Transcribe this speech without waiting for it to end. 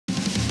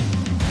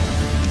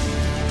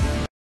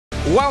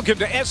Welcome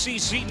to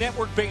SEC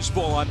Network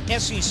Baseball on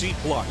SEC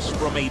Plus.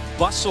 From a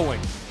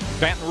bustling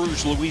Baton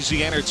Rouge,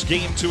 Louisiana, it's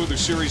Game 2 of the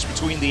series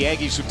between the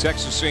Aggies of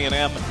Texas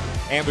A&M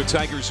and the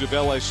Tigers of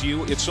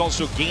LSU. It's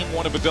also Game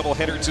 1 of a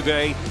doubleheader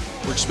today.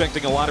 We're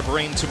expecting a lot of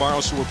rain tomorrow,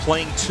 so we're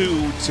playing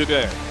 2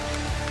 today.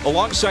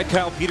 Alongside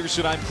Kyle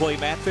Peterson, I'm Clay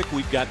Matvick.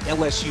 We've got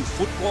LSU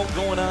football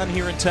going on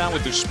here in town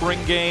with the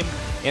spring game,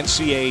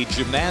 NCAA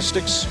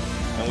gymnastics,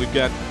 and we've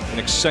got an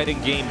exciting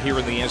game here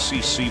in the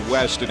SEC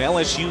West. And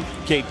LSU,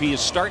 KP,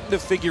 is starting to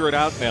figure it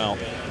out now.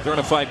 They're on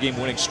a 5-game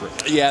winning streak.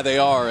 Yeah, they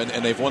are,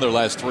 and they've won their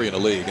last 3 in the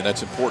league, and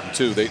that's important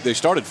too. They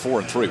started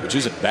 4-3, which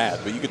isn't bad,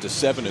 but you get to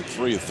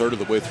 7-3, a third of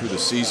the way through the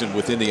season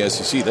within the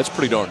SEC. That's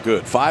pretty darn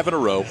good. 5 in a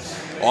row.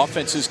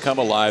 Offenses come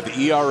alive. The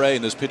ERA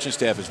and this pitching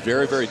staff is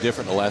very, very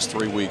different in the last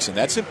 3 weeks, and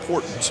that's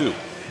important too.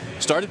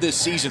 Started this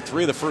season,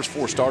 3 of the first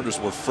 4 starters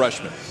were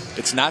freshmen.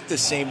 It's not the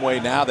same way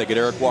now. They get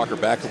Eric Walker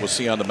back, that we'll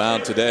see on the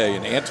mound today.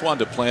 And Antoine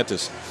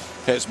Duplantis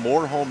has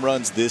more home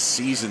runs this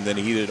season than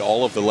he did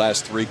all of the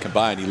last 3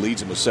 combined. He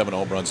leads them with 7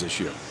 home runs this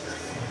year.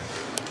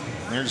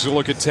 There's a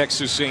look at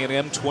Texas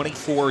A&M,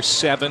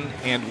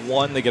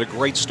 24-7-1. They get a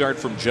great start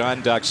from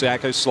John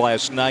Doxakis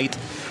last night.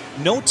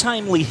 No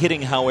timely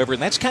hitting, however,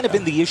 and that's kind of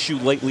been the issue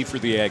lately for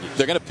the Aggies.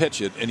 They're going to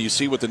pitch it, and you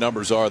see what the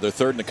numbers are. They're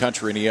 3rd in the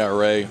country in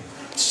ERA.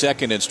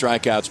 2nd in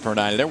strikeouts per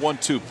 9. And their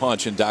 1-2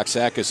 punch in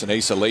Doxakis and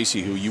Asa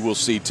Lacy, who you will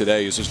see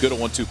today, is as good a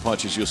 1-2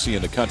 punch as you'll see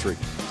in the country.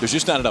 There's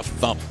just not enough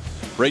thump.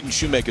 Braden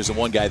Shoemaker is the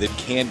one guy that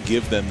can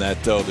give them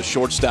that, though. The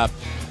shortstop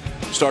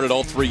started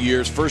all 3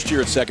 years. First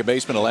year at second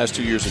baseman, the last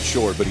 2 years at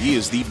short. But he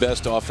is the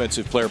best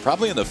offensive player,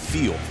 probably in the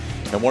field,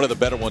 and one of the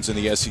better ones in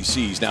the SEC.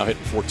 He's now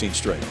hitting 14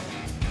 straight.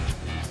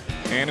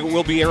 And it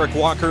will be Eric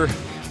Walker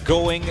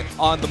going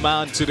on the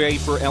mound today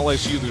for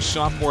LSU, the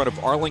sophomore out of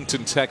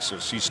Arlington,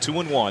 Texas. He's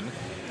 2-1.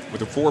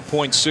 with a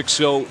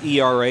 4.60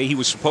 ERA. He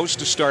was supposed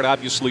to start,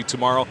 obviously,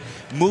 tomorrow.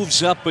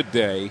 Moves up a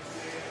day.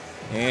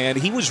 And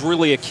he was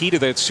really a key to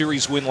that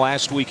series win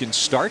last week in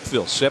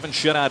Starkville. 7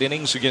 shutout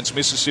innings against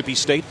Mississippi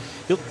State.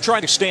 He'll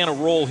try to stay on a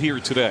roll here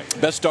today.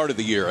 Best start of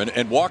the year.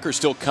 And Walker's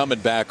still coming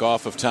back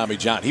off of Tommy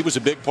John. He was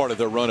a big part of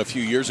their run a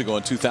few years ago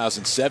in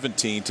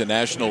 2017 to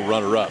national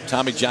runner-up.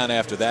 Tommy John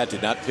after that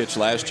did not pitch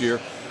last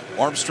year.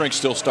 Arm strength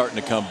still starting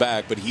to come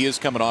back, but he is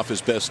coming off his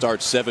best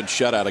start, 7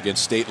 shutout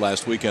against State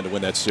last weekend to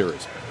win that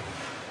series.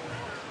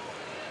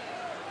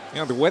 You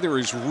know, the weather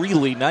is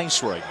really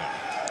nice right now.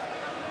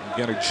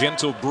 We've got a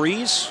gentle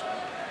breeze,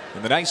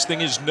 and the nice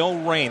thing is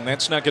no rain.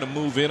 That's not going to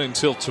move in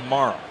until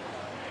tomorrow.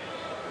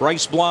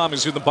 Bryce Blom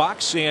is in the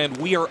box, and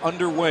we are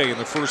underway in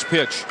the first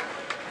pitch.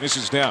 This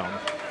is down.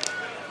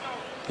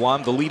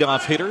 Blom, the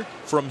leadoff hitter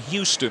from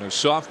Houston, a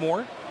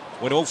sophomore,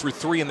 went 0 for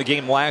 3 in the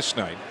game last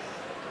night.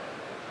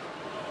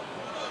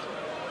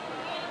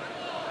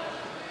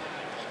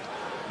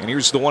 And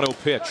here's the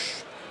 1-0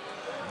 pitch.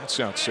 That's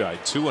outside,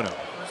 2-0.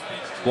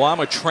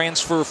 Blom, a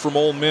transfer from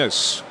Ole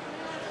Miss.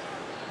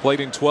 Played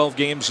in 12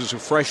 games as a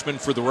freshman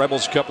for the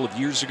Rebels a couple of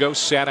years ago.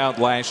 Sat out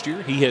last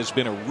year. He has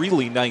been a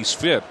really nice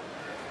fit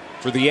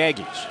for the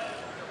Aggies.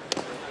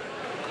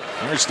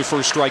 There's the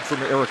first strike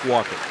from Eric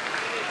Walker.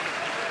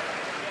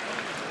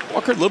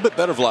 Walker, a little bit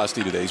better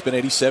velocity today. He's been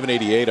 87,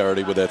 88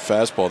 already with that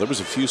fastball. There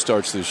was a few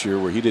starts this year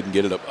where he didn't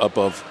get it up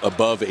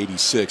above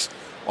 86.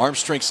 Arm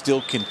strength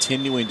still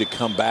continuing to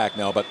come back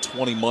now, about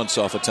 20 months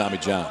off of Tommy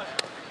John.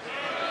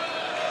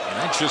 And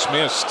that just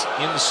missed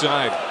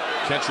inside.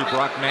 Catcher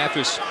Brock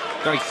Mathis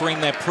thought he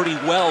framed that pretty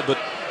well, but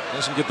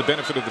doesn't get the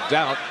benefit of the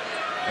doubt.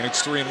 And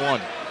it's 3-1.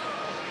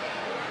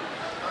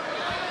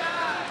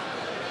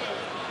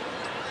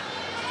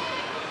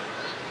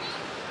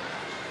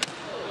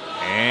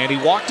 And he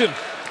walked him.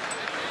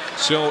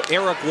 So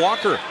Eric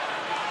Walker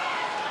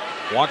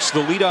walks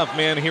the leadoff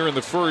man here in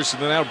the first,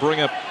 and then that'll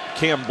bring up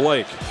Cam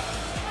Blake.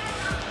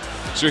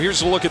 So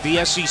here's a look at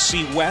the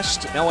SEC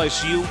West.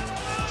 LSU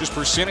just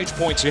percentage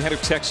points ahead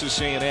of Texas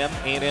A&M.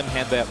 A&M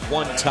had that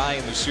one tie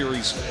in the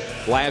series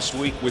last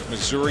week with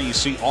Missouri. You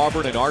see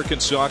Auburn and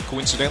Arkansas.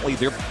 Coincidentally,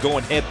 they're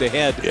going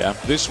head-to-head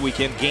this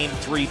weekend. Game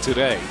 3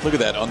 today. Look at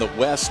that. On the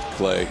West,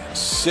 Clay,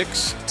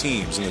 6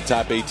 teams in the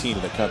top 18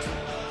 in the country.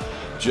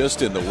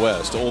 Just in the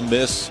West. Ole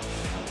Miss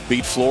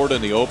beat Florida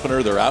in the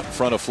opener. They're out in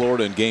front of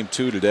Florida in Game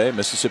 2 today.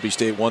 Mississippi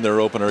State won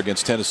their opener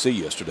against Tennessee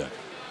yesterday.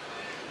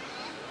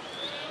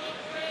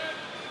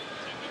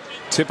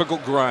 Typical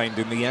grind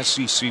in the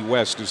SEC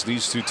West, as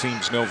these two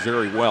teams know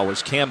very well,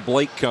 as Cam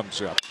Blake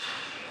comes up.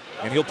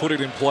 And he'll put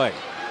it in play.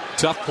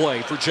 Tough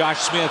play for Josh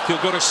Smith.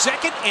 He'll go to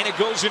second, and it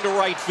goes into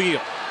right field.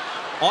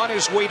 On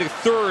his way to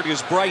third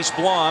is Bryce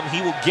Blom.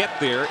 He will get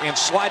there, and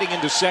sliding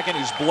into second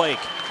is Blake.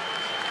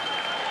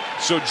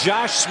 So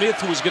Josh Smith,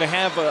 who is going to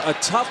have a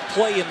tough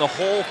play in the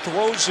hole,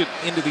 throws it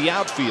into the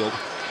outfield.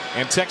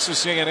 And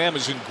Texas A&M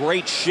is in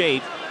great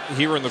shape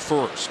here in the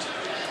first.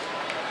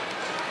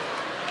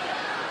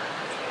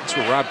 That's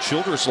what Rob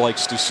Childress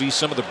likes to see.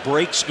 Some of the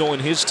breaks going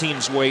his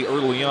team's way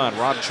early on.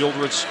 Rob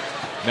Childress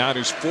now in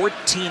his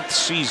 14th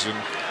season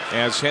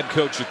as head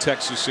coach at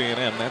Texas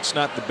A&M. That's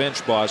not the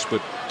bench boss, but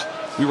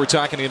We were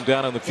talking to him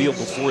down on the field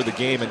before the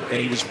game, and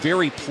he was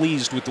very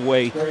pleased with the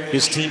way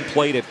his team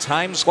played at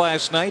times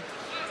last night.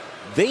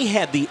 They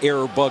had the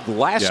error bug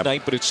last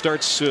night, but it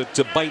starts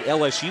to bite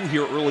LSU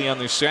here early on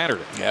this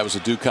Saturday. Yeah, it was a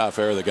Dukoff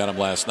error that got him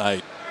last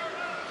night.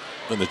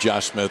 Then the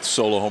Josh Smith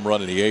solo home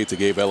run in the 8th that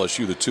gave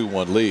LSU the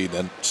 2-1 lead.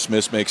 Then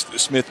Smith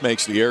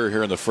makes the error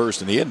here in the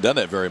first, and he hadn't done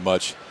that very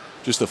much.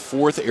 Just the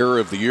 4th error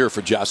of the year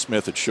for Josh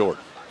Smith at short.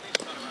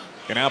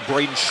 And now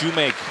Braden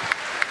Shoemake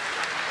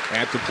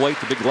at the plate.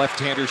 The big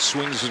left-hander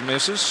swings and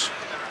misses.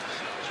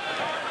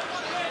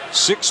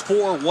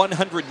 6'4",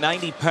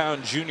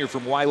 190-pound junior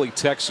from Wiley,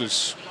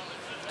 Texas,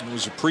 and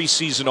was a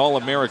preseason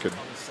All-American,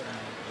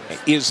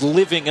 is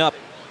living up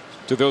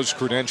to those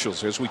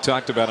credentials, as we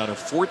talked about, on a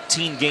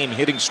 14-game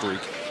hitting streak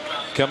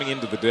coming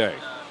into the day.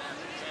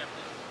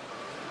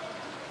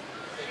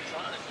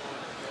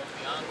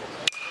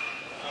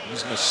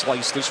 He's going to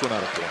slice this one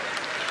out of play.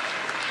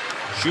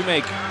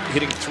 Shoemake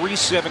hitting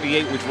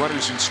 .378 with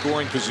runners in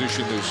scoring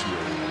position this year.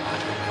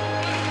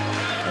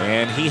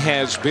 And he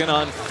has been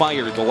on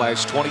fire the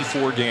last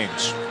 24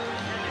 games.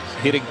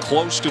 Hitting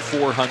close to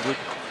 400.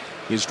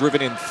 He's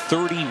driven in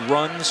 30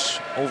 runs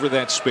over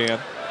that span.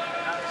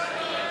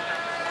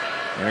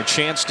 And a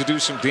chance to do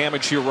some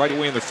damage here right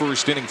away in the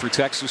first inning for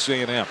Texas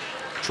A&M.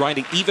 Trying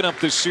to even up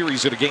this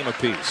series at a game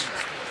apiece.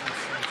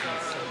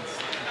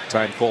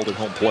 Time called at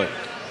home plate.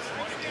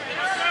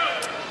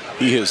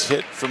 He has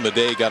hit from the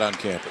day he got on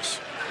campus.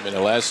 I mean, the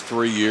last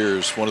 3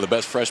 years, one of the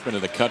best freshmen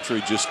in the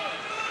country just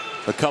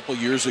a couple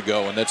years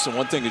ago. And that's the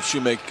one thing that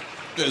Shoemake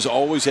has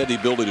always had the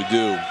ability to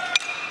do.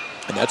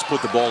 And that's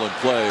put the ball in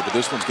play. But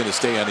this one's going to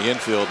stay on the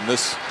infield. And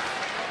this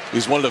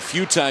is one of the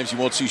few times you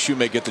won't see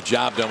Shoemake get the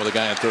job done with a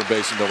guy on third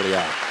base and nobody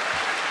out.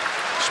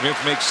 Smith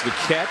makes the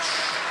catch.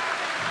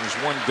 There's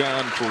one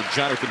down for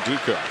Jonathan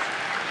Dukoff.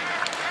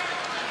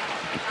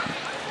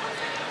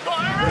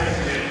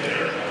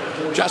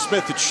 Josh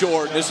Smith at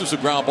short. This was a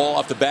ground ball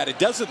off the bat. It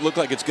doesn't look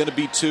like it's going to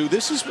be 2.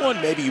 This is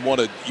one maybe you want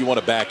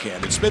to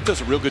backhand. And Smith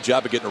does a real good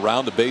job of getting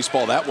around the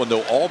baseball. That one,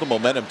 though, all the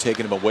momentum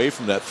taking him away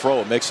from that throw.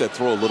 It makes that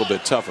throw a little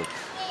bit tougher.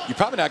 You're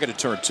probably not going to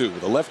turn 2.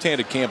 With a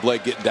left-handed Cam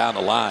Blake getting down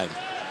the line,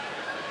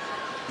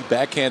 he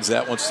backhands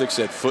that one, sticks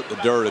that foot in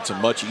the dirt. It's a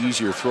much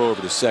easier throw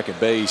over to second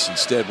base.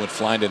 Instead, went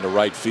flying into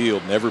right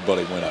field, and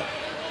everybody went up.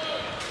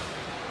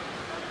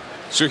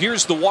 So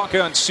here's the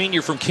walk-on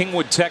senior from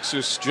Kingwood,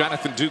 Texas,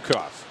 Jonathan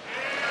Dukoff.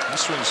 He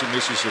swings and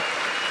misses the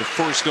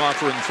first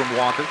offering from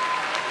Walker.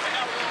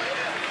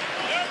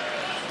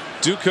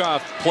 Dukoff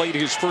played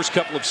his first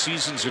couple of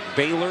seasons at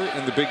Baylor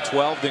in the Big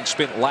 12, then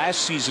spent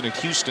last season at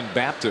Houston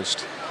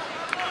Baptist.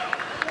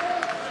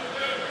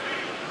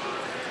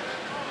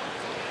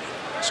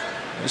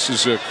 This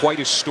is quite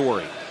a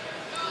story.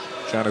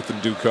 Jonathan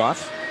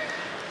Dukoff.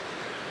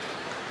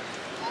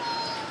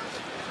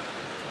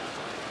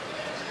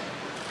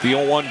 The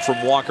 0-1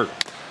 from Walker.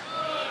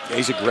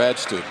 He's a grad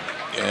student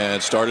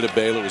and started at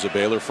Baylor. Was a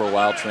Baylor for a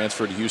while.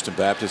 Transferred to Houston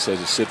Baptist as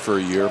a sit for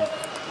a year.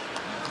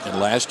 And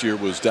last year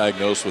was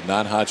diagnosed with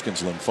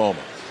non-Hodgkin's lymphoma.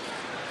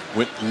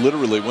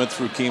 Literally went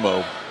through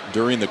chemo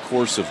during the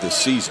course of the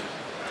season.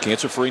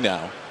 Cancer-free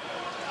now.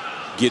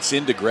 Gets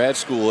into grad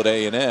school at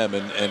A&M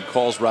and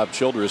calls Rob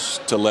Childress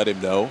to let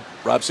him know.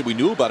 Rob said, we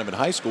knew about him in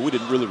high school. We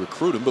didn't really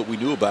recruit him, but we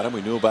knew about him.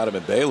 We knew about him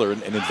in Baylor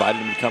and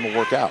invited him to come and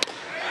work out.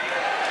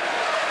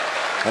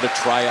 Had a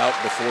tryout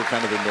before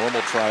kind of the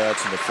normal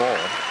tryouts in the fall.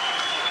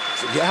 I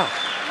said, yeah,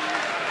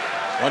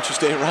 why don't you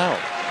stay around?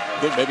 I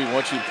think maybe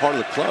once you're part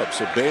of the club.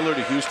 So Baylor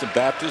to Houston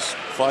Baptist,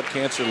 fought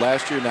cancer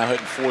last year, now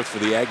heading 4th for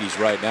the Aggies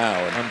right now.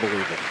 And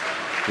unbelievable.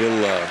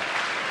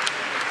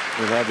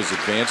 He'll have his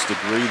advanced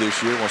degree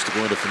this year, wants to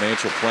go into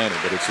financial planning,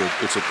 but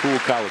it's a cool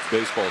college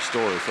baseball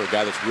story for a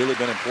guy that's really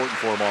been important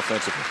for him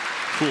offensively.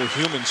 Cool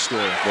human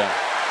story. Yeah.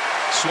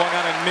 Swung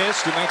on and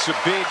missed, and that's a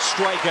big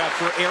strikeout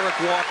for Eric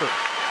Walker.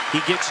 He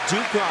gets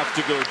Dukoff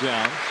to go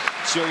down,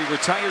 so he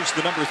retires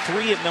the number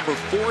 3 and number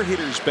 4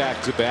 hitters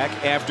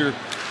back-to-back after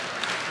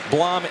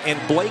Blom and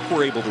Blake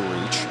were able to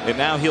reach, and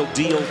now he'll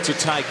deal to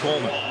Ty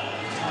Coleman.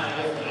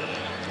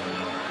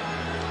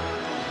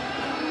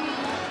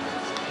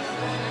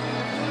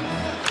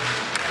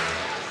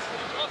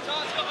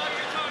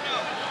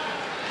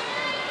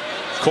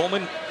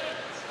 Coleman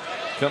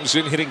comes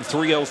in hitting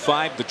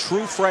 .305, the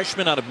true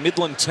freshman out of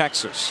Midland,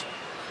 Texas.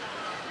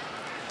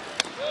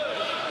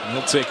 And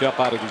he'll take up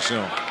out of the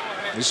zone.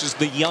 This is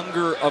the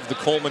younger of the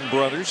Coleman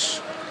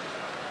brothers.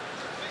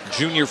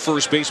 Junior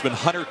first baseman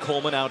Hunter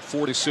Coleman out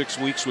 4 to 6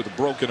 weeks with a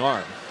broken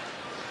arm.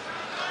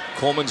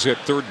 Coleman's at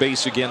third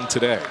base again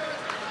today.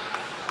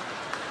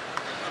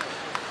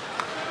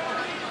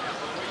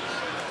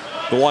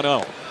 The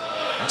 1-0.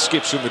 That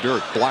skips in the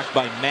dirt. Blocked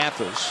by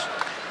Mathis.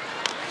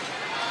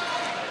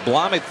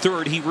 Blom at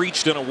third. He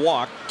reached in a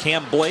walk.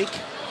 Cam Blake,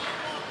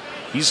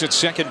 he's at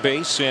second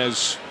base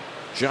as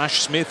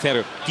Josh Smith had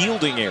a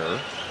fielding error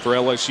for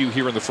LSU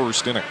here in the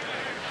first inning.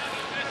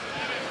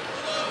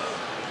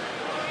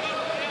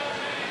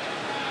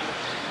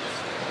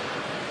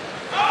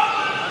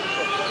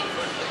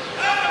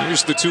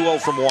 Here's the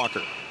 2-0 from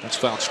Walker. That's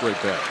fouled straight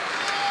back.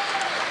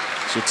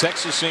 So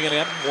Texas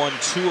A&M won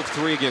 2 of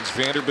 3 against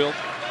Vanderbilt.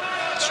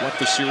 Swept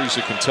the series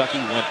at Kentucky.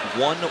 Went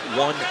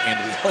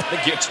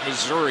 1-1-1 against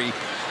Missouri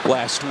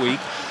last week.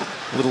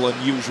 A little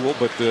unusual,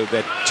 but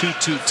that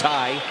 2-2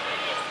 tie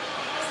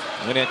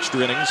went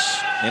extra innings.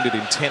 Ended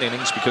in 10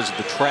 innings because of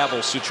the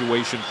travel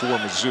situation for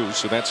Mizzou.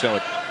 So that's how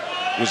it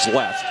was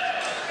left.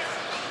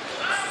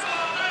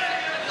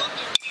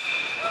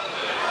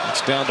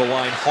 It's down the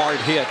line. Hard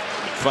hit.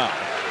 Foul.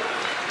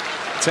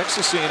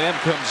 Texas A&M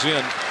comes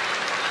in.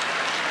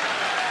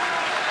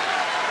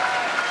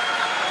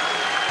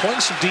 Playing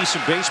some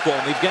decent baseball,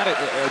 and they've got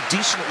a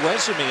decent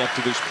resume up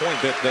to this point.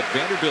 That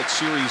Vanderbilt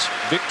series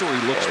victory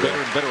looks better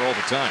and better all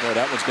the time. Well,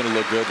 that one's going to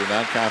look good. The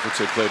non-conference,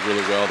 they played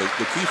really well.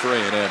 The key for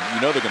A&M,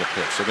 you know they're going to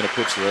pitch. They're going to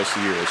pitch the rest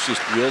of the year. It's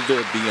just, will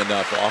there be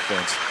enough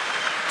offense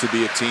to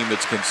be a team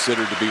that's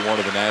considered to be one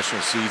of the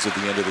national seeds at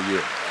the end of the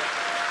year?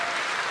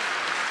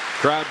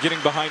 Crowd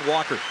getting behind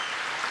Walker.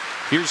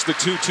 Here's the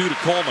 2-2 to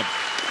Coleman.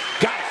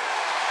 Got it.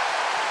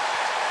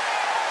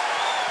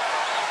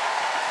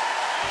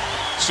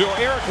 So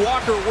Eric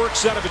Walker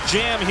works out of a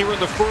jam here in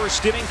the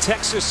first inning.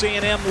 Texas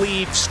A&M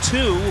leads 2,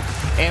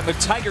 and the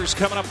Tigers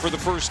coming up for the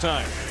first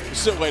time.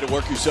 This is a way to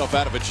work yourself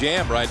out of a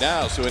jam right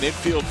now. So an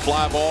infield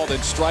fly ball, then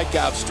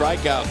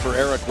strikeout for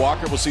Eric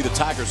Walker. We'll see the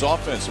Tigers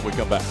offense when we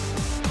come back.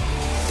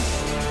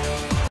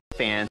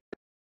 Fans.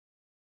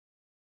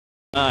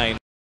 9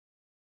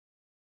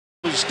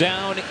 was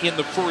down in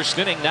the first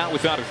inning, not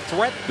without a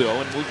threat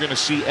though, and we're going to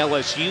see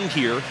LSU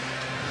here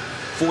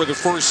for the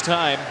first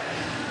time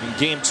in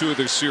game 2 of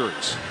their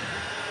series.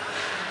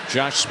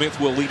 Josh Smith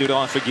will lead it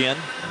off again.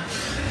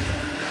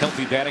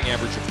 Healthy batting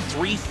average of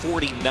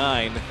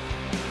 .349,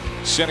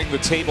 setting the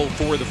table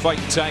for the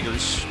Fighting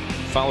Tigers,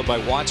 followed by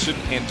Watson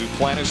and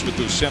Duplantis with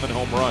those 7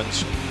 home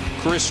runs.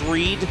 Chris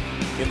Reed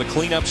in the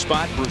cleanup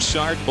spot.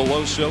 Broussard,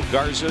 Beloso,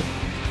 Garza,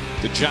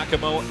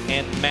 DeGiacomo,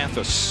 and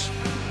Mathis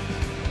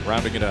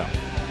rounding it out.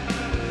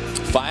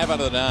 5 out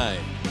of the 9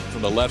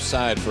 from the left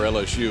side for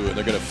LSU, and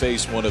they're going to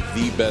face one of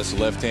the best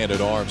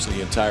left-handed arms in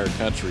the entire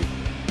country.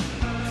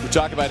 We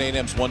talk about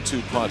A&M's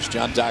 1-2 punch.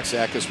 John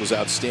Doxakis was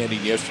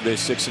outstanding yesterday,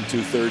 6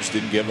 2/3,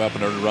 didn't give up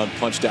an earned run,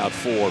 punched out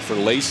 4. For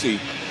Lacey,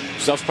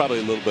 stuff's probably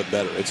a little bit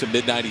better. It's a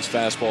mid-90s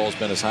fastball, has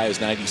been as high as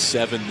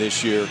 97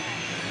 this year.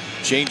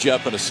 Change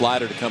up and a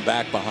slider to come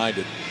back behind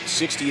it.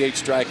 68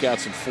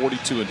 strikeouts in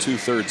 42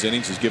 2/3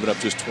 innings. Has given up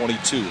just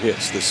 22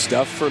 hits. The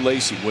stuff for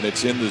Lacey when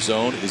it's in the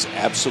zone is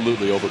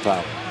absolutely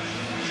overpowering.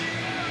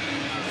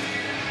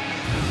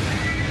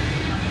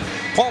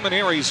 Paul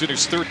Mainieri's in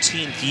his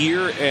 13th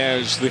year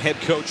as the head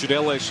coach at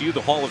LSU,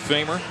 the Hall of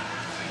Famer.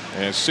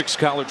 Has 6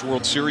 College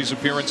World Series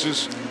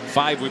appearances,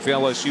 5 with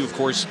LSU, of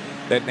course,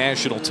 that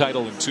national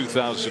title in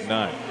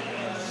 2009.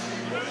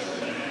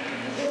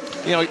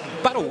 You know,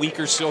 about a week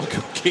or so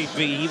ago,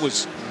 KB, he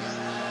was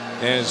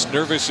as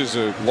nervous as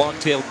a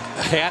long-tailed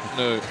cat in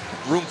a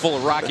room full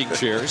of rocking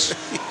chairs.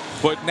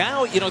 But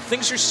now, you know,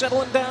 things are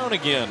settling down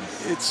again.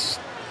 It's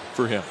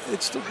for him.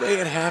 It's the way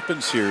it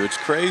happens here. It's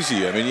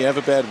crazy. I mean, you have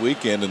a bad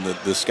weekend and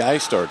the sky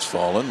starts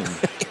falling.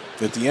 And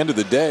at the end of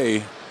the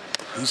day,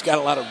 he's got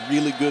a lot of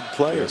really good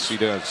players. Yes, he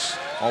does.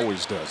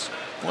 Always does.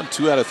 Won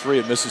 2 out of 3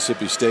 at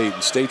Mississippi State,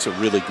 and State's a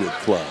really good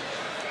club.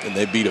 And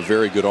they beat a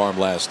very good arm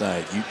last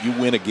night. You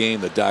win a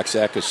game that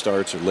Doxakis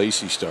starts or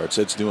Lacey starts,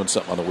 that's doing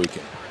something on the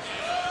weekend.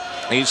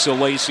 Asa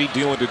Lacey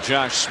dealing to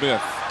Josh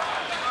Smith.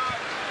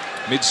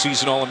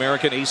 Mid-season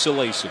All-American Asa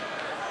Lacey.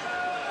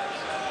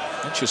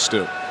 That just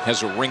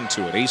has a ring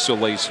to it. Asa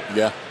Lacey.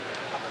 Yeah.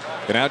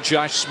 And now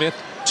Josh Smith,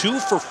 2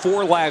 for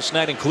 4 last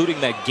night, including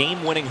that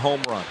game-winning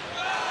home run.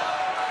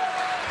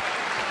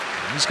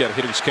 He's got a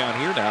hitter's count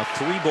here now.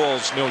 3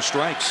 balls, no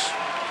strikes.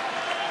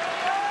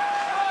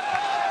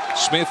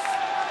 Smith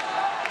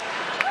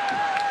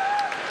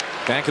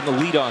back in the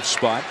leadoff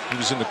spot. He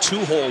was in the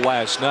 2-hole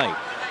last night.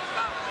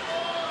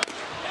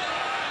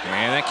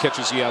 And that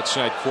catches the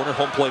outside corner.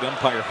 Home plate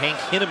umpire Hank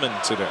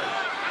Hinneman today.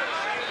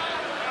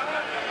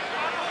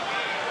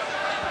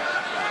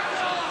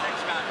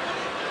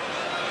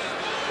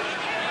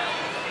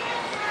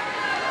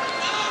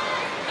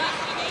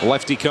 The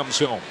lefty comes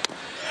home.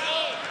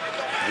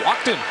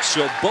 Walked him.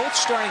 So both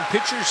starting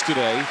pitchers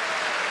today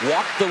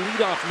walked the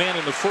leadoff man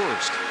in the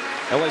first.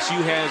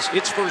 LSU has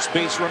its first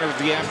base runner of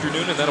the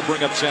afternoon, and that'll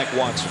bring up Zach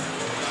Watson.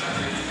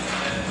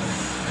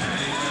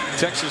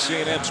 Texas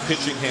A&M's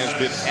pitching has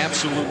been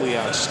absolutely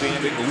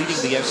outstanding, leading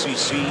the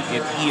SEC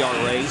in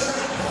ERA,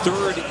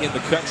 3rd in the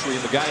country,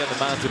 and the guy on the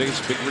mound today is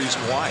a big reason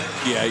why.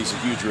 Yeah, he's a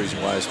huge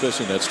reason why,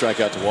 especially in that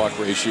strikeout to walk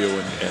ratio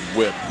and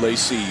whip.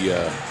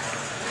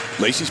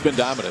 Lacey's been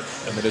dominant.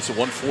 I mean, it's a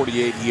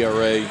 1.48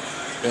 ERA.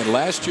 And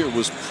last year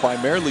was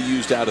primarily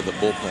used out of the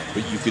bullpen,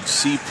 but you could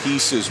see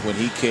pieces when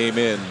he came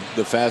in,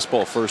 the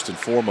fastball first and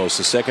foremost,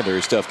 the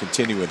secondary stuff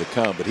continuing to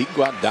come. But he can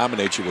go out and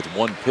dominate you with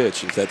one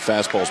pitch if that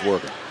fastball's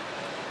working.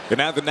 And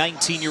now the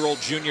 19-year-old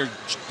junior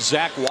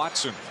Zach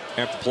Watson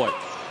at the plate.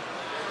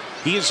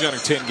 He is on a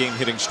 10-game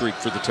hitting streak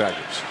for the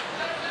Tigers.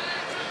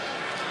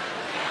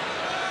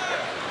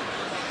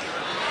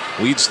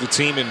 Leads the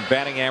team in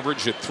batting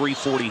average at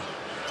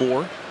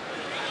 .344.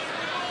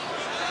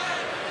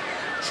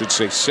 should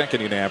say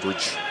second in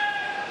average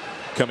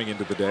coming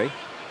into the day.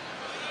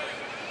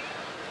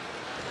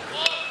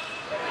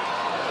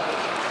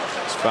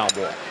 It's foul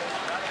ball.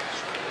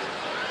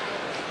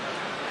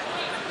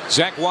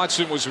 Zach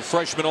Watson was a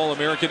freshman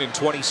All-American in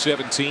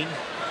 2017.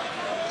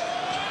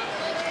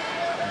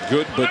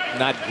 Good but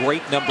not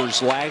great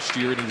numbers last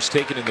year, and he was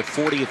taken in the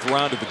 40th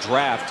round of the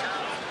draft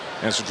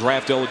as a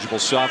draft-eligible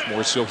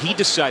sophomore. So he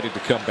decided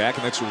to come back,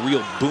 and that's a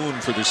real boon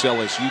for this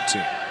LSU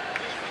team.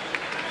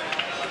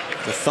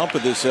 The thump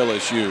of this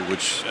LSU,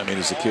 which, I mean,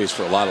 is the case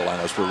for a lot of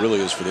lineups, but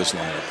really is for this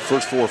lineup. The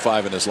first 4 or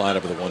 5 in this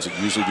lineup are the ones that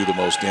usually do the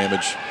most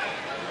damage.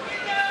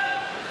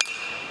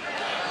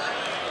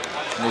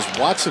 And those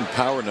Watson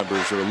power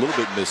numbers are a little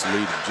bit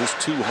misleading.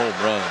 Just 2 home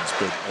runs,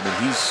 but I mean,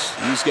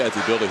 he's got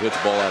the ability to hit the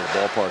ball out of the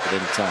ballpark at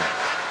any time.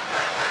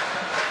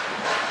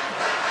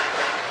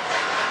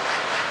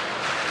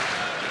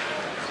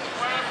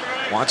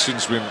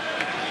 Watson's been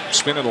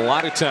spending a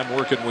lot of time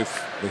working with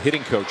the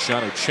hitting coach,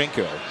 Sean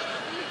Ochenko,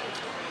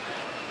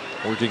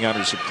 working on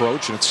his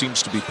approach, and it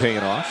seems to be paying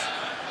off.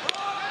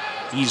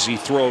 Easy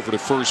throw over to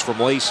first from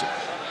Lacy.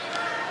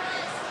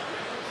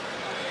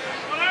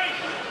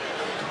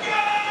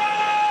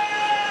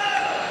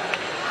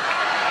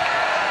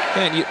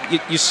 And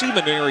you see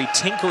Mainieri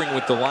tinkering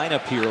with the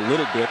lineup here a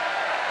little bit,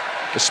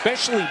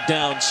 especially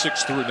down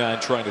 6 through 9,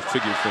 trying to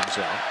figure things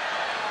out.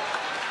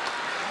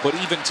 But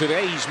even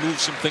today, he's moved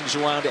some things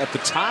around at the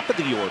top of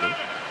the order.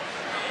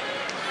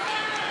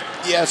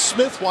 Yeah,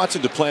 Smith,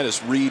 Watson,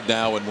 Duplantis, Reed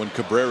now, and when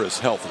Cabrera is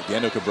healthy.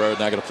 Daniel Cabrera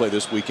not going to play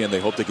this weekend. They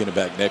hope they get him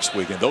back next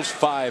weekend. Those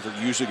 5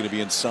 are usually going to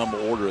be in some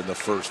order in the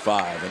first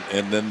 5.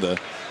 And then the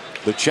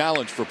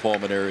challenge for Paul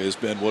Mainieri has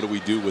been, what do we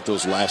do with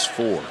those last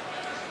 4?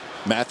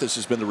 Mathis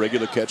has been the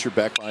regular catcher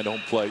back behind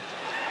home plate.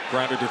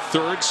 Grounded to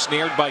third,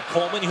 snared by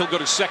Coleman. He'll go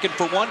to second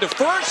for 1, to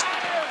first.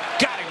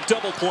 Got him,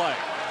 double play.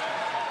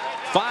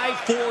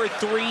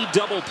 5-4-3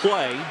 double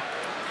play.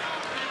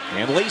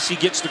 And Lacy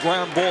gets the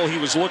ground ball he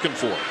was looking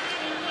for.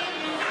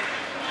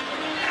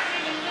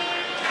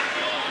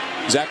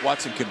 Zach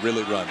Watson can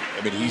really run.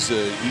 I mean, he's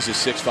a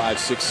 6'5",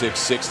 6'6",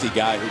 60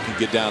 guy who can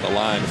get down the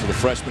line. For the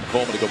freshman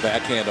Coleman to go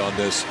backhand on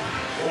this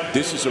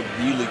is a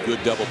really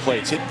good double play.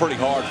 It's hit pretty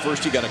hard.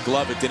 First you got to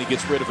glove it, then he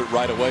gets rid of it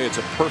right away. It's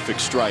a perfect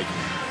strike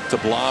to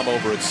Blom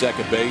over at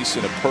second base,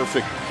 and a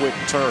perfect quick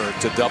turn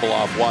to double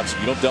off Watson.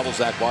 You don't double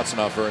Zach Watson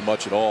off very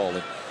much at all.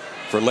 And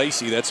for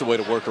Lacy, that's a way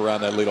to work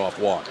around that leadoff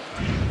walk.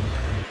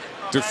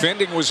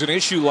 Defending was an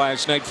issue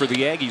last night for the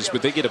Aggies,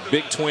 but they get a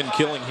big twin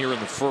killing here in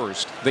the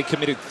first. They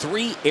committed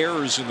 3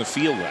 errors in the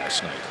field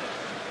last night.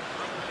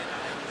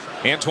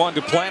 Antoine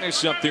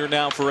Duplantis up there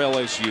now for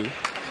LSU.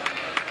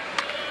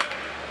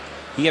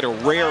 He had a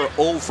rare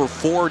 0 for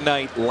 4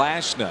 night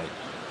last night.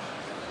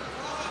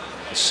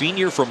 A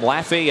senior from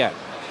Lafayette.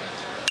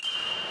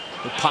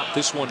 He'll pop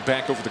this one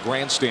back over the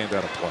grandstand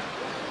out of play.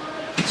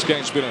 This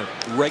guy's been a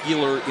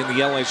regular in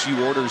the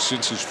LSU order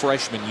since his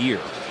freshman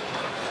year.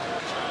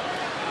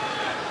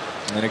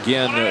 And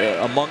again,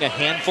 among a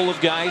handful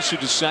of guys who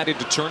decided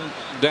to turn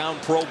down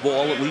pro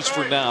ball, at least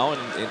for now,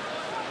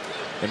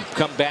 and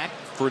come back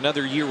for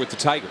another year with the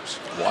Tigers.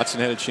 Watson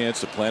had a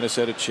chance. Duplantis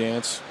had a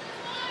chance.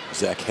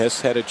 Zach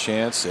Hess had a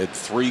chance. Had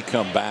 3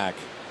 come back.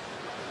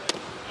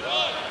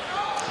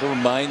 It'll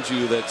remind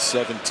you of that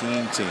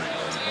 17 team.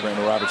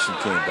 Brandon Robertson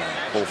came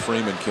back. Cole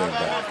Freeman came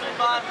back.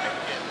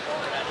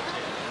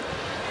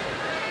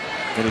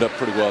 Ended up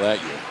pretty well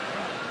that year.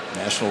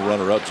 National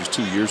runner-up just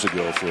 2 years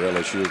ago for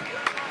LSU.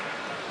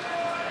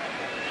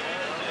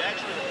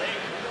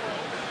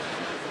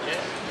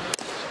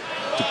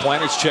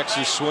 Duplantis checks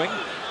his swing.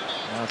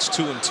 Now it's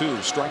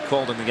 2-2. Strike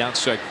called in the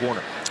outside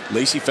corner.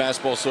 Lacy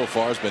fastball so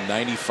far has been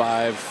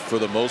 95 for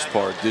the most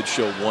part. Did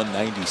show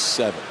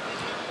 197.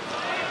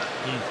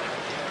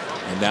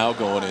 And now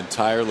going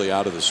entirely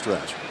out of the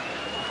stretch.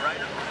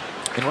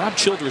 And Rob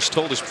Childress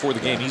told us before the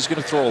game he's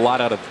going to throw a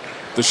lot out of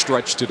the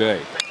stretch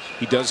today.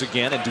 He does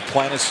again, and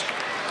Duplantis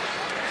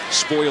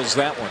spoils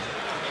that one.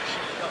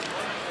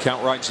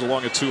 Count rides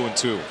along at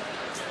 2-2.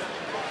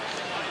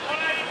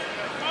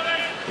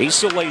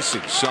 Asa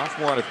Lacy,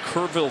 sophomore out of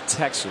Kerrville,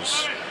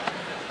 Texas.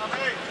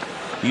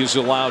 He has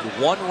allowed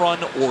 1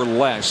 run or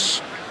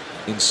less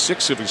in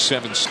 6 of his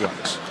 7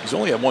 starts. He's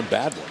only had 1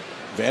 bad one.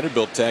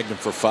 Vanderbilt tagged him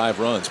for 5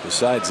 runs.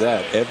 Besides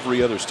that,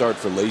 every other start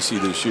for Lacy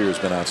this year has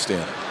been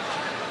outstanding.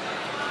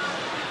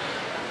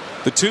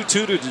 The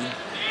 2-2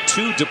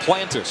 to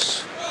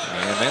Duplantis.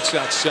 And that's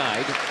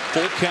outside.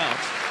 Full count.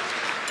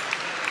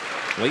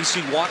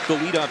 Lacy walked the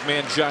leadoff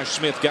man, Josh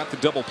Smith, got the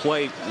double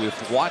play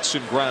with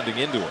Watson grounding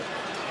into it.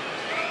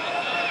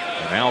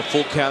 And now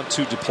full count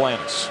to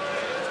Duplantis.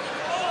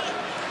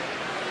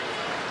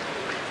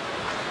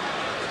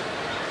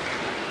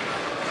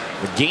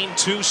 The game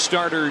 2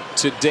 starter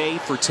today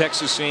for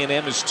Texas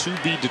A&M is to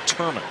be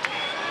determined.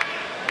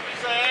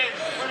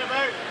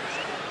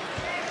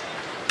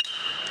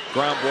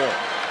 Ground ball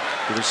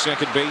to the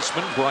second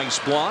baseman, Bryce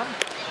Blom.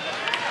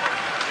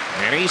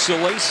 And Asa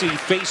Lacy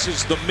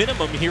faces the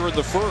minimum here in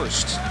the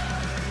first.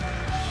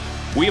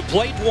 We have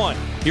played 1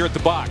 here at the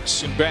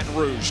box in Baton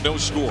Rouge. No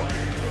score.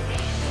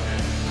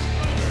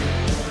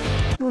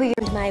 leave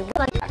my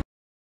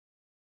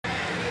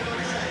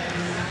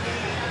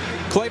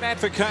Clay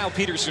Matvick, Kyle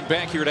Peterson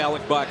back here at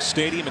Alec Box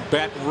Stadium in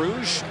Baton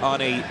Rouge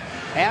on a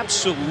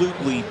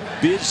absolutely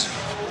busy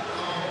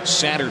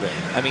Saturday.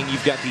 I mean,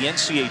 you've got the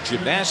NCAA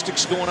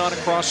gymnastics going on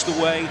across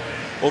the way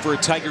over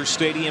at Tiger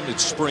Stadium.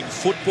 It's spring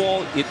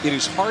football. It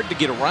is hard to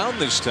get around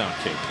this town,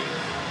 KP.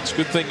 It's a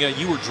good thing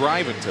you were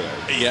driving today.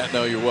 Yeah,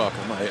 no, you're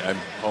welcome. I'm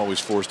always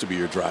forced to be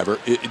your driver.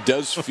 It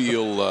does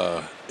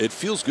feel it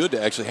feels good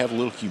to actually have a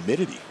little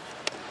humidity.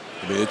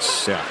 I mean,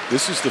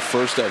 this is the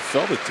first I've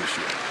felt it this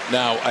year.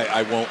 Now,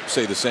 I won't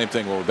say the same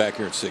thing when we're back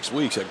here in 6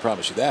 weeks. I can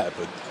promise you that.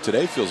 But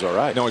today feels all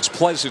right. No, it's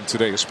pleasant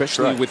today,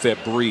 especially with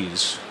that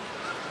breeze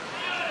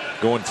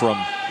going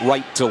from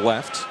right to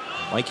left.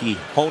 Mikey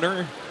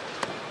Honer,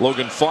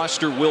 Logan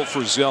Foster, Will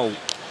Frizzell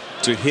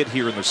to hit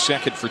here in the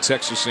second for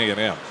Texas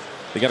A&M.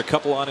 They got a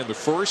couple on in the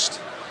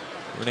first.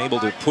 Been able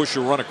to push a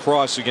run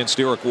across against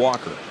Eric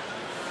Walker.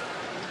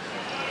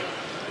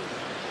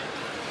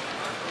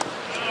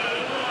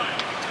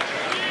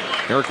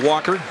 Eric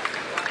Walker,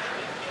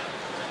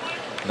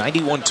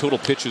 91 total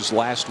pitches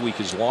last week,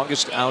 his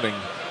longest outing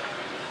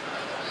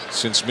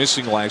since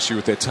missing last year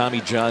with that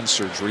Tommy John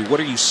surgery. What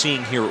are you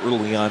seeing here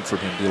early on from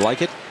him? Do you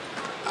like it?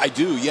 I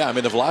do, yeah. I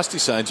mean, the velocity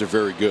signs are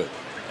very good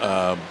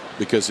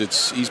because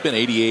he's been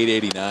 88,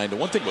 89. The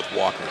one thing with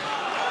Walker,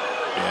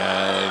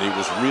 and he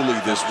was really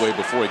this way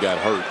before he got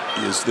hurt,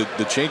 is that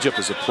the changeup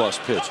is a plus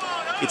pitch.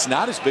 It's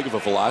not as big of a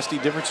velocity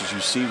difference as you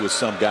see with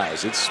some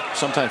guys. It's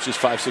sometimes just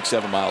 5, 6,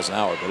 7 miles an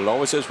hour, but it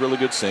always has really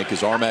good sink.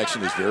 His arm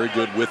action is very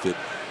good with it,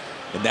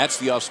 and that's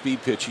the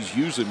off-speed pitch he's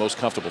usually most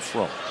comfortable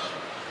throwing.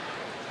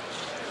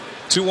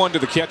 2-1 to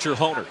the catcher,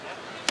 Honer.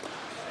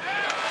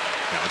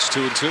 Now it's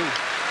 2-2.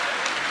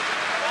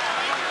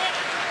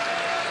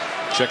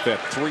 Check that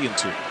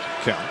 3-2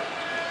 count.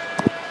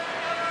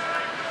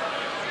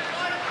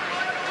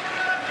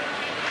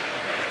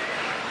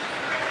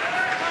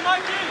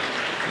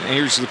 And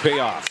here's the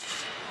payoff.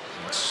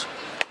 It's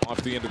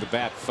off the end of the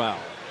bat, foul.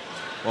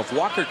 Well, if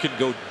Walker can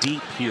go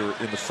deep here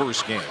in the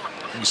first game,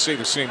 you say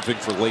the same thing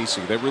for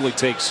Lacey. That really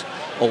takes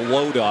a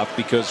load off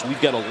because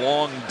we've got a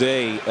long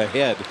day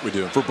ahead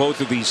for both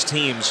of these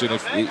teams. And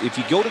if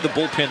you go to the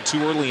bullpen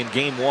too early in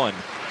game one,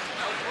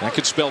 that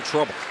could spell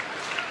trouble.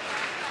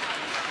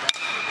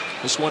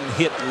 This one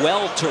hit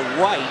well to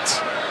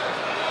right.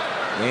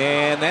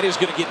 And that is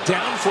going to get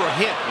down for a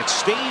hit. It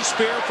stays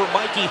fair for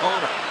Mikey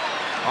Honer.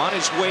 On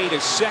his way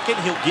to second,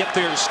 he'll get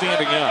there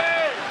standing up.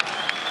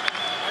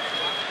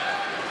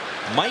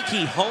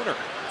 Mikey Honer,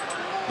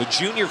 the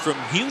junior from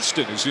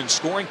Houston, is in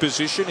scoring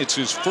position. It's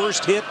his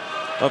first hit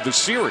of the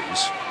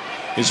series,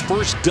 his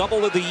first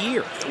double of the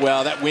year.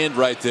 Well, that wind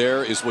right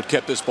there is what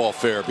kept this ball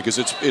fair because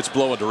it's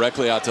blowing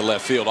directly out to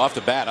left field. Off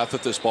the bat, I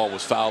thought this ball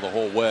was foul the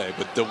whole way,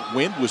 but the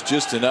wind was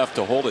just enough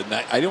to hold it. And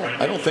I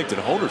don't think that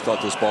Honer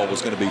thought this ball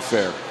was going to be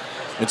fair.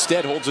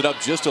 Instead, holds it up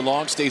just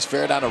along, stays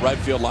fair down the right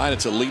field line.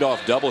 It's a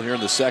leadoff double here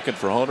in the second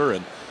for Honer,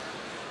 and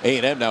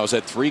A&M now has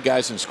had 3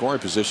 guys in scoring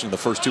position in the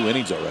first 2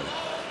 innings already.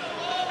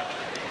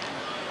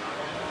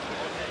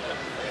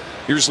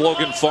 Here's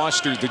Logan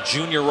Foster, the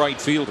junior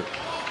right fielder.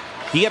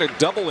 He had a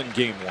double in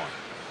game 1,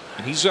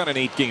 and he's on an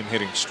 8-game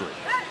hitting streak.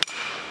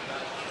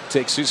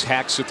 Takes his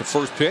hacks at the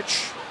first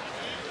pitch.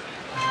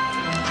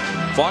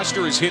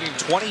 Foster is hitting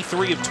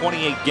 23 of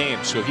 28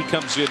 games, so he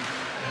comes in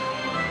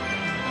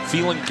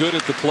feeling good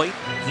at the plate.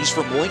 He's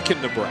from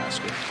Lincoln,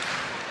 Nebraska.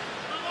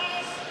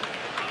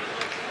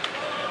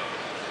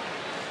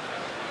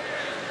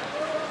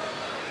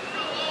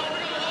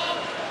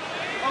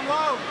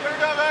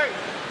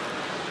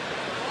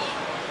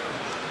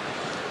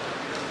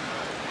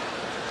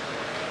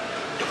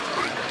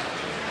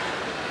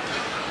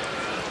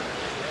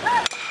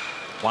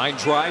 Line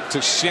drive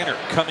to center.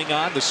 Coming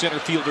on, the center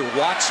fielder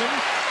Watson.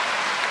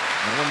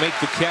 And will make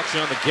the catch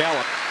on the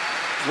gallop.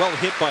 Well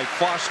hit by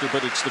Foster,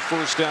 but it's the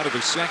first out of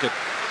the second.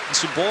 And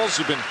some balls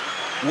have been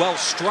well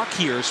struck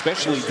here,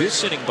 especially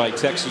this inning by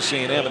Texas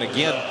A&M. And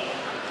again,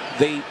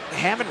 they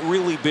haven't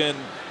really been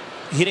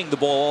hitting the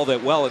ball all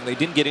that well, and they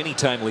didn't get any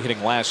timely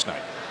hitting last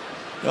night.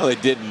 No, they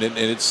didn't, and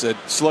it's a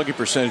slugging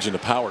percentage and the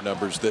power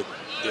numbers that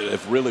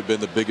have really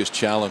been the biggest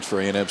challenge for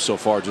A&M so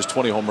far. Just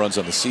 20 home runs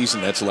on the season.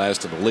 That's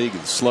last in the league.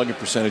 The slugging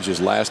percentage is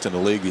last in the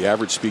league. The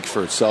average speaks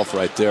for itself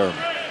right there.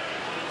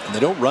 And they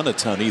don't run a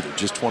ton either,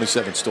 just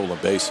 27 stolen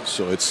bases.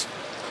 So it's,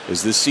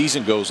 as this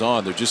season goes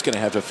on, they're just going to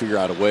have to figure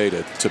out a way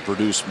to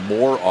produce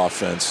more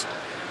offense.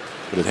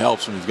 But it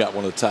helps when you've got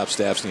one of the top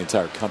staffs in the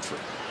entire country.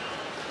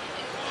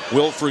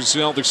 Will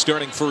Frizzell, the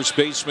starting first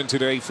baseman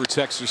today for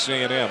Texas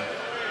A&M.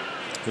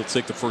 He'll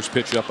take the first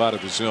pitch up out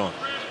of the zone.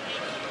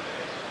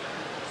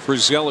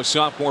 Frizzell, a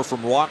sophomore from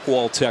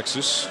Rockwall,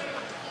 Texas.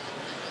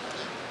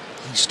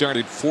 He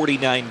started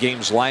 49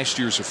 games last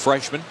year as a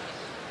freshman.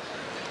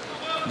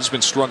 He's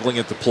been struggling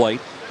at the plate,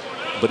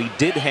 but he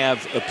did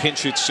have a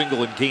pinch hit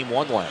single in game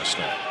 1 last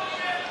night.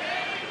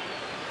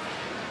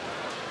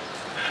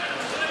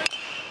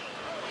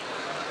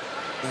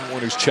 That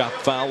one is chopped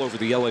foul over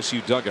the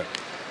LSU dugout.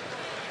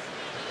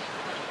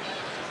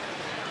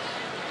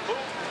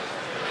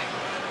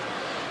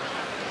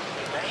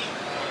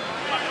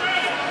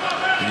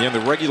 And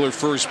the regular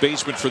first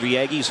baseman for the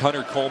Aggies,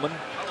 Hunter Coleman,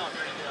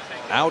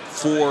 out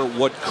for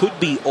what could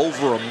be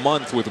over a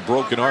month with a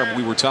broken arm.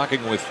 We were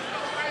talking with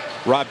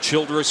Rob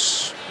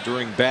Childress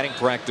during batting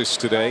practice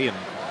today, and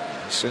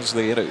he says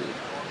they had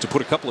to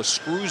put a couple of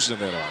screws in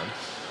that arm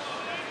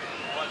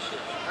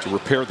to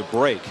repair the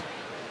break.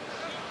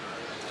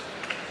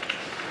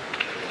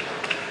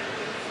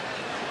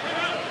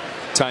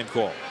 Time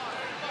call.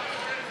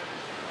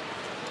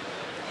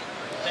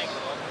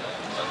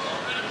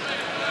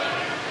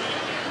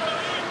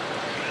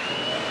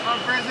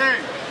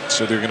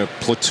 So they're going to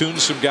platoon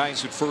some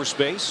guys at first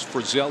base.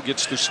 Frizzell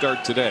gets the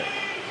start today.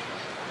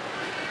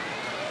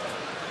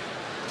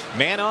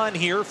 Man on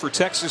here for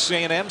Texas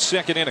A&M,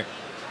 second inning.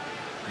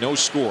 No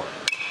score.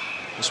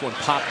 This one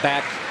popped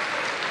back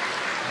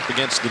up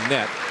against the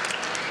net.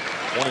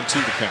 1-2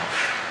 the count.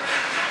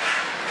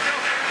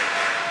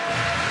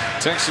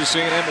 Texas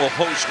A&M will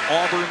host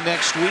Auburn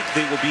next week.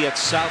 They will be at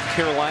South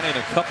Carolina in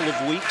a couple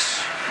of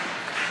weeks.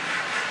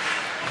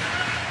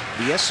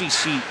 The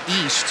SEC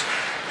East,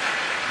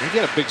 they've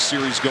got a big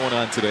series going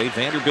on today.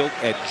 Vanderbilt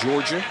at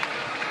Georgia.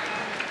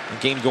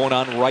 A game going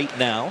on right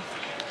now.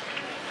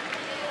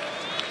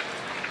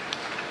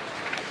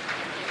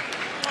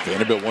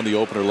 Vanderbilt won the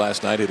opener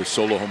last night, hit a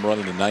solo home run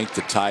in the ninth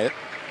to tie it.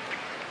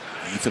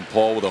 Ethan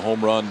Paul with a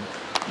home run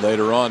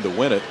later on to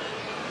win it.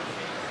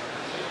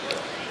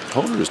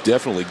 Honer is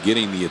definitely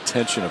getting the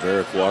attention of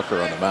Eric Walker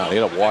on the mound. He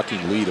had a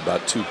walking lead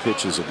about 2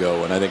 pitches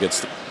ago, and I think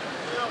it's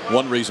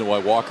one reason why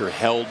Walker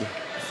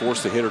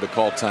forced the hitter to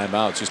call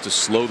timeouts, just to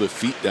slow the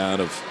feet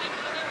down of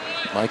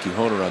Mikey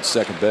Honer on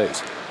second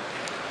base.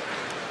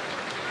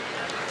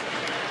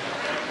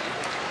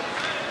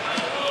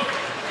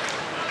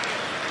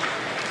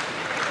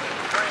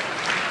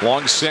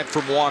 Long set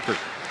from Walker.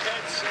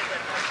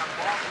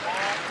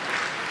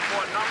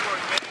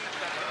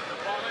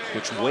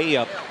 It's way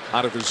up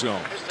out of the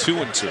zone.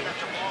 2-2.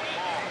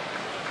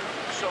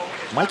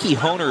 Mikey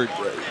Honer,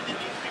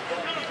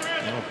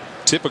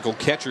 typical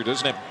catcher,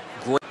 doesn't have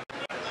great.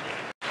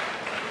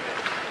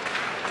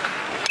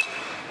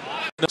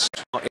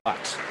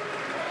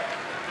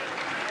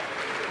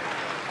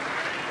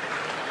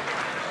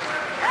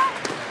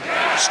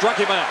 Struck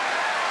him out.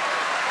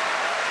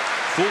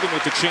 Fooled him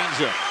with the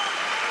changeup.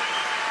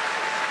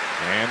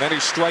 And that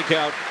is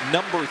strikeout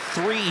number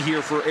 3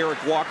 here for Eric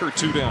Walker.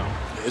 2 down.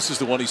 This is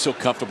the one he's so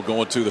comfortable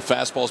going to. The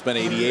fastball's been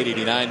 88,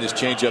 89. This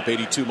changeup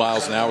 82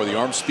 miles an hour. The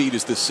arm speed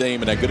is the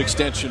same, and that good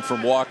extension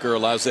from Walker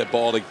allows that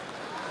ball to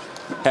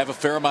have a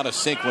fair amount of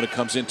sink when it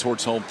comes in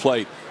towards home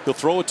plate. He'll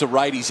throw it to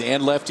righties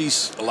and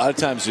lefties. A lot of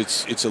times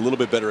it's a little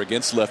bit better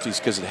against lefties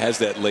because it has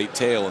that late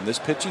tail. And this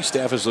pitching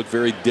staff has looked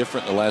very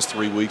different in the last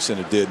 3 weeks than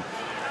it did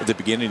at the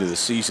beginning of the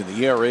season.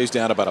 The ERA is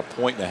down about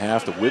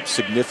 1.5. The whip's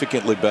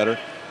significantly better.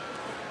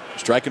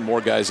 Striking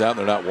more guys out, and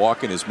they're not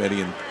walking as many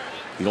in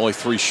the only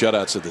 3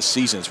 shutouts of the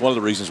season. It's one of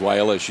the reasons why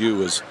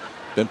LSU has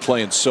been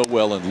playing so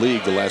well in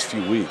league the last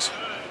few weeks.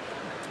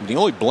 And the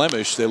only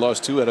blemish, they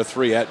lost 2 out of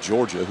 3 at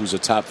Georgia, who's a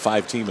top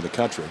 5 team in the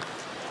country.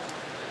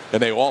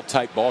 And they all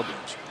tight ball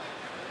games.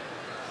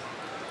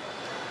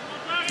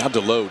 Now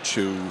DeLoach,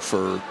 who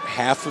for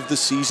half of the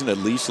season at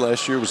least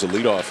last year was a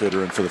leadoff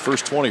hitter, and for the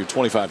first 20 or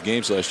 25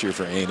 games last year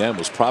for A&M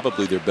was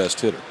probably their best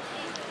hitter.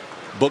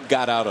 Book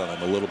got out on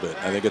him a little bit.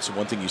 I think it's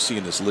one thing you see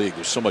in this league.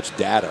 There's so much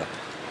data.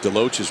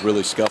 DeLoach has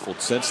really scuffled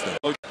since then.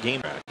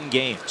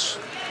 Games.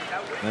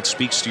 That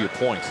speaks to your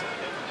point.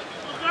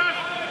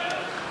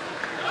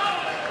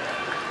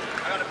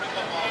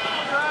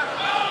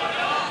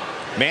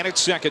 Man at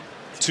second.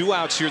 2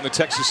 outs here in the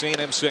Texas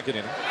A&M second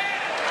inning.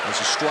 There's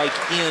a strike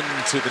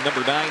into the number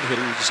 9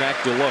 hitter, Zach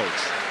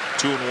DeLoach.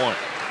 2-1.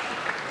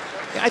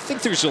 I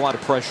think there's a lot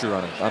of pressure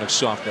on a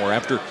sophomore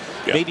after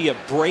maybe a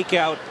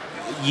breakout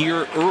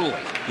year early.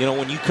 You know,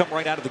 when you come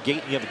right out of the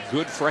gate and you have a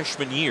good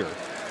freshman year,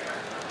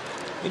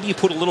 maybe you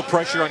put a little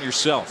pressure on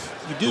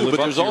yourself. You do, but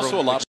there's also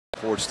a lot of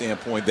support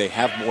standpoint. They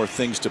have more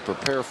things to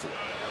prepare for.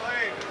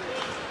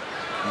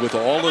 With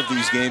all of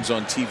these games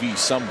on TV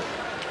somewhere,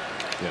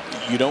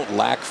 you don't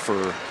lack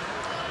for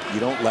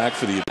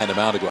the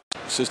amount of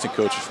assistant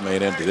coaches from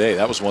A&M today.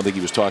 That was one thing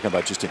he was talking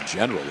about just in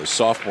general. His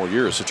sophomore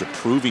year is such a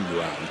proving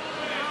ground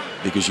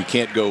because you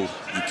can't go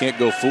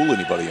fool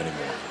anybody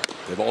anymore.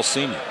 They've all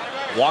seen you.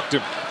 Walked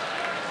him.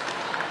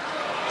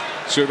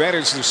 So that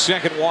is the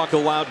second walk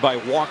allowed by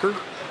Walker.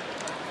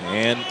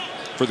 And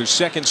for their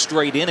second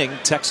straight inning,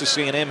 Texas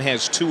A&M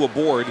has 2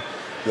 aboard.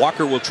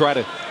 Walker will try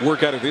to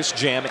work out of this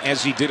jam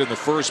as he did in the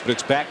first, but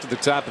it's back to the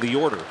top of the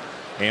order.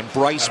 And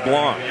Bryce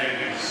Blanc.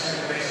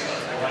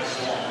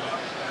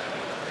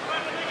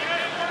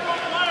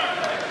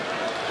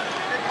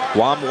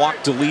 Guam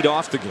walked to lead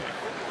off the game.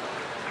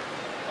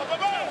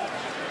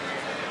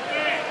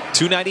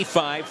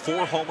 295,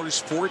 4 homers,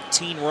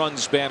 14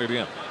 runs batted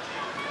in.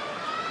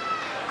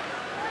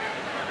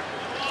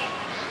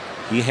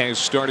 He has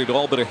started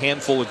all but a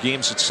handful of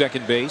games at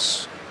second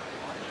base.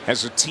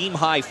 Has a team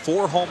high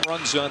 4 home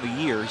runs on the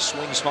year. He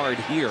swings hard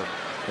here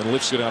and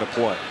lifts it out of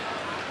play.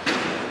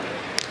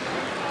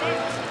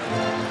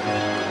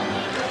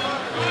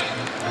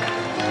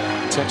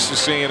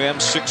 Texas A&M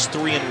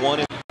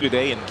 6-3-1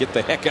 today and get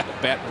the heck out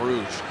of Baton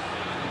Rouge.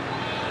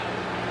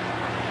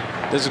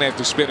 Doesn't have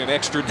to spend an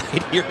extra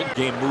night here in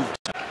game move.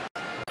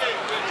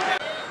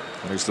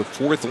 And there's the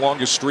 4th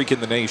longest streak in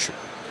the nation.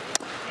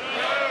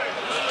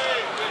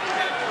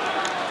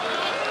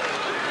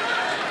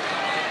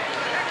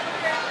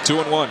 Two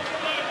and one.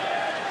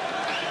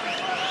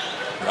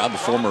 Rob, the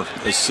former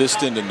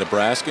assistant in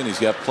Nebraska, and he's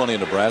got plenty of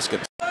Nebraska.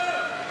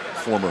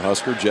 Former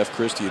Husker, Jeff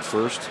Christie at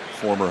first,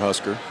 former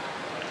Husker.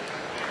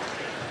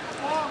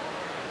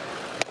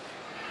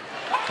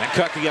 That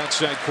cut the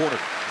outside corner.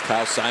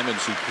 Kyle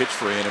Simons, who pitched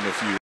for A&M a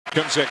few.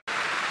 Comes in.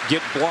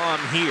 Get Blom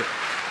here.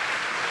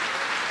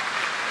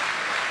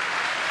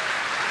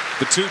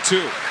 The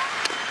 2-2.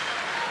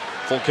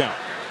 Full count.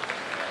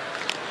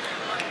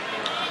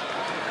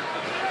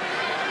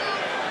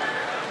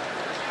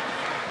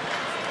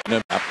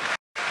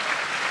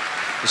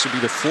 This will be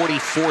the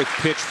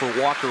 44th pitch for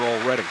Walker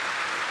already.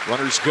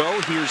 Runners go.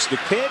 Here's the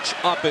pitch.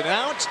 Up and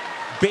out.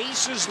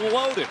 Bases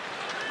loaded.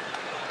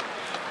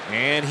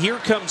 And here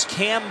comes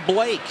Cam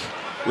Blake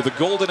with a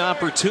golden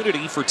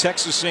opportunity for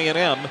Texas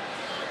A&M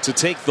to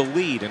take the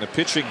lead. And a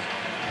pitching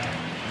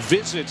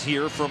visit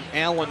here from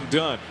Alan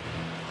Dunn,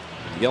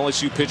 the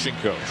LSU pitching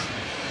coach.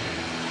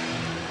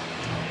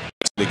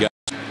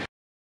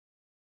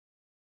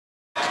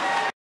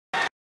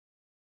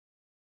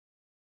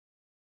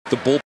 The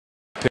bullpen.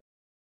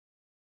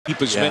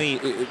 Keep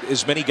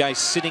as many guys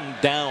sitting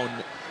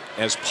down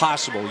as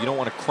possible. You don't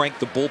want to crank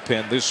the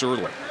bullpen this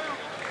early.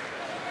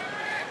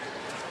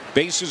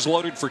 Bases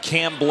loaded for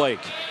Cam Blake.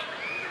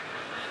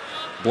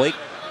 Blake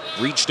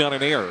reached on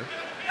an error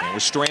and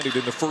was stranded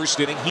in the first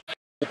inning. He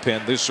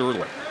bullpen this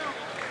early.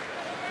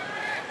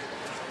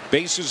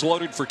 Bases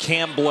loaded for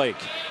Cam Blake.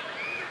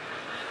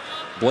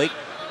 Blake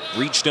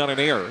reached on an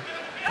error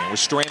and was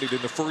stranded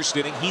in the first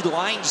inning. He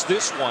lines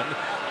this one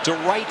to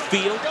right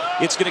field.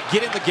 It's going to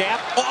get in the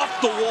gap,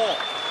 off the wall.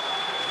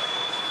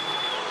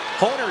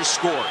 Honer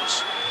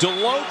scores.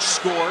 Deloach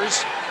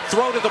scores.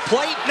 Throw to the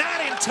plate,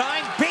 not in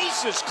time.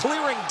 Bases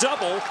clearing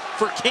double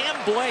for Cam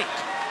Blake.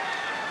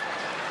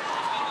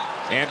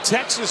 And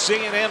Texas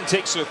A&M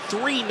takes a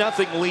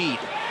 3-0 lead.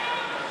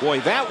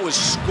 Boy, that was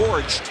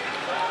scorched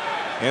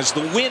as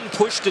the wind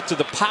pushed it to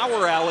the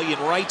power alley in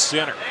right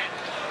center.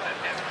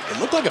 It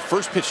looked like a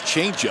first pitch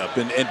changeup,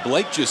 and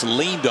Blake just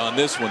leaned on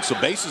this one. So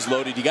bases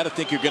loaded, you got to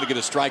think you're going to get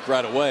a strike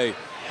right away.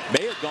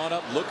 May have gone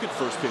up looking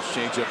first pitch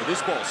changeup, but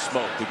this ball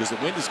smoked because the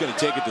wind is going to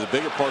take it to the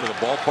bigger part of the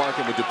ballpark.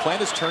 And when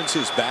Duplantis turns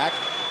his back,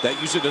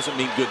 that usually doesn't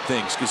mean good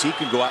things because he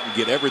can go out and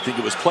get everything.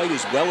 It was played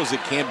as well as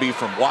it can be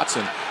from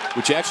Watson,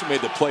 which actually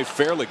made the play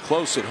fairly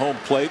close at home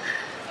plate.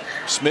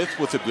 Smith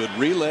with a good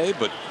relay,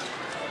 but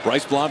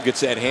Bryce Blom gets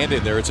that hand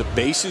in there. It's a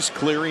bases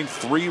clearing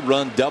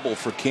 3-run double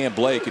for Cam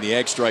Blake, and he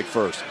ag strike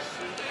first.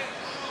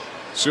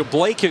 So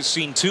Blake has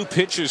seen 2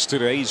 pitches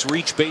today. He's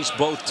reached base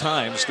both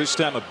times. This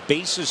time a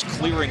bases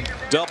clearing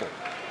double.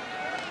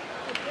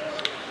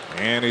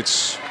 And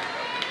it's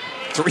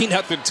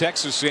 3-0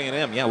 Texas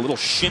A&M. Yeah, a little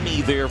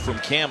shimmy there from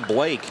Cam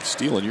Blake.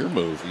 Stealing your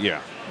move.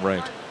 Yeah,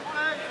 right.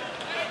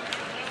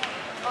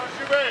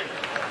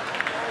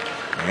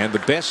 And the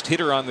best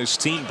hitter on this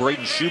team,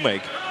 Braden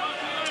Shoemake,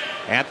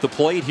 at the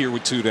plate here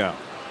with 2 down.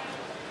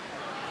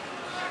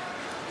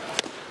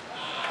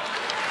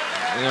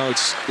 You know,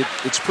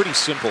 it's pretty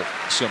simple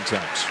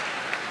sometimes.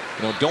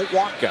 You know, don't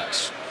walk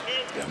guys.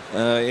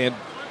 Yeah. And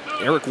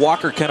Eric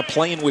Walker kind of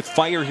playing with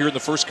fire here in the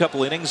first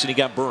couple innings, and he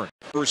got burned.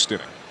 First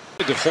inning.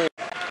 To hold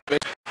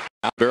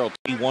barrel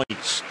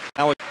T1s.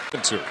 Alex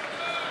 2.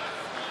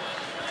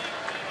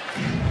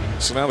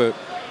 So now the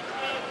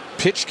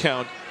pitch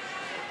count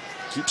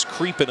keeps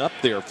creeping up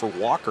there for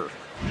Walker.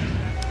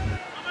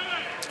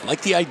 I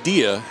like the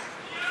idea.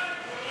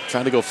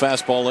 Trying to go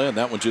fastball in.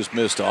 That one just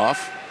missed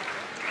off.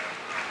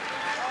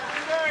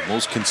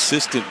 Most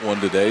consistent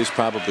one today has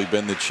probably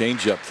been the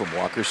changeup from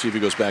Walker. See if he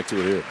goes back to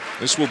it here.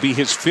 This will be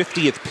his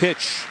 50th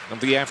pitch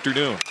of the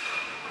afternoon.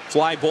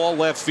 Fly ball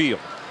left field.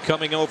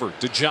 Coming over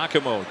to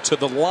Giacomo to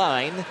the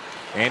line,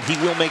 and he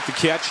will make the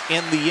catch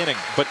in the inning,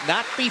 but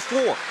not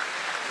before.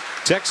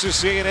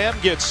 Texas A&M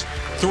gets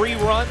 3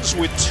 runs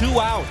with 2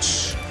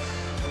 outs.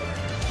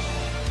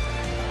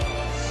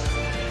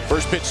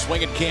 First pitch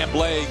swinging Cam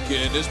Blake,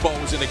 and this ball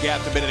was in the gap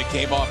the minute it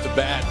came off the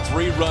bat.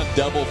 3-run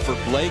double for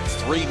Blake.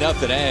 3-0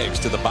 Ags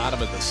to the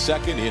bottom of the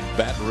second in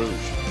Baton Rouge.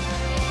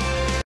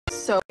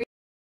 So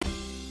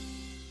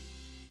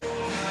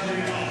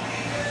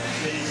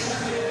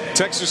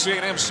Texas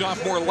A&M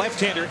sophomore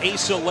left-hander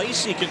Asa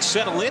Lacy can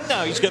settle in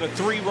now. He's got a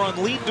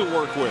 3-run lead to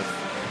work with.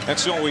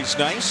 That's always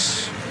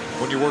nice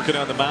when you're working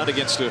on the mound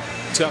against a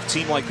tough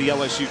team like the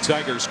LSU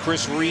Tigers.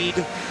 Chris Reed,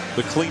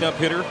 the cleanup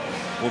hitter,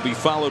 will be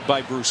followed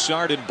by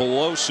Broussard and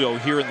Beloso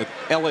here in the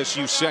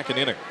LSU second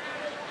inning.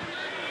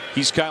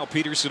 He's Kyle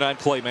Peterson. I'm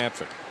Clay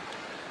Matfick.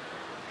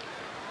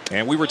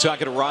 And we were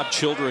talking to Rob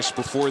Childress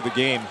before the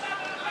game,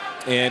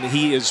 and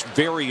he is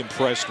very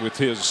impressed with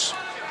his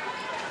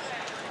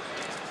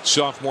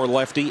sophomore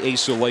lefty,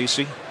 Asa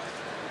Lacy.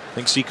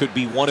 Thinks he could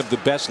be one of the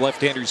best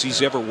left-handers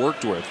he's ever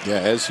worked with. Yeah,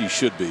 as he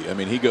should be. I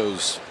mean, he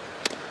goes,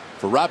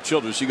 for Rob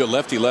Childress, you go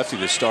lefty-lefty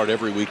to start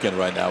every weekend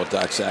right now with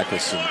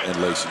Doxakis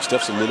and Lacy.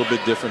 Stuff's a little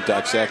bit different.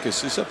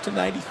 Doxakis is up to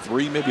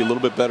 93, maybe a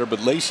little bit better,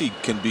 but Lacy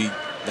can be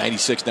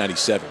 96,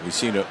 97. We've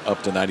seen it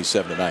up to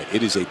 97 tonight.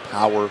 It is a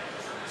power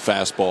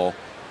fastball.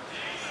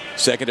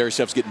 Secondary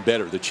stuff's getting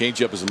better. The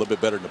changeup is a little bit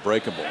better than the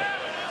breaking ball.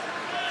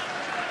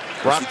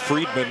 Rob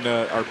Friedman,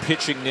 our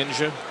pitching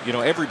ninja. You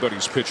know,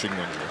 everybody's pitching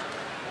ninja.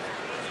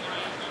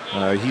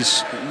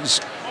 He's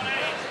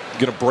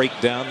going to break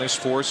down this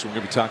for us. We're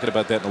going to be talking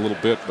about that in a little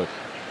bit. But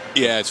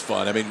yeah, it's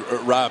fun. I mean,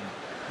 Rob,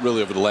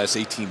 really over the last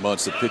 18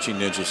 months, the pitching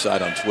ninja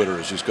side on Twitter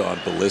has just gone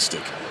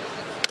ballistic.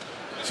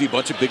 See a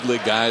bunch of big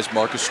league guys,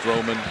 Marcus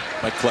Stroman,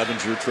 Mike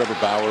Clevenger, Trevor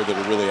Bauer, that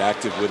are really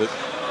active with it.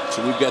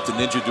 So we've got the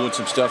ninja doing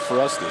some stuff for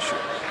us this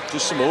year.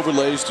 Just some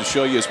overlays to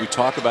show you as we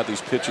talk about these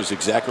pitches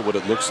exactly what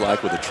it looks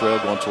like with a trail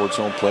going towards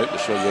home plate. We'll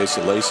show you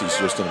Asa Lacy's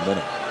just in a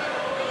minute.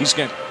 He's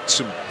got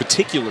some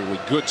particularly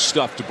good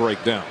stuff to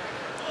break down.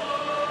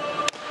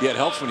 Yeah, it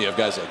helps when you have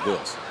guys like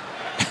this.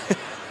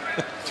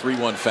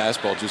 3-1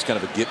 fastball, just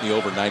kind of a get me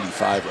over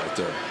 95 right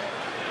there.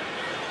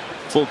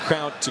 Full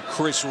count to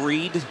Chris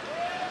Reed,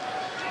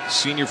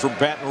 senior from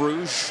Baton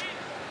Rouge,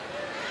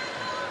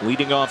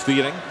 leading off the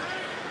inning.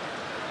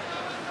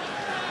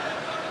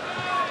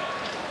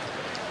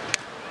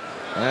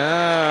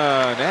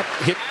 That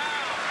hit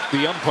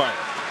the umpire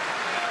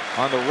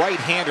on the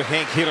right-hander,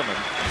 Hank Hitteman.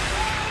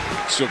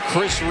 So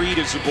Chris Reed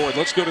is aboard.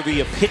 Let's go to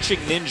the pitching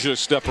ninja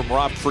stuff from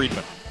Rob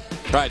Friedman.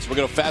 All right, so we're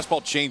going to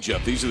fastball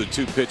changeup. These are the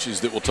two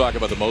pitches that we'll talk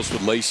about the most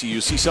with Lacy.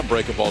 You see some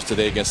breaking balls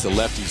today against the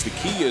lefties. The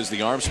key is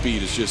the arm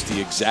speed is just the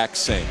exact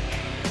same.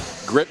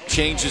 Grip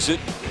changes it.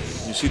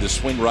 You see the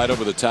swing right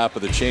over the top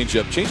of the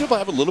changeup. Changeup will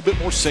have a little bit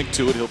more sink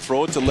to it. He'll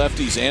throw it to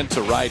lefties and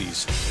to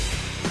righties.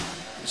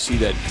 You see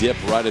that dip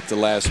right at the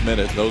last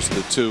minute. Those are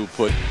the two.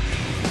 Put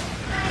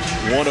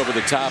one over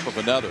the top of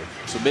another.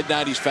 So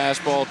mid-90s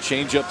fastball,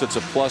 changeup that's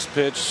a plus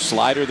pitch,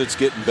 slider that's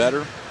getting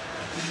better.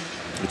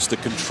 It's the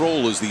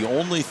control is the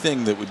only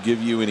thing that would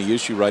give you any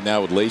issue right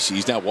now with Lacy.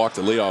 He's now walked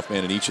the leadoff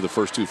man in each of the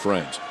first two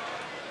frames.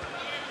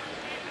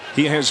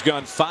 He has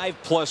gone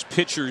 5+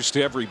 pitchers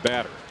to every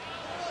batter.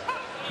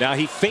 Now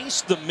he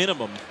faced the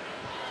minimum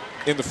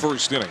in the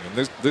first inning,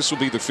 and this will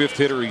be the 5th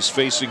hitter he's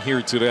facing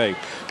here today.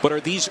 But are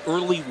these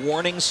early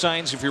warning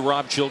signs if you're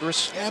Rob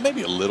Childress? Yeah,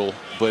 maybe a little,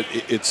 but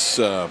it's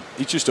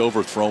he's just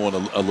overthrowing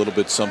a little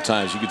bit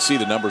sometimes. You can see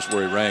the numbers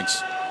where he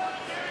ranks.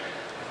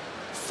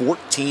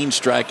 14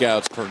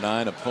 strikeouts per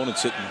 9.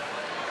 Opponents hitting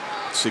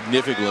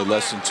significantly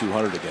less than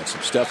 200 against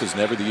him. Stuff is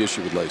never the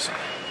issue with Lacy.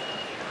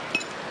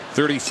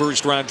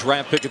 31st round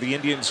draft pick of the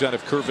Indians out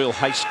of Kerrville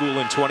High School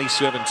in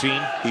 2017.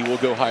 He will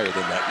go higher than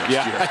that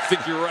next year. I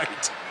think you're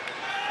right.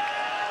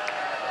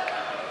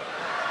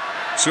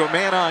 So a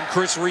man on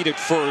Chris Reed at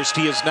first.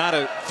 He is not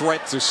a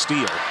threat to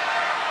steal.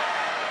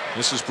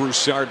 This is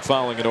Broussard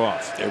fouling it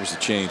off. There was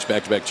the change.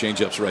 Back-to-back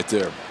changeups right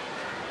there.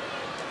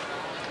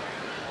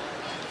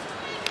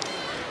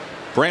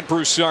 Brant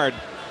Broussard,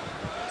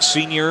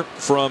 senior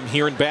from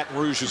here in Baton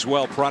Rouge as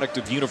well, product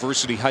of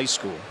University High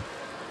School.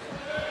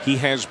 He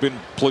has been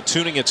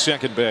platooning at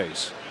second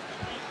base.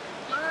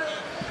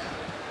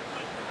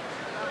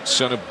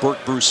 Son of Bert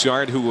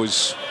Broussard, who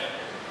was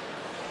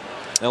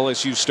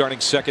LSU starting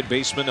second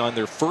baseman on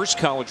their first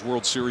College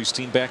World Series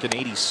team back in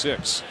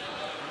 '86.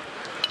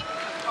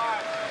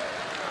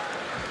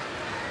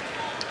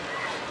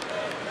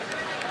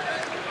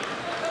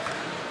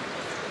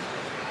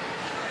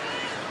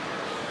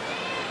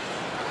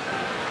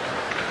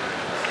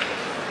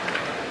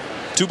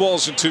 Two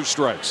balls and 2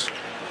 strikes.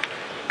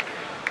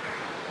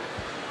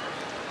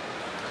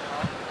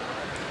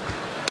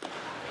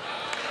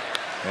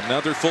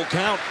 Another full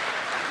count.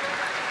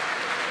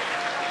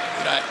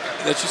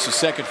 That's just the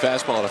second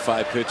fastball out of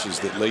 5 pitches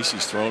that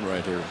Lacy's thrown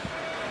right here.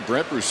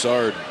 Brent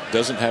Broussard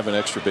doesn't have an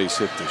extra base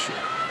hit this year.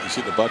 He's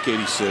hitting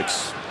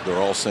 $186. They're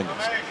all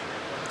singles.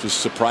 Just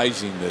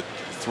surprising that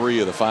 3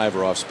 of the 5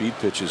 are off speed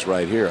pitches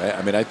right here.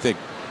 I mean, I think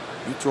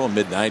you throw in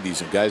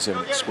mid-90s and guys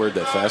haven't squared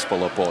that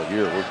fastball up all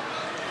year. We're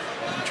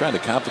trying to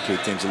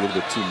complicate things a little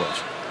bit too much.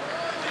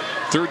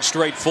 3rd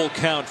straight full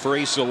count for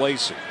Asa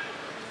Lacy.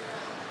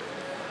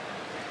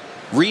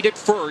 Reed at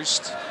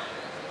first.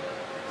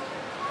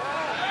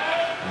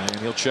 And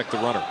he'll check the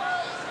runner.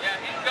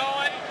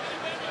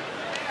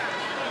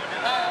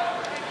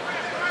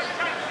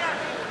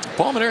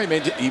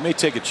 Palmineri he may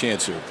take a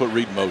chance here, put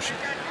Reed in motion.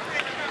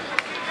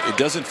 It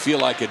doesn't feel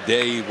like a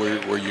day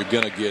where you're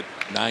going to get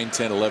 9,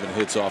 10, 11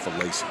 hits off of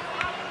Lacy.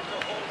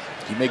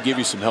 He may give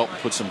you some help and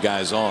put some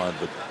guys on,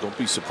 but don't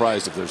be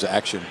surprised if there's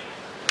action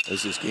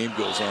as this game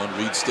goes on.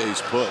 Reed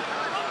stays put.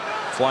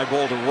 Fly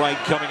ball to right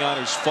coming on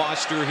is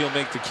Foster. He'll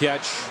make the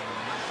catch.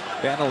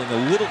 Battling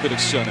a little bit of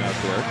sun out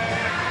there.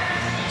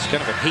 It's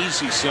kind of a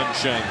hazy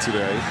sunshine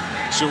today.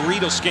 So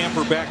Reed will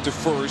scamper back to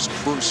first.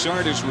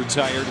 Broussard is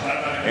retired.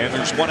 And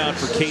there's one out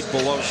for Kate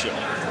Beloso.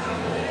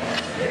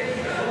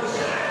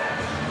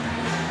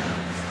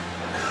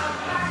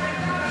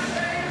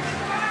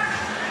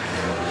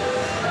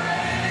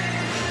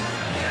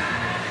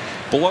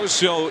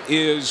 Beloso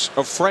is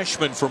a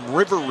freshman from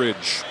River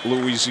Ridge,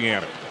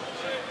 Louisiana.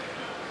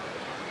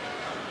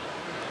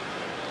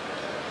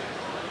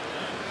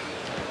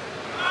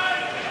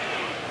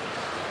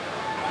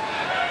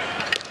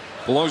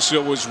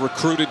 Beloso was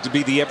recruited to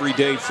be the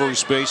everyday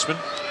first baseman.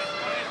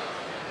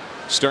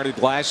 Started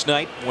last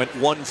night, went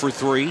 1 for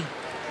 3.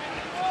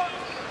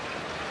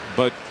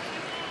 But,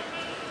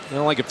 you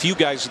know, like a few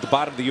guys at the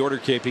bottom of the order,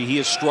 KP, he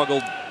has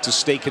struggled to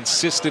stay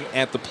consistent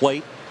at the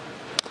plate.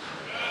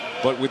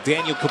 But with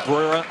Daniel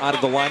Cabrera out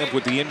of the lineup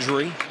with the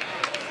injury,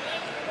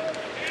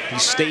 he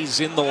stays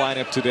in the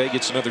lineup today,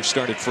 gets another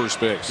start at first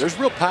base. There's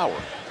real power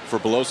for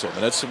Beloso,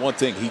 and that's the one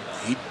thing.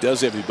 He does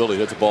have the ability to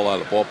hit the ball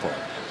out of the ballpark.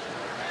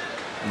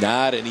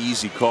 Not an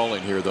easy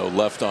calling here, though,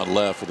 left on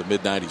left with a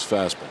mid-90s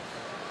fastball.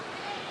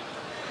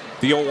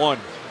 The 0-1.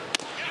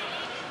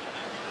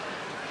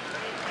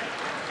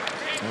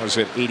 That was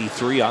at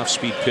 83,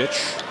 off-speed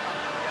pitch.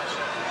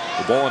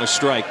 The ball and a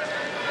strike.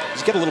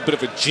 He's got a little bit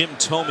of a Jim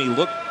Thome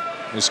look,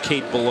 this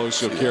Cade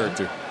Beloso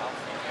character.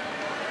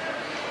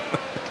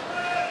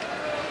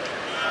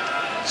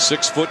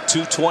 6 foot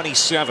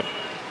 227.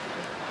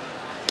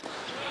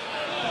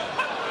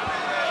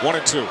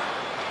 1-2.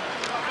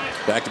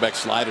 Back-to-back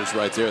sliders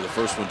right there. The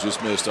first one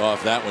just missed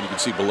off. That one you can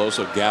see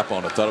Beloso gap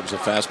on it. Thought it was a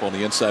fastball on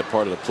the inside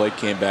part of the plate.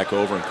 Came back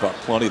over and caught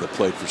plenty of the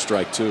plate for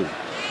strike 2.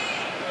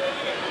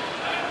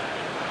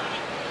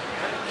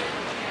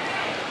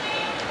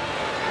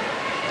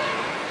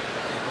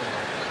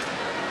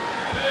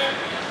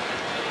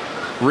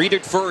 Reed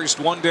at first,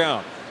 1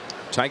 down.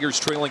 Tigers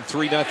trailing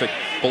 3-0.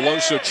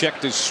 Beloso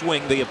checked his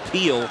swing. They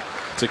appeal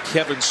to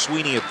Kevin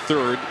Sweeney at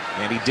third,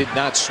 and he did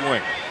not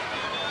swing.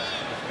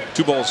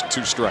 2 balls,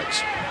 2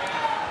 strikes.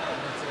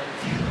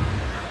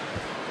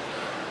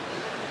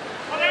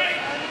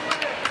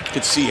 You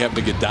can see having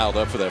to get dialed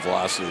up for that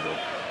velocity, though.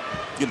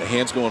 Getting the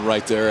hands going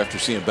right there after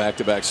seeing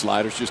back-to-back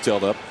sliders just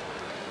held up.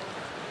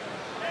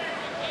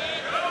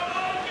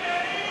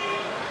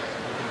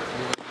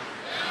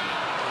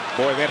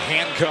 Boy, that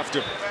handcuffed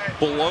him.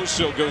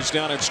 Beloso goes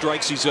down and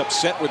strikes. He's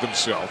upset with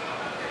himself.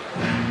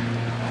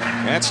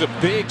 That's a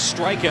big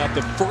strikeout,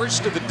 the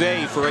first of the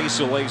day for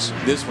Asa Lacy.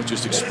 This one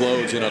just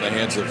explodes in on the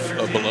hands of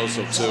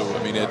Beloso, too.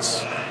 I mean,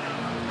 it's...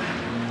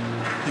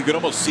 You can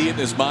almost see it in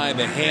his mind.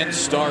 The hands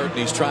start, and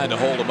he's trying to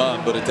hold him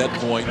up. But at that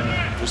point,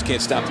 just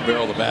can't stop the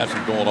barrel of the bat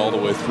from going all the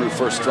way through.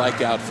 First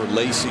strikeout for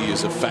Lacy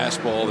is a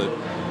fastball that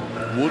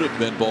would have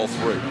been ball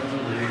 3.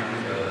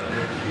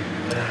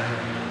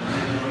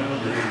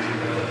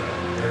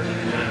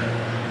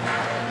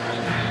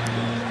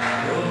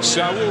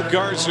 Saul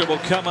Garza will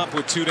come up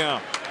with 2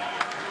 down.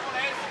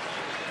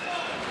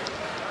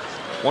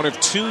 One of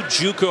 2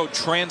 JUCO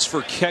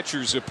transfer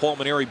catchers that Paul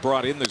Mainieri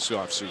brought in this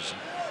offseason.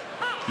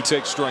 He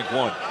takes strike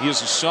 1. He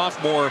is a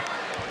sophomore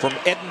from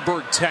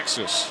Edinburgh,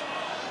 Texas.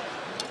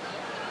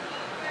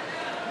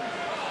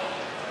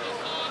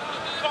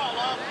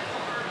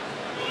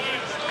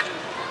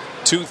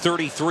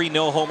 .233,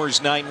 no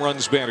homers, 9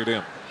 runs batted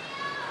in.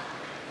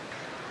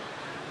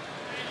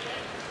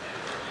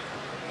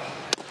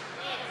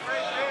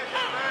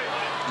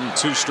 And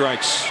 2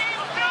 strikes.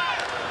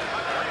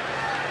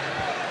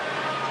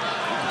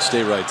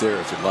 Stay right there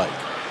if you'd like.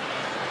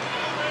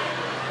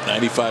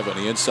 95 on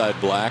the inside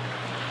black.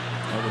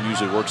 That one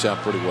usually works out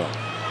pretty well.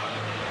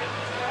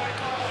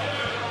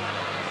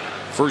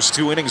 First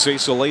 2 innings,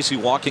 Asa Lacy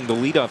walking the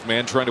leadoff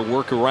man, trying to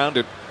work around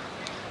it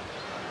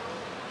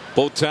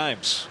both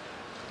times.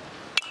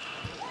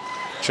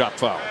 Chop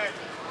foul.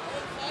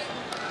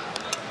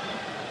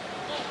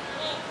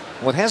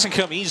 Well, it hasn't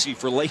come easy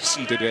for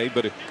Lacy today,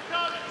 but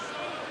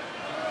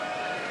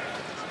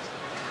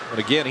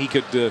again, he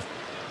could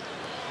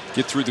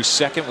get through the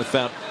second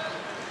without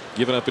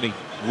giving up any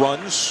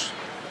runs.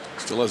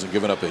 Still hasn't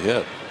given up a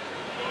hit.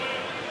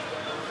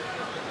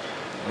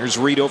 Here's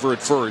Reed over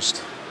at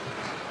first.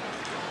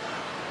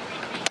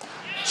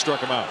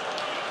 Struck him out.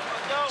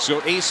 So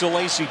Asa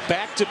Lacy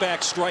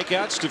back-to-back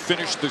strikeouts to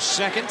finish the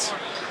second.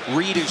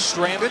 Reed is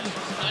stranded.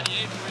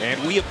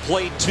 And we have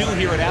played 2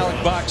 here at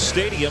Alex Box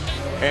Stadium.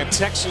 And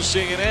Texas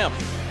A&M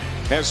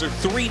has a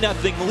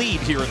 3-0 lead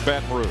here in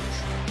Baton Rouge.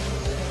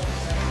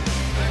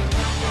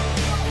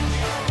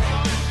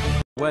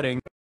 Wedding.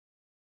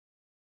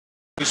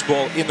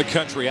 Baseball in the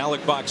country,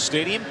 Alex Box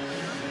Stadium.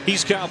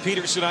 He's Kyle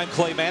Peterson. I'm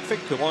Clay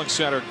Matvick,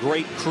 alongside our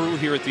great crew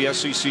here at the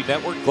SEC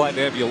Network. Glad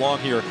to have you along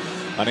here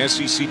on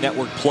SEC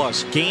Network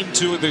Plus. Game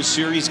 2 of this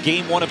series,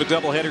 game 1 of a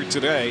doubleheader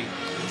today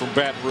from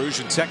Baton Rouge,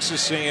 and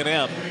Texas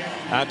A&M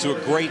on to a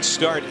great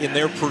start in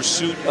their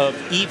pursuit of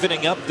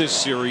evening up this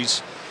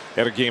series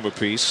at a game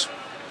apiece.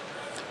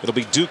 It'll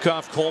be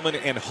Dukoff, Coleman,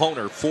 and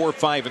Honer, 4,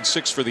 5, and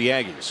 6 for the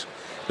Aggies.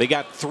 They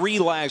got 3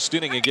 last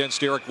inning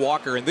against Eric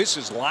Walker, and this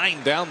is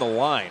line down the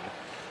line.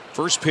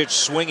 First pitch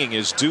swinging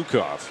is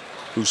Dukoff,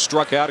 who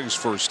struck out his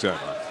first time.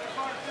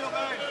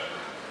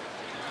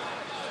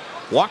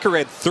 Walker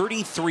had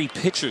 33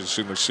 pitches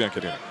in the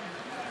second inning.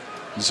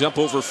 He's up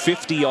over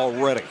 50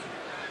 already.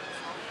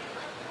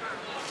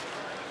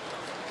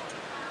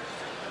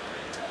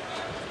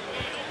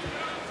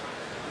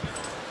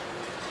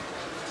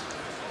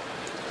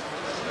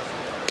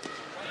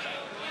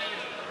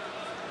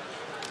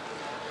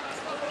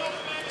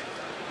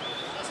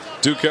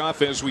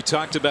 Dukoff, as we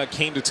talked about,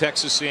 came to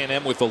Texas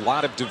A&M with a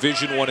lot of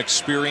Division I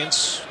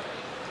experience.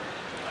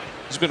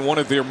 He's been one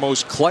of their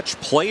most clutch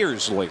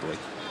players lately.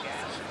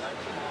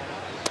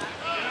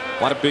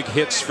 A lot of big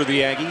hits for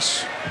the Aggies.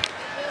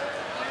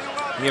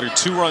 He had a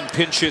 2-run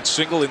pinch hit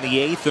single in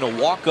the 8th and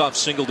a walk-off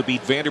single to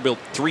beat Vanderbilt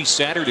 3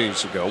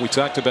 Saturdays ago. We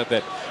talked about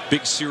that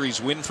big series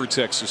win for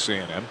Texas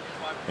A&M,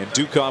 and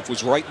Dukoff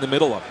was right in the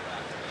middle of it.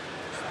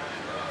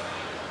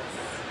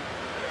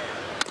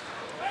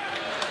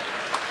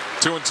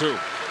 Two and two.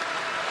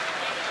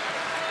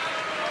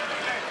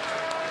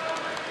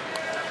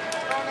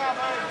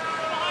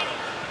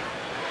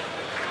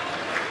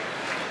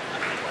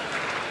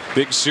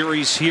 Big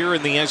series here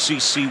in the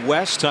SEC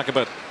West. Talk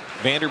about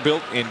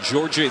Vanderbilt and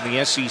Georgia in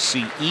the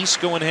SEC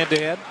East going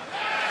head-to-head.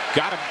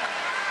 Got him.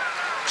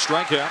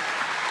 Strikeout.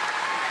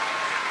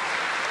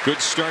 Good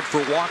start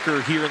for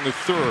Walker here in the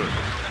 3rd.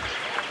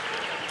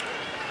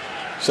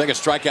 Second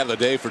strikeout of the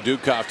day for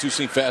Dukoff.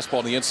 Two-seam fastball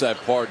in the inside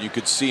part. You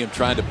could see him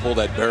trying to pull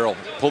that barrel,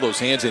 pull those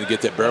hands in and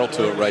get that barrel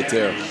to it right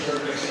there.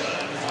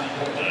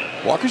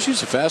 Walker's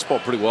used the fastball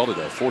pretty well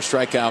today. 4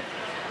 strikeout.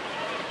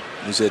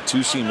 He's had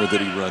two-seamer that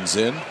he runs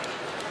in.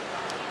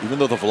 Even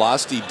though the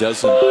velocity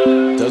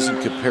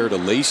doesn't compare to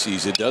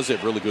Lacey's, it does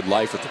have really good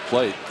life at the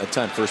plate. That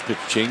time first pitch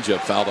changeup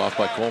fouled off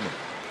by Coleman.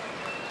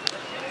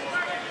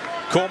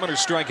 Coleman, a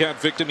strikeout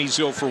victim. He's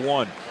 0 for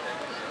 1.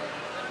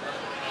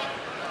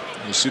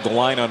 You see the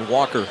line on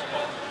Walker.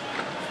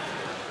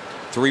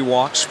 3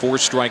 walks, 4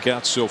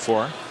 strikeouts so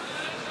far.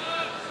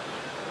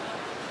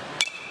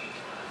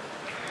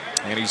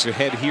 And he's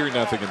ahead here,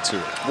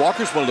 0-2.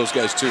 Walker's one of those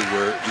guys too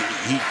where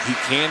he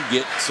can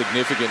get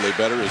significantly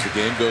better as the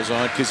game goes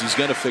on because he's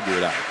going to figure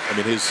it out. I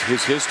mean his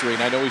history,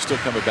 and I know he's still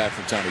coming back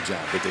from Tommy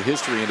John, but the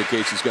history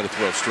indicates he's got to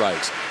throw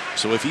strikes.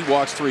 So if he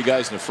walks 3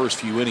 guys in the first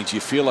few innings, you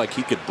feel like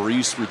he could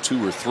breeze through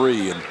 2 or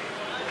 3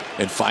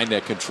 and find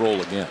that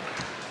control again.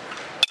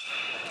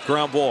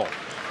 Ground ball.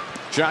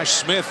 Josh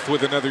Smith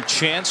with another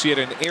chance. He had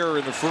an error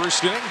in the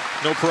first inning.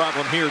 No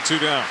problem here. 2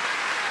 down.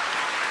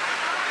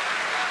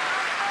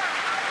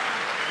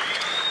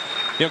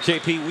 You know,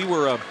 KP, we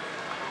were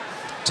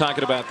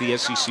talking about the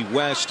SEC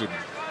West and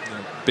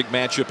big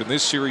matchup in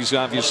this series.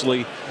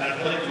 Obviously,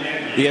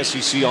 the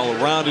SEC all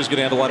around is going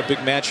to have a lot of big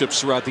matchups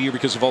throughout the year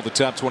because of all the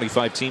top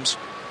 25 teams.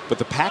 But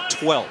the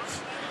Pac-12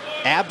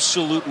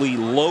 absolutely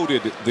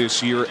loaded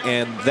this year,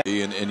 and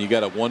you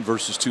got a 1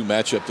 versus 2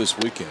 matchup this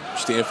weekend.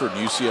 Stanford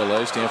and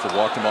UCLA. Stanford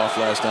walked them off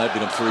last night,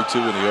 beat them 3-2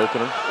 in the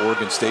opener.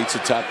 Oregon State's a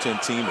top 10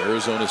 team.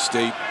 Arizona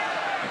State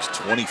is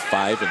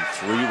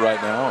 25-3 right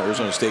now.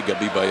 Arizona State got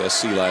beat by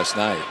SC last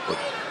night, but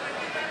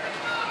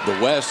the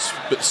West,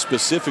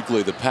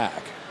 specifically the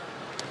Pac.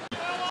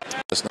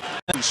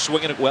 He's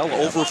swinging it well,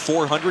 over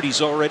 400.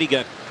 He's already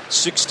got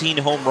 16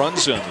 home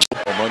runs on him.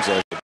 Home runs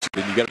like it.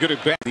 Then you got good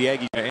at bat. The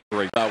Aggies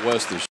right out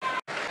west this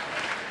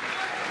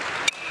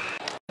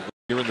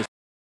here in the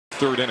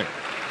 3rd inning.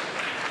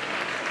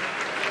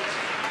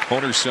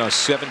 Honer saw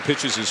 7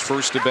 pitches his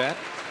first at bat,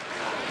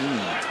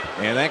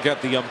 and that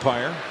got the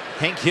umpire.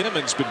 Hank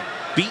Hinneman's been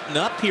beaten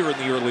up here in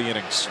the early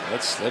innings.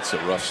 That's a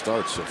rough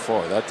start so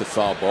far. That the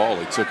foul ball.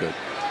 He took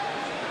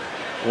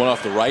one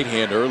off the right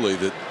hand early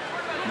that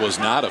was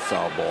not a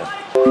foul ball.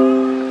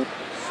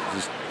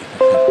 Just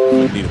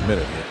we need a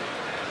minute here.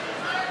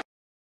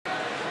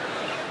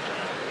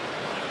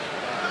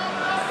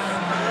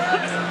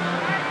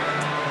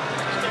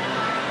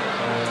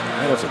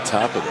 Right off the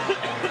top of the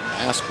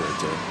mask right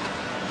there.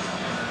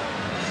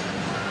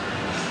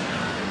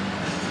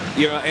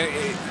 You know,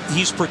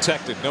 he's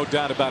protected, no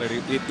doubt about it.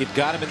 It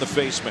got him in the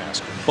face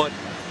mask, but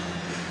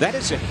that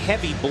is a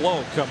heavy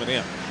blow coming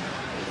in.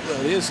 Well,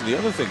 it is. And the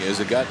other thing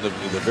is, it got in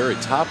the very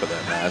top of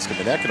that mask. I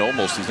mean, that can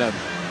almost. He's not.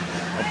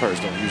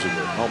 Umpires don't usually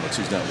wear helmets.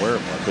 He's not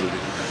wearing one, but it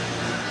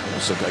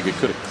almost looked like it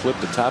could have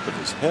clipped the top of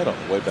his head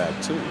on the way back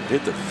too. It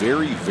hit the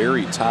very,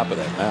 very top of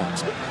that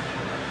mask.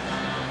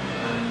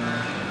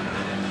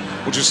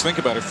 Well, just think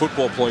about it.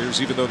 Football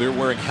players, even though they're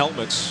wearing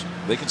helmets,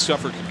 they can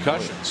suffer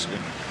concussions.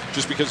 And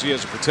just because he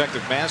has a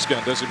protective mask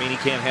on doesn't mean he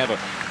can't have a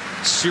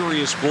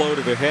serious blow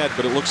to the head,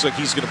 but it looks like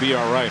he's going to be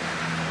all right.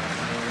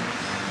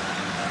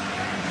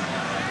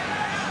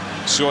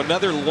 So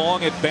another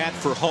long at bat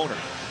for Honer.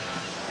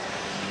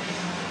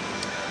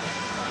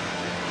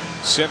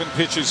 7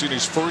 pitches in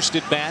his first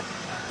at bat.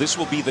 This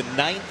will be the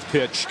 9th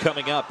pitch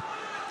coming up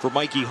for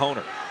Mikey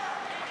Honer.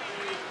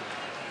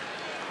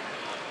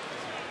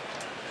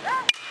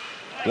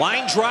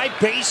 Line drive,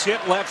 base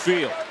hit, left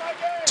field.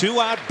 2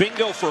 out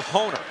bingo for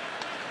Honer.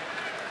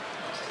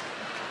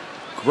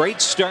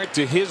 Great start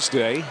to his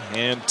day,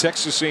 and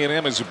Texas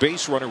A&M is a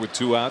base runner with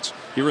 2 outs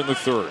here in the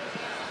 3rd.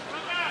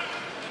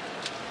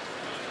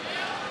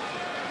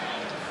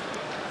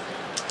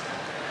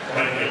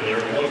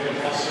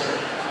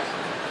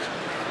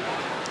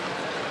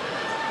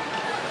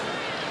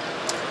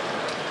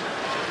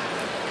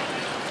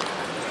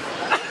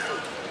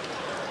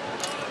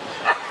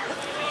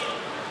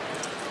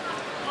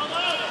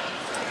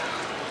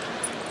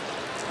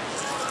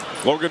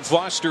 Logan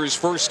Foster, his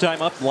first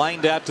time up,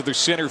 lined out to the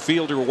center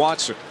fielder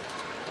Watson.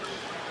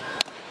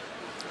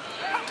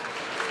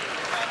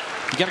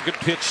 got a good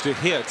pitch to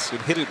hit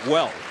and hit it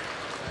well.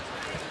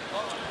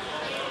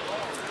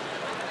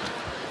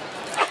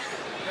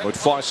 But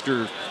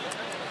Foster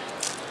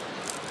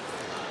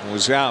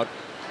was out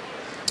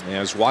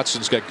as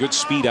Watson's got good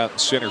speed out in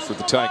center for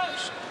the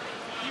Tigers.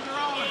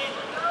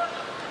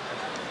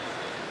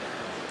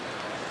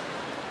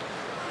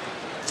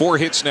 Four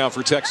hits now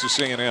for Texas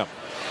A&M.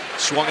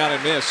 Swung on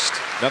and missed.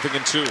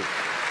 0-2.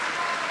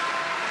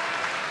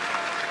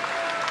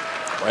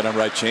 Right on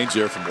right change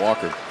there from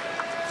Walker.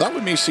 Thought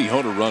we may see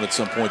Honer run at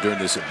some point during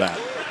this at bat.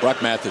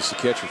 Brock Mathis, the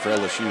catcher for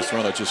LSU, has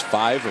thrown out just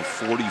 5 of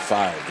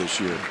 45 this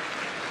year.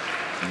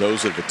 And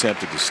those that have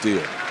attempted to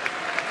steal.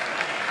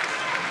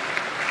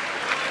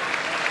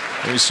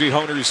 And we see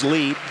Honer's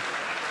lead.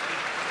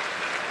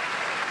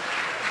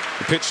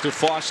 The pitch to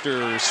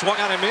Foster, swung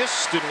on and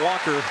missed, and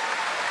Walker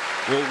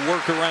will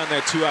work around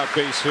that 2-out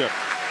base hit.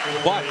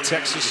 But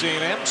Texas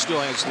A&M still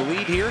has the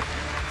lead here.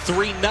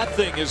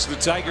 3-0 as the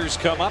Tigers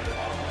come up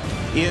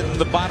in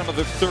the bottom of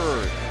the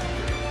third.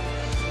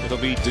 It'll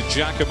be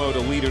DiGiacomo to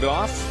lead it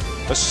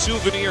off. A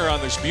souvenir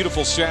on this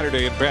beautiful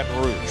Saturday in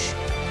Baton Rouge.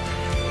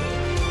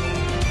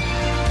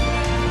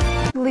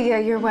 Leah,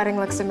 your wedding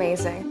looks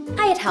amazing.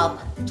 I had help.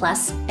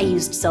 Plus, I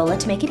used Zola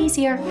to make it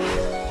easier.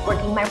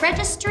 Working my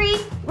registry,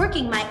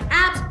 working my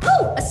apps.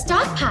 Ooh, a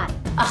stock pot.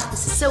 Ugh,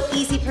 this is so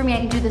easy for me. I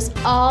can do this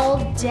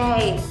all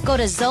day. Go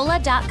to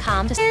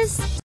Zola.com to...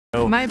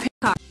 My pick.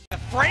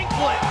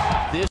 Franklin.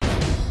 This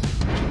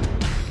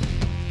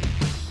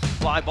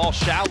fly ball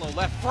shallow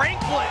left.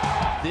 Franklin.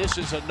 This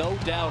is a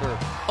no-doubter.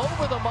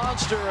 Over the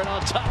monster and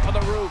on top of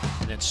the roof.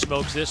 And then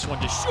smokes this one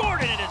to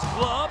short, and it's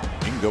glove.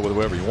 You can go with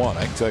whoever you want.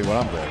 I can tell you what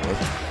I'm going with.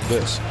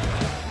 This.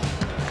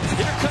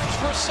 Here comes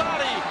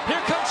Rosati.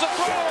 Here comes the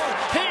thrower.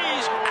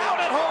 He's out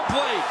at home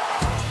plate.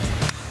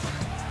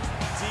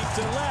 Deep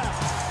to left.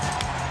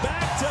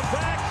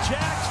 Back-to-back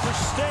jacks for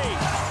State.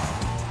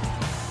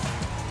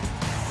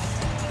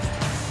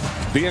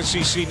 The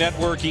SEC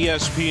Network,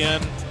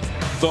 ESPN,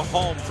 the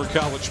home for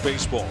college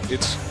baseball.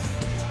 It's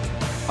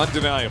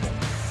undeniable.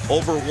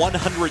 Over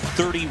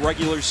 130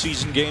 regular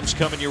season games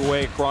coming your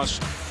way across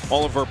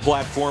all of our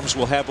platforms.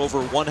 We'll have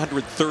over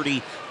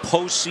 130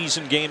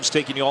 postseason games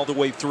taking you all the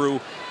way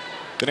through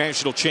the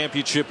national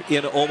championship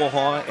in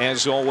Omaha,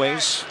 as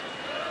always.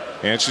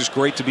 And it's just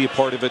great to be a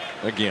part of it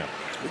again.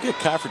 We get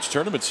conference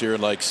tournaments here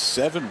in like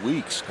 7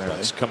 weeks. Yeah,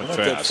 it's coming not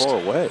fast. that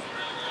far away.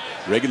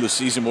 Regular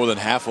season more than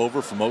half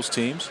over for most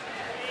teams.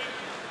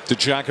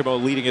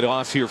 DiGiacomo leading it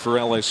off here for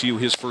LSU,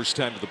 his first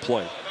time to the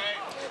plate.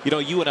 You know,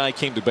 you and I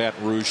came to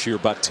Baton Rouge here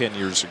about 10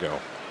 years ago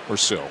or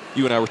so.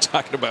 You and I were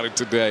talking about it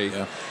today.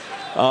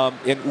 Yeah.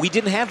 And we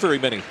didn't have very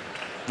many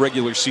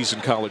regular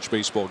season college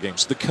baseball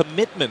games. The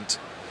commitment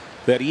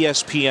that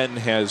ESPN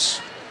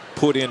has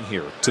put in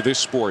here to this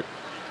sport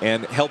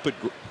and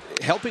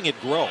helping it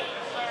grow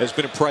has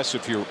been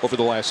impressive here over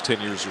the last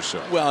 10 years or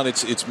so. Well, and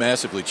it's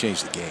massively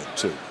changed the game,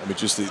 too. I mean,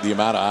 just the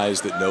amount of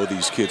eyes that know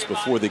these kids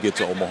before they get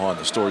to Omaha and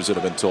the stories that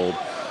have been told.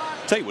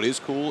 I'll tell you what is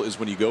cool is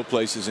when you go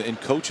places,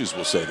 and coaches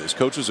will say this.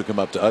 Coaches will come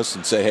up to us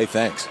and say, hey,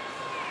 thanks.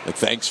 Like,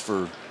 thanks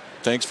for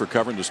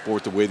covering the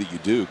sport the way that you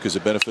do, because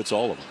it benefits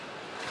all of them.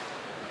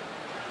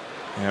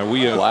 Yeah,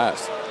 we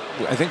blast.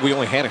 I think we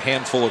only had a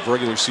handful of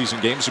regular season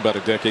games about a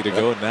decade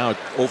ago, and now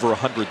over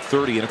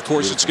 130. And of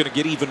course, it's going to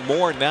get even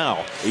more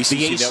now. The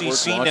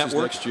ACC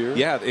network next year.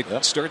 Yeah,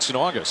 it starts in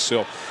August,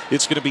 so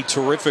it's going to be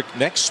terrific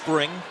next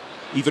spring.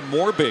 Even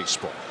more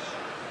baseball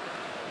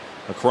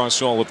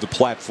across all of the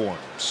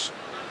platforms.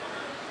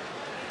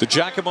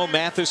 DiGiacomo,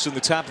 Mathis in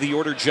the top of the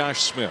order.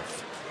 Josh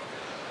Smith.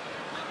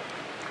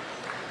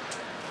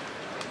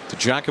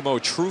 DiGiacomo, a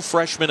true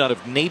freshman out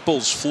of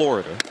Naples,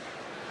 Florida.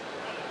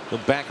 He'll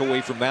back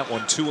away from that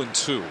one,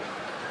 2-2.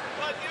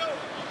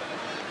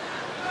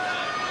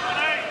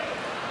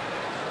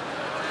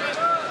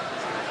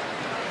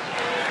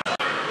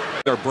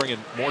 They're bringing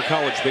more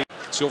college baseball.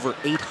 It's over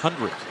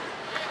 800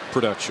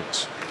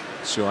 productions.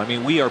 So, I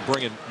mean, we are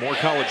bringing more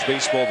college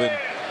baseball than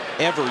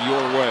ever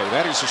your way.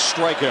 That is a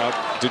strikeout.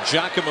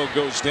 DiGiacomo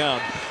goes down.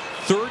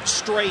 Third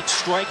straight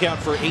strikeout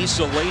for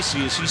Asa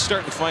Lacy as he's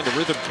starting to find a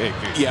rhythm kick.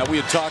 Yeah, we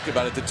had talked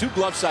about it. The two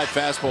glove side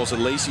fastballs that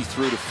Lacy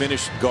threw to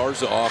finish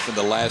Garza off in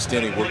the last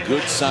inning were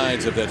good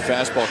signs of that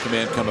fastball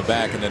command coming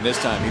back. And then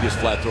this time he just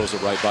flat throws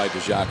it right by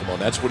DiGiacomo.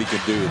 And that's what he can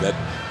do. That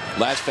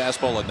last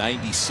fastball at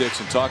 96.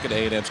 And talking to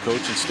A&M's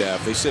coaching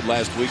staff, they said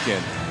last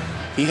weekend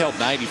he held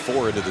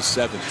 94 into the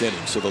 7th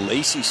inning. So the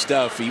Lacy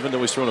stuff, even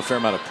though he's thrown a fair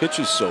amount of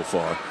pitches so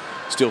far,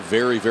 still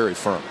very, very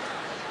firm.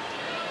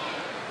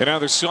 And now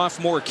the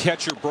sophomore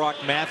catcher Brock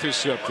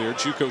Mathis up there.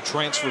 JUCO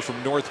transfer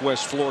from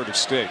Northwest Florida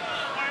State.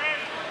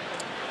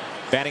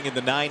 Batting in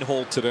the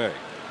 9-hole today.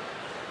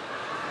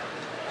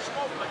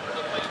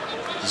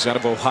 He's out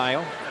of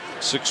Ohio.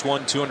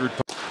 6'1", 200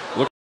 pounds.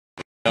 Look.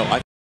 No,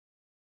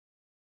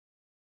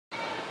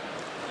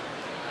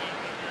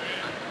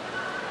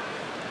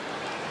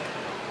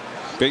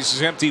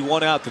 Bases empty,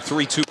 1 out. The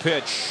 3-2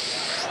 pitch.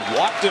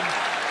 Walked him.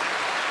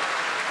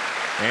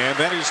 And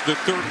that is the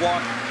third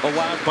walk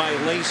allowed by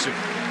Lacy.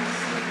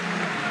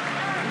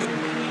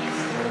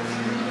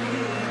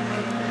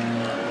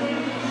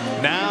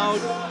 Now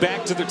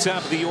back to the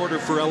top of the order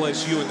for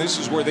LSU, and this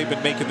is where they've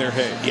been making their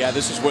hay. Yeah,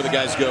 this is where the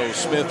guys go.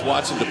 Smith,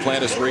 Watson,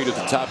 Duplantis, Reed at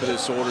the top of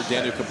this order.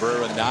 Daniel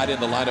Cabrera not in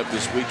the lineup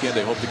this weekend.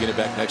 They hope to get him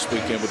back next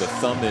weekend with a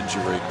thumb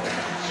injury.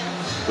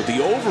 But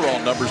the overall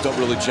numbers don't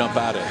really jump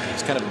out at it.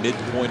 It's kind of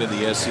midpoint in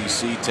the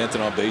SEC, 10th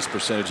in on-base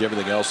percentage.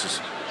 Everything else is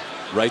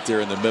right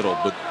there in the middle.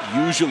 But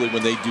usually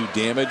when they do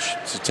damage,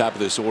 it's the top of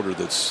this order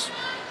that's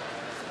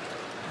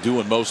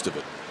doing most of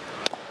it.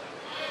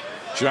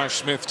 Josh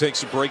Smith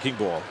takes a breaking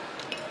ball.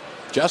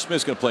 Josh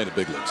Smith's going to play in the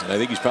big leagues, and I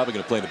think he's probably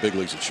going to play in the big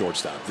leagues at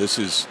shortstop. This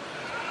is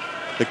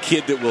a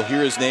kid that will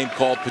hear his name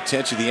called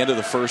potentially the end of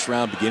the first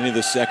round, beginning of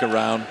the second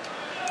round.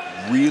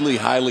 Really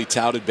highly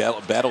touted,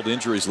 battled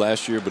injuries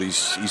last year, but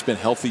he's been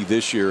healthy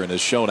this year and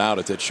has shown out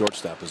at that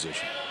shortstop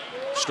position.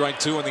 Strike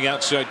two in the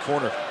outside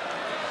corner.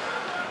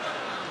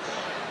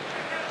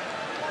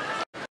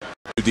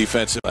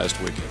 Defensive last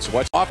weekend. So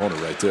watch Honer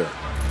right there.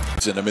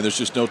 And I mean, there's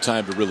just no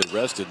time to really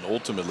rest it, and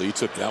ultimately he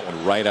took that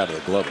one right out of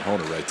the glove of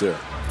Honer right there.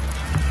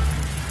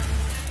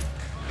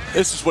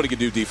 This is what he can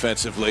do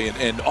defensively,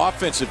 and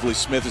offensively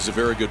Smith is a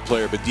very good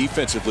player, but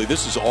defensively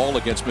this is all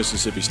against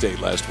Mississippi State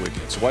last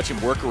weekend. So watch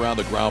him work around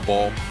the ground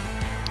ball.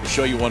 I'll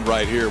show you one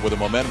right here where the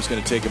momentum's going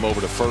to take him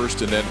over to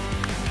first, and then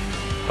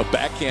a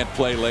backhand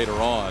play later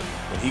on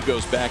when he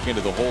goes back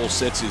into the hole,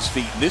 sets his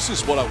feet. And this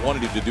is what I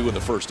wanted him to do in the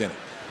first inning.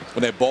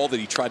 When that ball that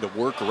he tried to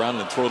work around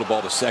and throw the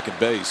ball to second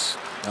base.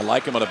 I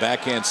like him on the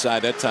backhand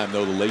side. That time,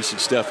 though, the Lacey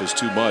stuff is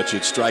too much.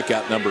 It's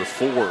strikeout number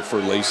 4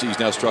 for Lacey. He's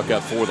now struck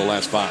out 4 of the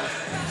last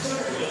 5.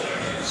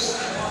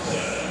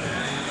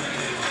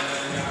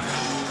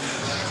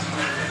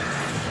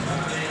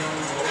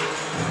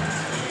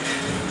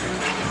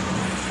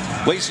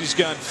 Lacey's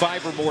gone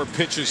 5 or more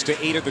pitches to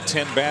 8 of the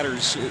 10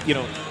 batters. You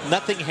know,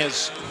 nothing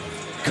has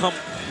come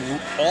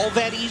all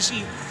that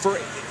easy for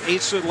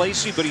Asa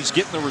Lacey, but he's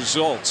getting the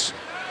results.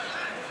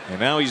 And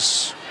now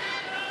he's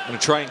going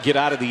to try and get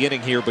out of the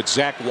inning here, but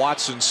Zach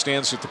Watson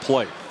stands at the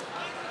plate.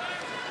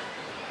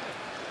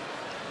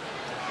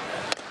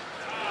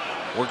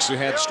 Works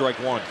ahead, strike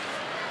one.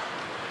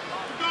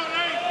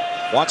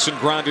 Watson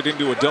grounded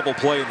into a double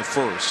play in the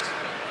first.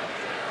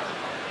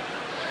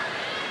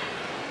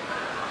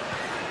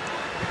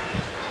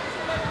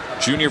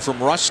 Junior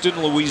from Ruston,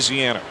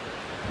 Louisiana.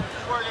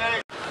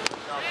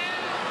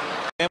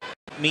 That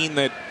mean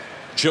that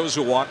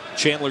Chandler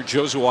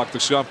Josewak, the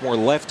sophomore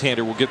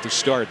left-hander, will get the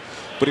start.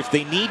 But if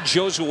they need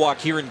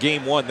Josewak here in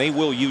game 1, they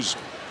will use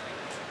him.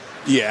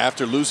 Yeah,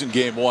 after losing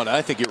game 1,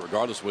 I think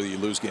regardless whether you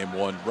lose game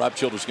 1, Rob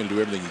Childress is going to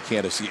do everything he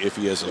can to see if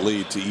he has a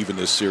lead to even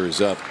this series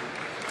up.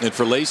 And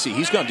for Lacey,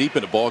 he's gone deep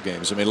into ball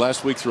games. I mean,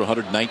 last week threw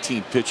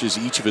 119 pitches.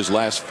 Each of his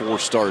last 4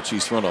 starts,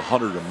 he's thrown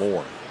 100 or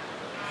more.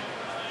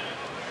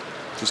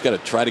 Just got to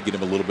try to get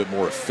him a little bit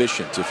more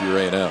efficient if you're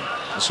A&M.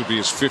 This would be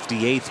his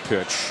 58th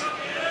pitch.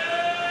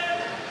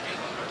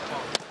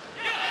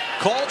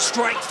 Called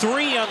strike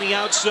 3 on the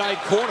outside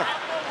corner.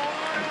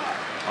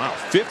 Wow,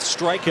 5th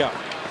strikeout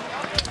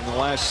in the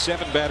last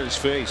 7 batters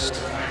faced.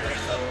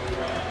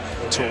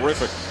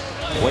 Terrific.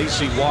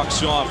 Lacey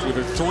walks off with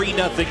a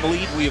 3-0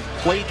 lead. We have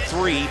played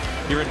 3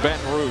 here in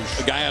Baton Rouge.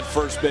 The guy on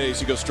first base,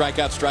 he goes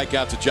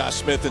strikeout to Josh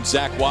Smith and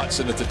Zach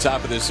Watson at the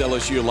top of this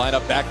LSU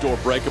lineup. Backdoor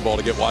breaking ball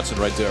to get Watson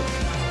right there.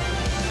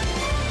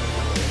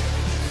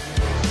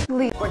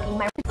 Working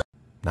my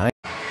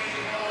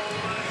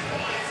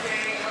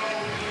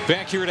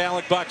Back here at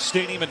Alec Box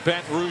Stadium in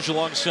Baton Rouge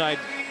alongside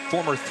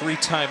former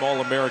 3-time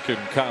All-American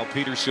Kyle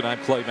Peterson. I'm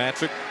Clay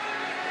Matvick.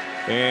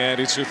 And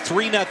it's a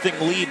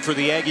 3-0 lead for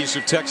the Aggies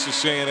of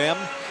Texas A&M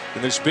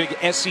in this big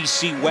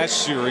SEC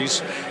West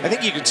series. I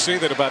think you can say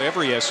that about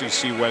every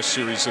SEC West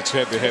series that's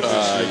head-to-head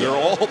this year. They're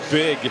all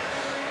big,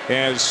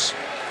 as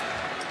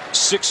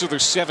 6 of their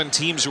 7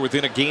 teams are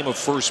within a game of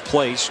first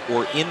place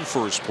or in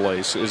first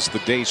place as the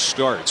day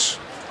starts.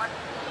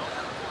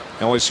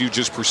 LSU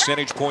just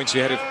percentage points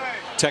ahead of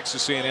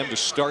Texas A&M to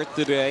start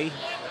the day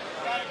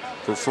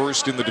for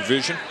first in the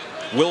division.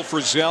 Will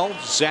Frizzell,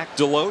 Zach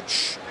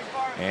DeLoach,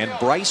 and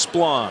Bryce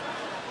Blom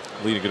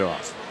leading it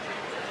off.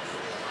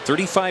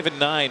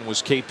 35-9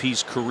 was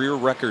KP's career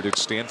record at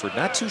Stanford.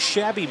 Not too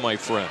shabby, my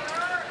friend.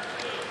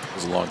 It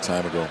was a long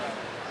time ago.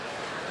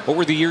 What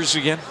were the years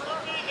again?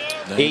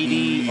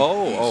 80.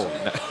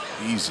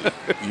 Easy.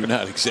 You're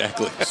not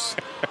exactly.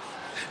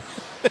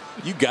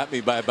 You got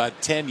me by about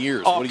 10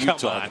 years. Oh, what are you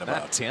talking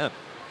about? Not 10.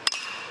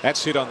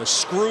 That's hit on the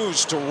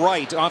screws to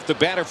right off the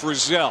bat of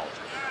Frizzell.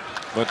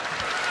 But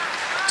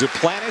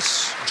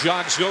Duplantis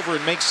jogs over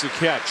and makes the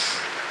catch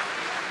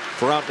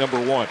for out number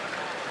 1.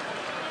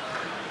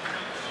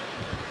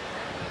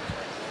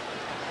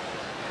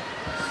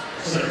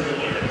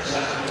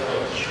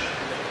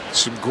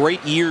 Some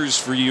great years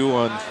for you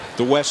on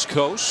the West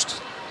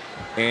Coast,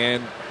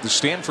 and the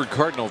Stanford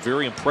Cardinal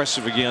very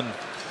impressive again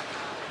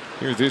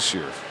here this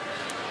year.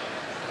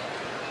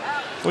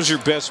 What was your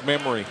best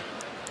memory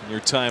in your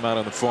time out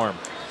on the farm?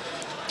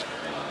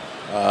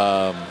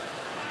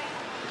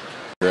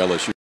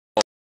 LSU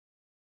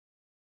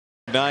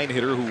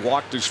 9-hitter who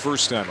walked his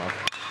first time out.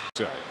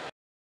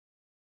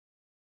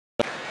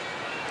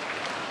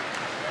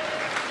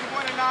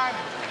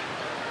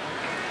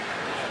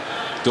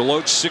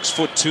 Deloach,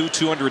 6'2",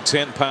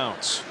 210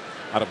 pounds.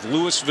 Out of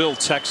Louisville,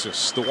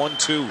 Texas. The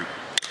 1-2.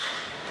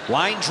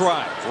 Line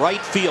drive,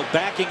 right field,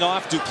 backing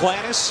off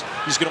Duplantis.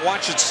 He's going to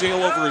watch it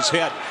sail over his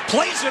head.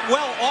 Plays it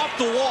well off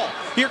the wall.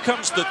 Here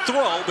comes the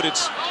throw, but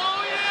it's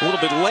a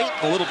little bit late,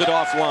 a little bit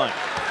offline.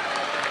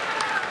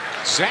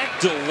 Zach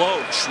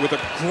Deloach with a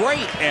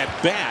great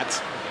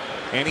at-bat,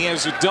 and he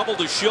has a double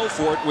to show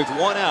for it with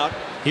one out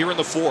here in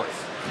the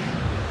fourth.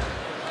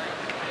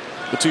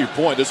 But to your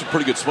point, there's some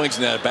pretty good swings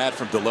in that at bat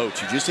from Deloach.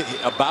 He just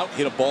hit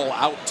a ball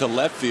out to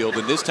left field,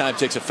 and this time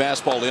takes a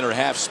fastball inner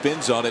half,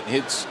 spins on it,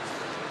 and hits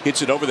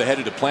it over the head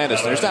of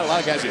Duplantis. There's not a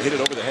lot of guys that hit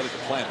it over the head of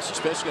Duplantis,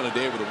 especially on a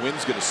day where the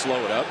wind's going to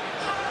slow it up.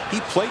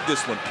 He played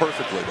this one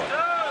perfectly,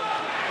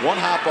 though. One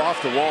hop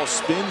off the wall,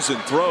 spins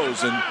and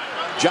throws, and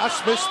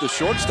Josh Smith, the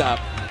shortstop,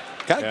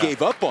 kind of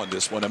gave up on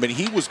this one. I mean,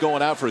 he was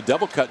going out for a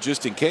double cut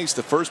just in case.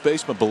 The first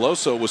baseman,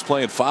 Beloso, was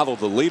playing follow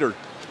the leader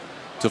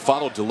to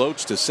follow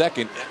Deloach to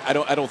second. I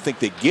don't think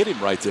they get him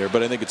right there,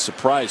 but I think it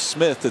surprised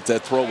Smith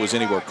that throw was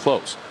anywhere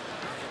close.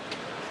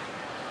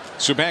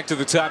 So back to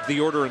the top of the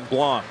order in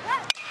Blom.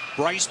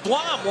 Bryce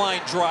Blom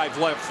line drive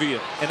left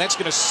field, and that's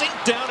going to sink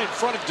down in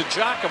front of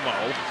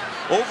DiGiacomo.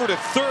 Over to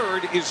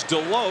third is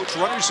Deloach.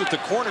 Runners at the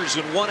corners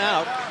and one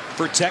out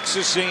for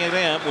Texas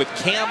A&M with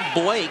Cam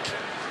Blake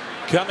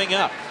coming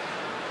up.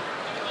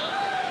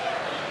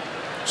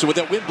 So with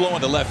that wind blowing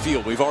to left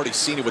field, we've already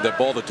seen it with that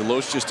ball that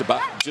Deloach just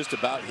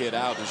about hit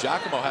out.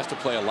 DiGiacomo has to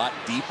play a lot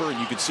deeper, and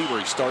you can see where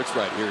he starts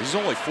right here. He's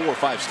only 4 or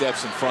 5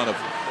 steps in front of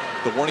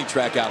the warning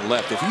track out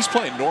left. If he's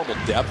playing normal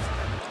depth,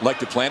 like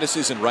Duplantis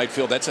is in right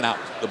field, that's an out.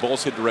 The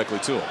ball's hit directly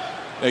to him.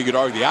 Now you could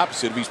argue the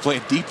opposite. If he's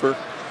playing deeper,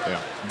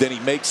 then he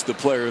makes the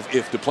player.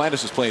 If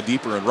Duplantis is playing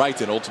deeper and right,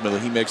 then ultimately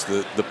he makes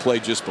the play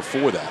just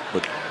before that.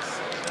 But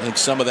I think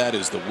some of that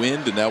is the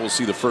wind, and now we'll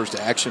see the first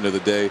action of the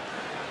day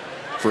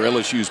for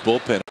LSU's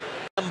bullpen.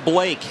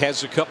 Blake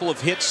has a couple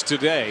of hits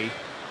today.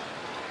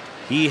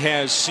 He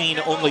has seen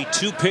only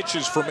 2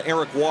 pitches from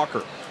Eric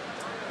Walker.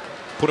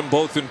 Put them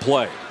both in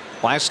play.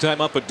 Last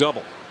time up a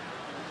double.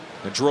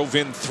 And drove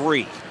in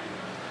 3.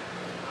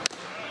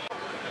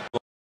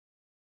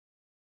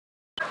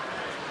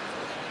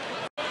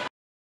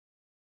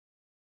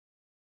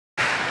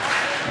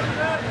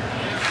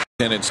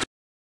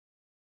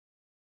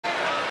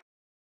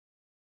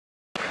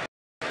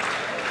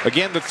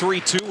 Again, the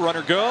 3-2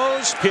 runner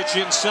goes, pitch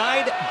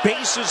inside,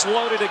 bases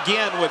loaded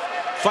again with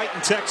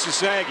fighting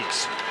Texas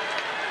Aggies.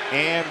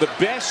 And the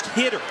best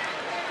hitter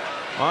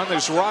on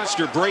this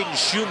roster, Braden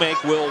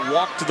Shoemake, will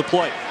walk to the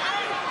plate.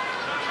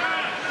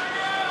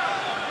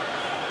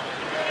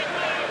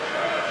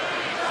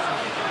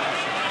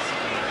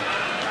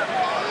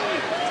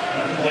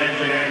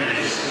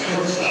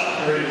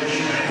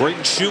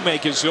 Braden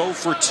Shoemake is 0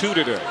 for 2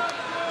 today.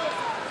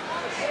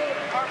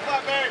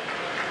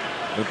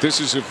 But this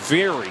is a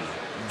very,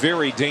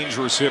 very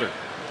dangerous hitter.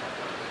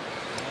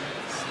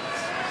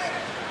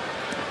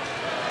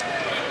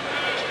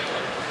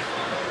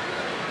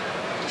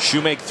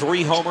 Shoemake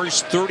 3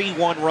 homers,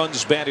 31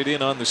 runs batted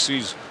in on the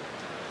season.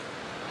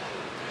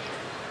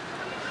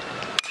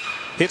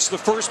 Hits the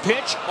first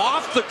pitch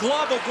off the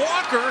glove of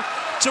Walker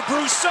to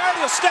Broussard.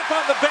 He'll step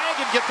on the bag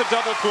and get the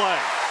double play.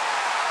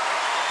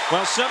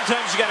 Well,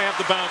 sometimes you got to have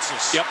the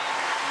bounces. Yep.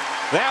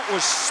 That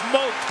was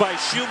smoked by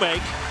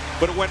Shoemake,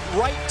 but it went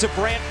right to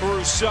Brant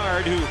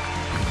Broussard, who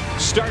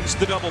starts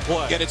the double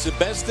play. And it's the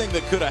best thing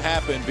that could have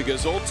happened,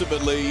 because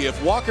ultimately,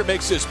 if Walker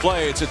makes this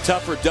play, it's a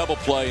tougher double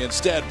play.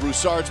 Instead,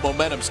 Broussard's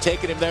momentum's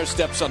taking him there,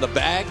 steps on the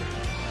bag,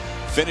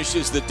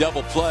 finishes the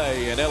double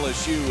play, and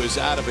LSU is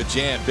out of a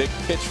jam. Big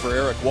pitch for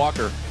Eric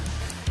Walker.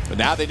 But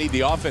now they need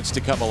the offense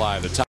to come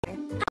alive. The top.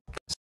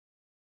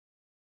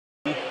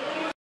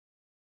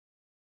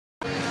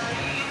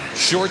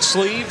 Short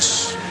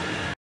sleeves.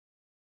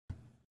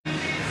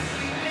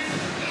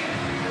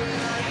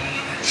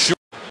 Short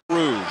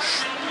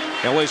Rouge.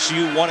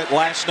 LSU won it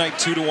last night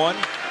 2-1.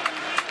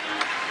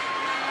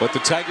 But the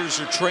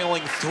Tigers are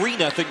trailing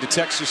 3-0 to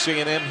Texas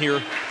A&M here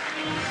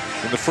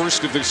in the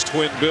first of this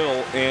twin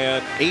bill.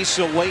 And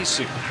Asa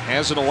Lacy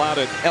hasn't allowed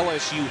an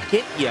LSU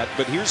hit yet,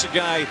 but here's a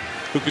guy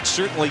who could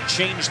certainly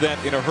change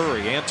that in a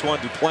hurry. Antoine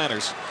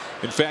Duplantis.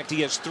 In fact,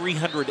 he has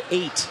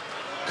 308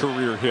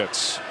 career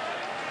hits.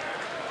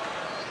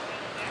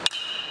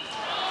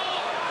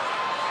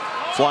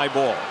 Fly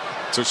ball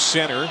to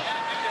center.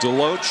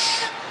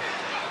 Deloach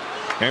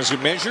has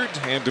it measured,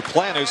 and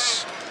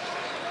Duplantis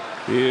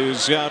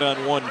is out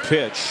on 1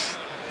 pitch.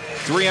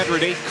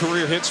 308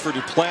 career hits for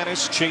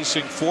Duplantis,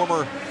 chasing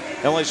former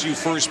LSU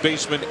first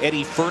baseman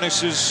Eddie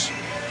Furness's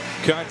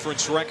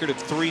conference record of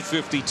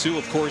 352.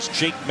 Of course,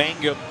 Jake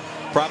Mangum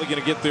probably going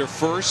to get there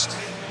first.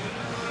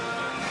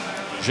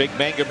 Jake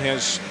Mangum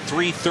has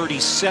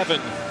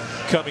 337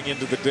 coming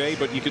into the day,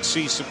 but you can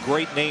see some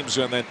great names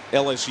on that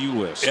LSU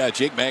list. Yeah,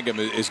 Jake Mangum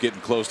is getting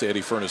close to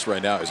Eddie Furness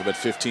right now. He's about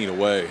 15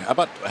 away. How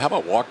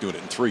about Walk doing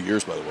it in 3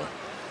 years, by the way?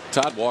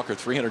 Todd Walker,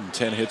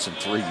 310 hits in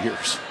 3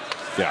 years.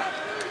 Yeah.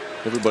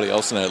 Everybody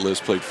else on that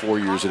list played 4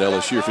 years at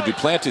LSU. For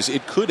Duplantis,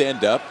 it could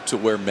end up to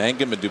where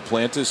Mangum and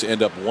Duplantis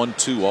end up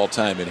 1-2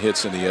 all-time in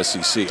hits in the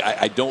SEC.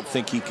 I don't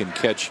think he can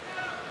catch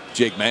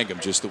Jake Mangum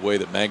just the way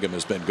that Mangum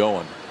has been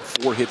going.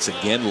 4 hits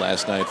again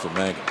last night for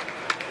Mangum.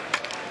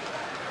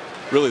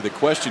 Really, the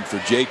question for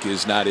Jake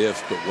is not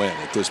if, but when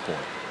at this point.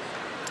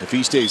 If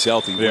he stays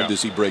healthy, when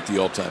does he break the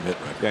all-time hit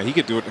record? Yeah, he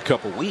could do it in a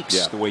couple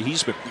weeks, the way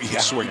he's been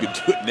swinging. He could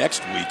do it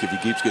next week if he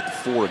keeps getting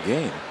 4 a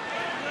game.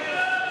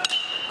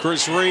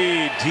 Chris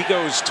Reed, he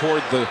goes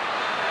toward the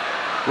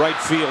right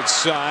field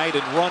side,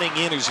 and running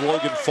in is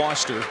Logan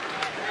Foster.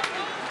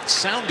 It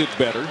sounded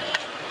better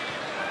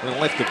than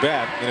left the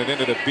bat, and it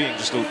ended up being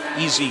just an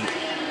easy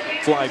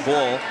fly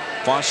ball.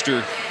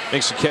 Foster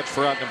makes a catch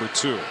for out number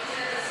 2.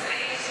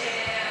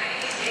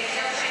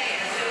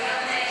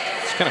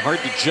 It's kind of hard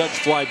to judge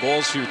fly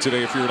balls here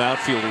today if you're an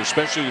outfielder,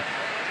 especially a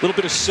little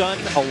bit of sun,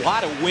 a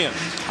lot of wind.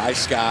 High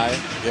sky.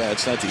 Yeah,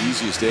 it's not the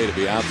easiest day to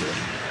be out there.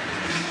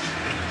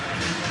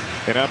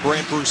 And now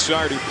Brant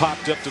Broussard, who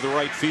popped up to the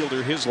right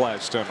fielder his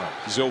last time out.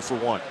 He's 0 for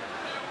 1.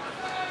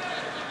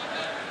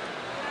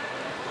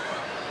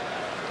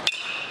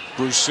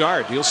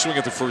 Broussard, he'll swing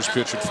at the first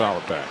pitch and foul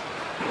it back.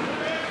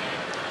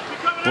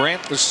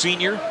 Brant, the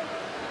senior,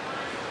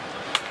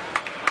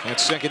 at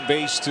second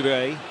base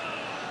today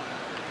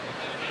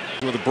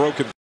with a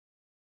broken.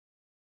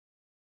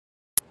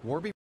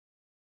 Warby.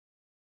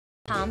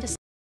 A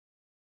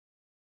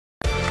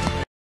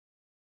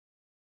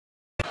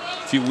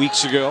few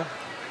weeks ago,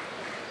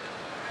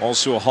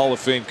 also a Hall of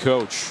Fame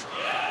coach.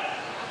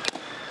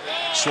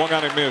 Swung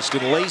on and missed,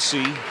 and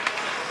Lacy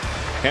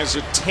has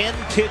a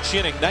 10-pitch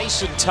inning,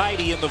 nice and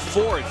tidy in the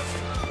 4th.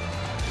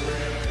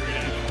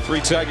 3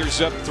 Tigers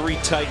up, 3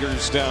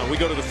 Tigers down. We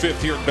go to the 5th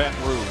here in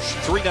Baton Rouge.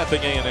 3-0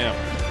 A&M.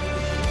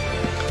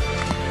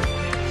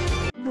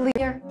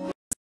 Leader.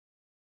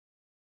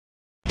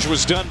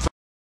 Was done for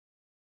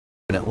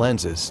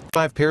Lenses.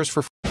 5 pairs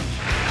for.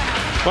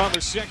 well, in the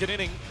 2nd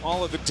inning,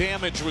 all of the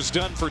damage was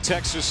done for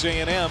Texas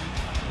A&M,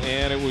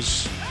 and it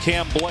was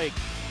Cam Blake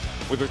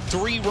with a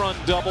 3-run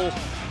double,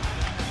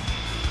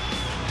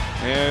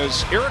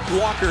 as Eric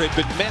Walker had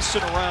been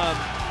messing around,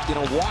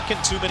 walking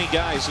too many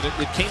guys, and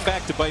it came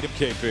back to bite him,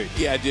 KP.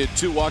 Yeah, it did.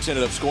 2 walks,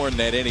 ended up scoring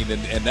that inning,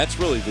 and that's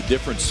really the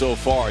difference so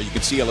far. You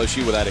can see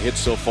LSU without a hit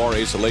so far.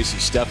 Asa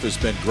Lacy's stuff has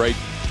been great.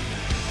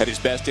 Had his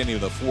best inning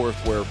in the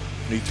 4th, where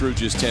he threw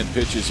just 10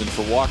 pitches, and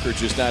for Walker,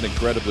 just not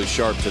incredibly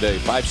sharp today.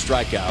 5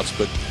 strikeouts,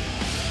 but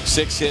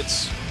 6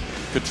 hits.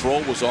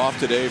 Control was off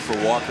today for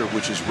Walker,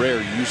 which is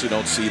rare. You usually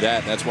don't see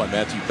that, and that's why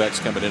Matthew Beck's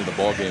coming into the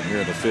ballgame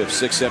here in the 5th.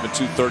 6'7",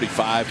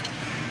 235.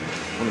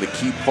 One of the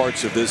key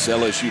parts of this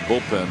LSU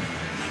bullpen.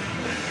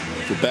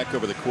 For Beck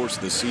over the course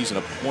of the season,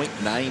 a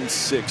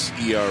 .96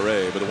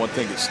 ERA. But the one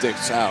thing that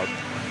sticks out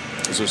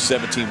is those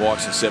 17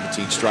 walks and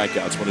 17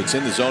 strikeouts. When it's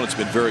in the zone, it's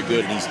been very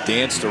good, and he's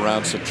danced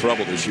around some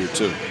trouble this year,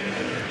 too.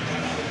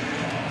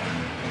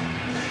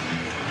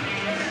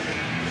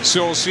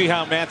 So we'll see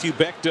how Matthew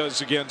Beck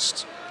does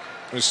against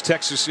this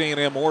Texas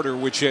A&M order,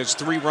 which has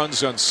 3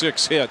 runs on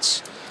 6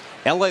 hits.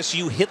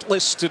 LSU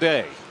hitless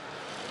today.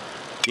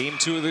 Game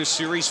 2 of this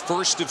series,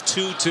 first of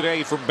 2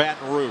 today from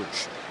Baton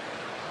Rouge.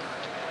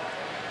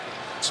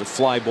 It's a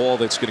fly ball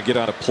that's going to get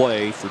out of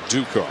play for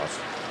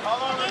Dukoff.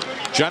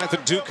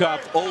 Jonathan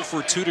Dukoff 0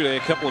 for 2 today,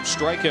 a couple of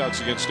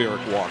strikeouts against Eric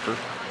Walker.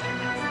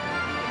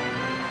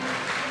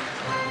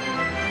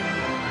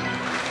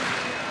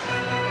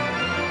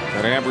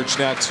 An average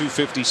now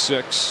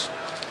 256.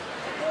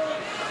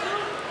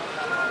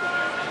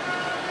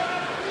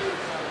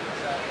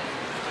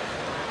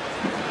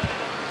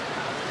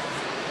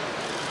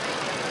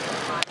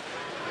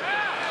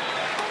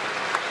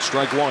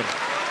 Strike 1.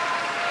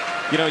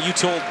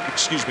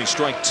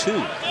 Strike 2,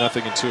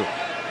 0-2.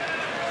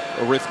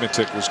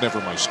 Arithmetic was never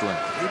my strength.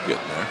 You're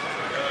getting there.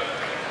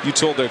 You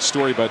told that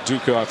story about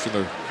Dukoff in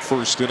the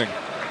 1st inning.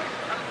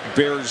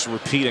 Bears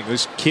repeating.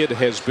 This kid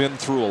has been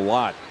through a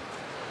lot.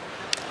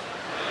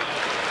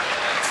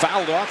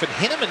 Fouled off, and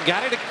Hinneman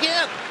got it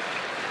again.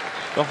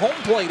 The home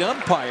plate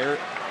umpire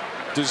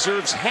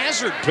deserves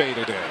hazard pay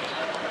today.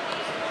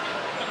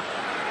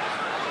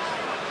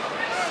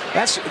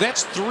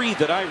 That's 3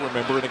 that I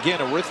remember, and again,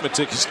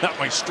 arithmetic is not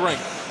my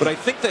strength, but I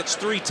think that's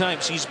 3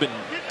 times he's been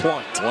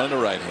plunked. 1 on the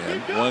right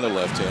hand, 1 on the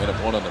left hand,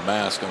 and 1 on the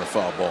mask on the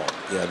foul ball.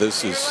 Yeah,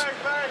 this is.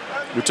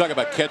 We're talking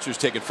about catchers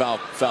taking foul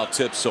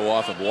tips so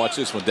often. But watch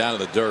this one down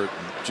in the dirt,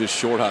 and just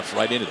short hops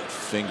right into the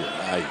finger.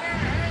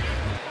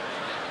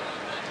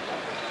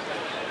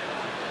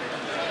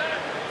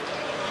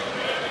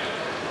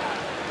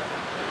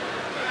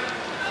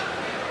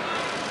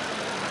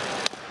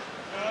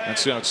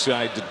 That's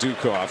outside to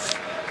Dukoff.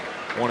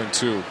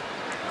 1-2.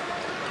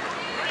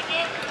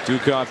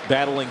 Dukoff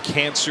battling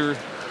cancer,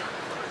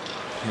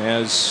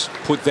 has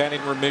put that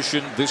in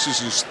remission. This is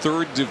his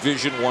 3rd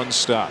Division I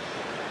stop,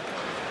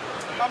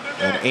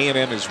 and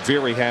A&M is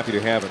very happy to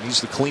have him.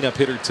 He's the cleanup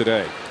hitter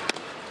today.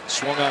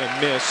 Swung on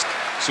and missed,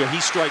 so he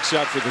strikes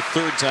out for the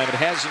 3rd time. It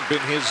hasn't been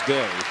his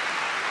day.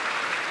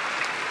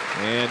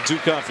 And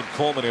Dukoff and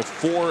Coleman have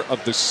 4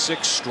 of the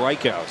 6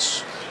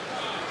 strikeouts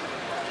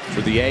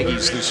for the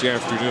Aggies this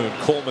afternoon.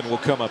 Coleman will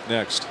come up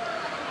next.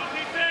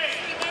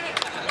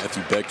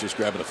 Matthew Beck just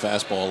grabbing a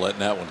fastball, letting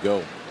that one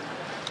go.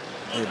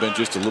 May have been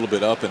just a little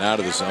bit up and out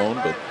of the zone,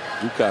 but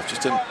Dukoff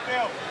just didn't.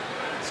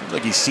 Seems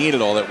like he's seen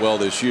it all that well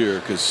this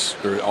year,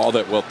 or all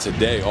that well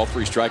today. All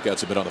 3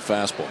 strikeouts have been on the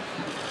fastball.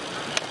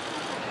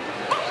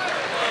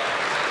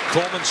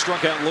 Coleman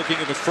struck out looking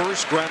in the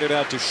first, grounded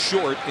out to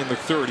short in the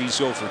third. He's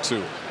 0 for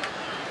 2.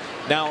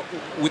 Now,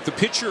 with the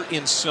pitcher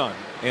in sun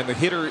and the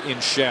hitter in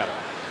shadow,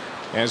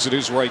 as it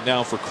is right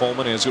now for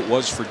Coleman, as it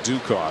was for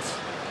Dukoff,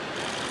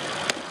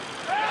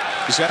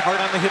 is that hard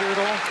on the hitter at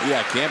all?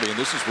 Yeah, it can be, and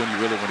this is when you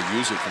really want to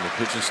use it from a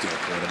pitching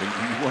standpoint. I mean,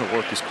 you want to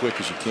work as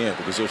quick as you can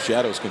because those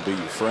shadows can be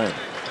your friend.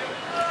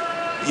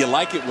 You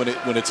like it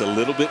when it's a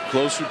little bit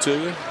closer to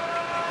you,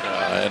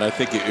 and I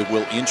think it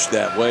will inch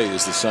that way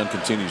as the sun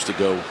continues to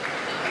go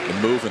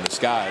and move in the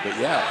sky. But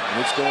yeah,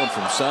 when it's going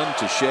from sun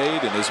to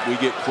shade, and as we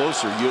get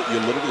closer, you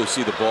literally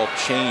see the ball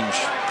change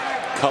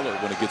color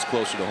when it gets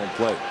closer to home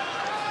plate.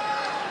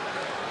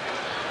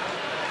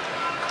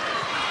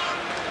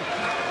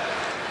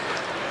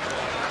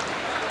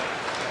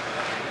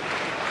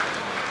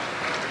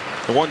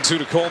 The 1-2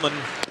 to Coleman.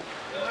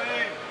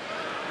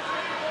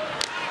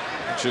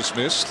 Just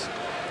missed.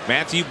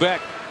 Matthew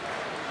Beck.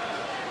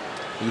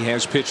 He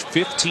has pitched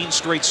 15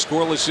 straight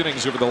scoreless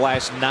innings over the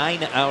last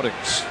 9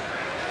 outings.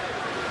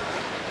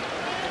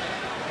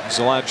 He's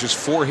allowed just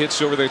 4 hits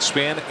over that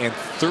span and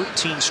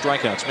 13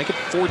 strikeouts. Make it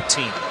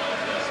 14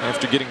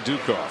 after getting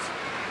Dukoff.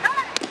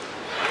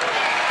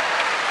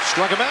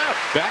 Struck him out.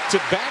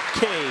 Back-to-back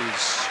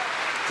Ks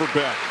for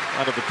Beck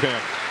out of the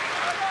pen.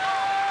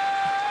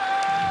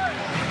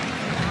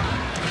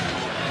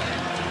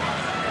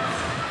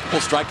 Well,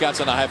 strikeouts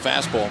on a high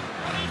fastball.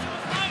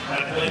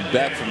 And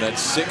Beck from that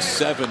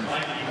 6'7"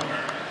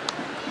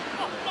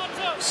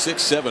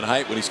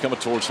 height when he's coming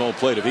towards home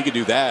plate. If he can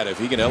do that, if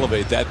he can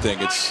elevate that thing,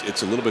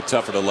 it's a little bit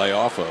tougher to lay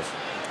off of.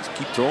 Just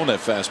keep throwing that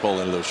fastball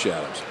into those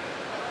shadows.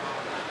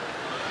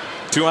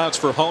 2 outs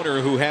for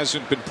Honer, who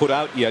hasn't been put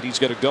out yet. He's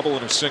got a double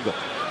and a single.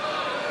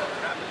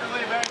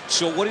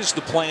 So what is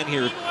the plan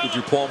here with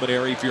your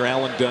pulmonary? If you're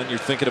Alan Dunn, you're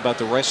thinking about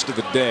the rest of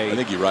the day. I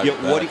think you're right.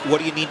 What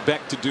do you need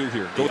Beck to do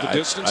here? Go the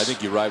distance? I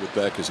think you're right with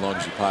Beck as long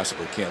as you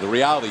possibly can. The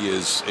reality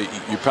is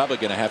you're probably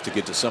going to have to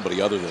get to somebody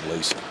other than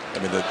Lacey. I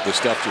mean, the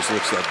stuff just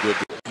looks that good.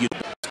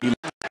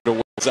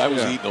 I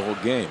was eating the whole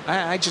game.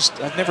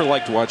 I've never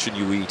liked watching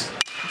you eat.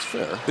 That's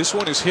fair. This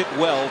one is hit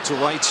well to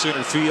right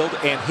center field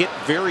and hit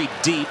very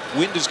deep.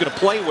 Wind is going to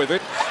play with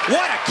it.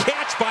 What a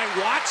catch by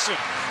Watson.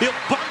 He'll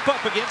bump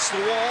up against the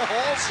wall,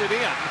 hauls it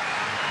in.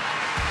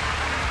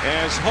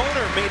 As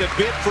Honer made a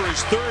bid for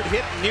his 3rd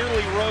hit,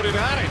 nearly rode it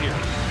out of here.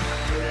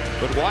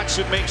 But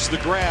Watson makes the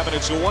grab, and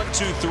it's a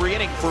 1-2-3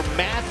 inning for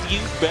Matthew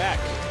Beck.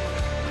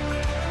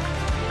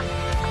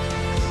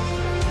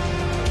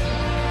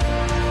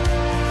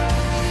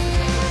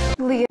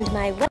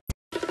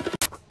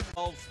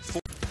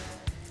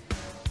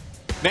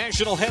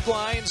 National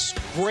headlines.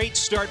 Great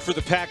start for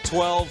the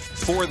Pac-12.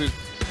 4 of the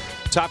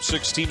top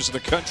 6 teams in the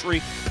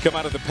country come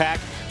out of the Pac,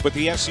 but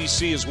the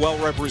SEC is well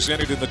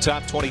represented in the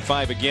top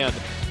 25 again.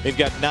 They've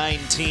got 9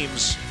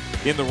 teams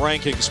in the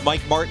rankings.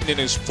 Mike Martin in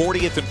his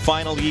 40th and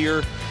final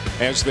year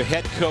as the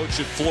head coach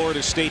at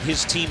Florida State.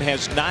 His team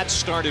has not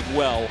started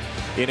well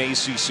in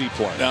ACC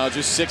play. Now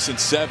just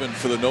 6-7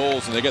 for the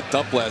Noles, and they got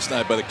thumped last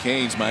night by the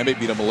Canes. Miami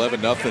beat them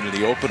 11-0 in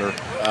the opener.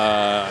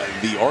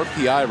 The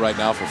RPI right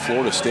now for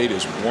Florida State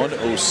is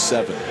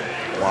 107.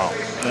 Wow.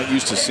 Not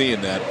used to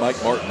seeing that.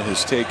 Mike Martin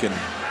has taken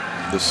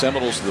the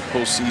Seminoles to the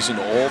postseason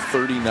all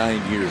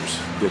 39 years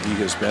that he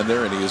has been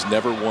there, and he has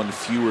never won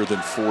fewer than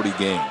 40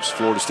 games.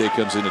 Florida State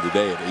comes into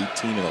today at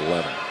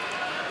 18-11.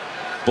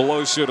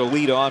 Beloso to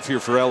lead off here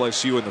for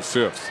LSU in the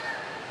 5th.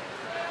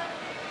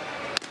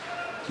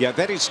 Yeah,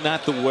 that is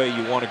not the way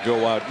you want to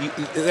go out.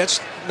 That's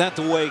not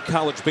the way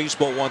college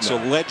baseball wants a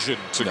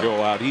legend to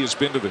go out. He has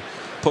been to the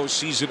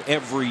postseason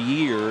every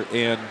year,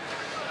 and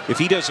if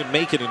he doesn't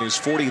make it in his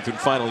 40th and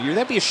final year,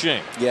 that'd be a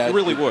shame. Yeah, it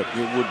really would.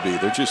 It would be.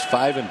 They're just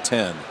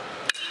 5-10.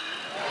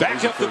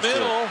 Back up the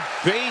middle,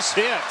 base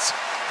hit.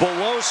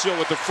 Beloso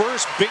with the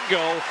first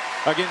bingo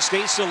against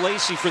Asa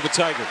Lacy for the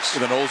Tigers.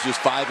 The Noles just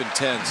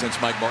 5-10 since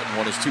Mike Martin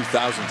won his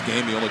 2000th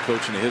game. The only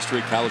coach in the history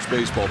of college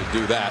baseball to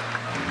do that.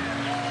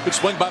 Good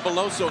swing by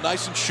Beloso,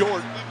 nice and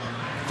short.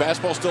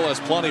 Fastball still has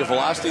plenty of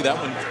velocity. That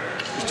one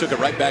just took it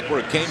right back where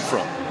it came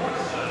from.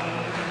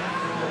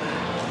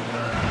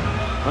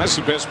 That's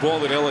the best ball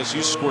that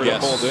LSU squared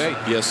up all day.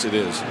 Yes, it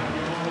is.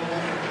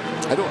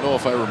 I don't know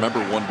if I remember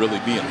one really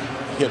being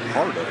hit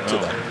hard up to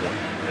that point.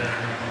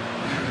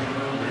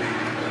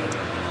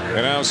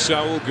 And now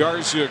Saul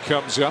Garcia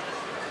comes up.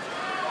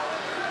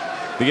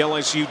 The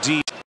LSU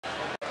D.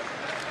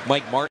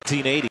 Mike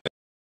Martin 80.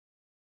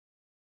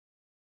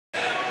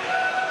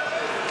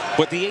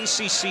 But the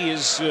ACC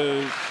is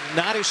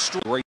not as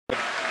strong.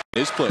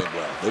 Is playing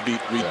well. They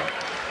beat Reed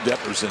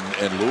Deppers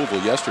and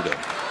Louisville yesterday.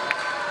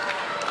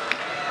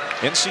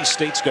 NC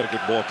State's got a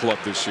good ball club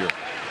this year.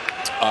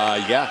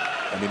 Yeah.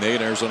 I mean, they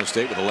and Arizona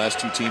State were the last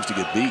 2 teams to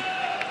get beat.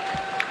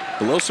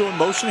 Beloso in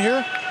motion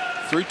here.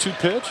 3-2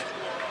 pitch?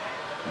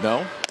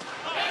 No.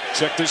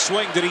 Check the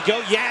swing. Did he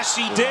go? Yes,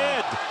 he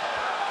did.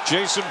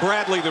 Jason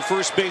Bradley, the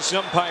first base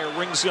umpire,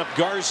 rings up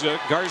Garza.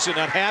 Garza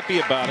not happy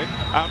about it.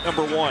 Out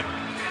number 1.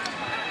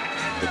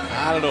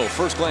 I don't know.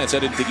 First glance, I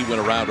didn't think he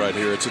went around right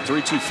here. It's a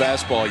 3-2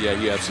 fastball. Yeah,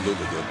 he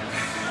absolutely did.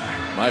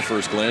 My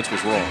first glance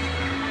was wrong.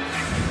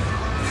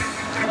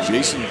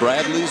 Jason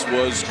Bradley's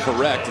was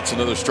correct. It's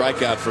another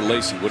strikeout for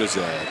Lacy. What is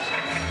that?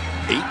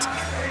 8?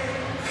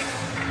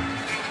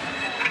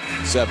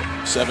 7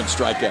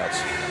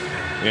 strikeouts.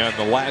 Yeah, and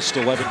the last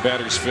 11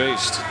 batters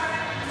faced.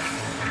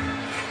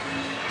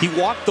 He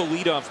walked the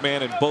leadoff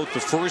man in both the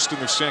first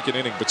and the second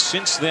inning, but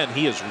since then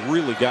he has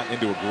really gotten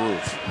into a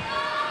groove.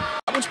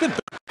 That one's been.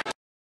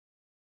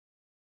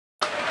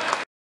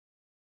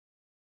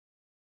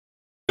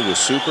 It was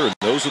super, and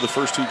those are the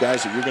first 2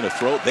 guys that you're going to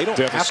throw. They don't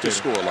have to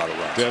score a lot of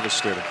runs.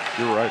 Devastating.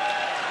 You're right.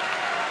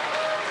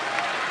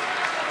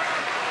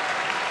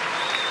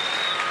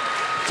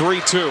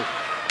 3-2.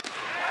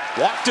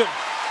 Walked him.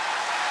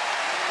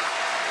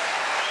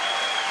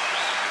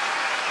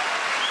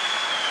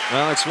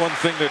 Well, it's one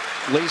thing that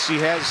Lacy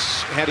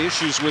has had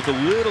issues with a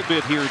little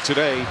bit here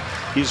today.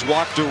 He's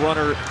walked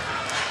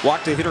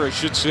a hitter, I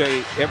should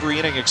say, every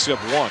inning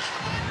except 1.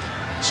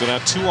 So now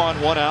 2 on,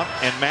 1 out,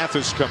 and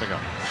Mathis coming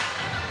up.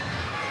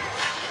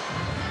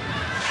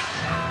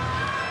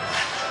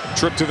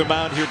 Trip to the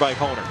mound here by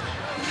Hoerner.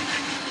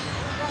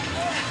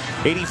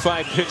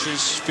 85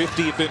 pitches,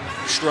 50 have been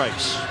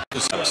strikes.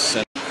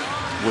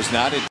 Was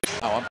not in.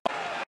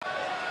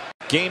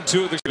 Game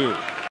 2 of the 2.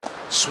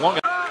 Swung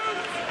out.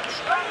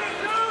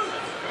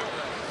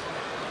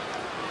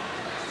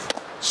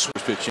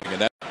 Switch pitching,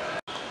 and that.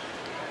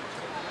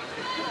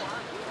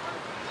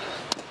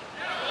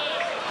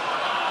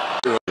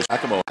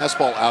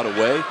 Fastball out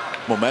away.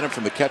 Momentum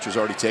from the catcher's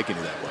already taken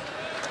you that way.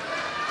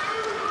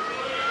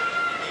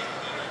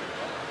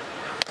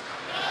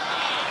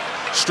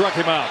 Struck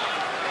him out.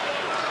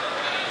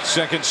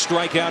 Second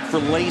strikeout for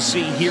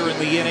Lacy here in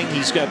the inning.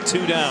 He's got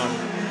 2 down.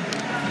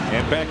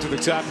 And back to the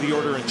top of the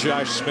order in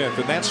Josh Smith.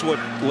 And that's what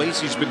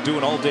Lacy's been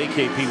doing all day,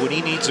 KP. When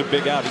he needs a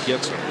big out, he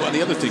gets it. Well, and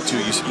the other thing, too,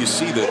 you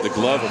see the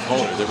glove of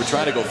Hoerner. They were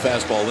trying to go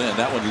fastball in.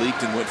 That one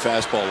leaked and went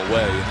fastball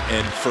away.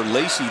 And for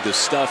Lacy, the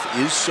stuff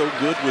is so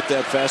good with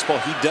that fastball.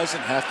 He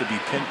doesn't have to be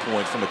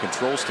pinpoint from a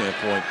control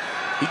standpoint.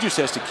 He just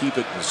has to keep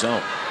it in the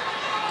zone.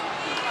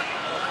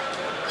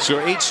 So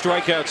 8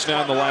 strikeouts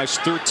now in the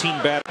last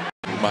 13 batters.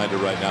 Reminder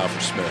right now for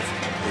Smith.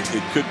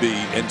 It could be,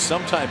 and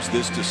sometimes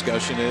this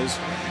discussion is,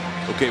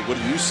 okay, what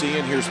are you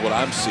seeing? Here's what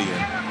I'm seeing.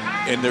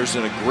 And there's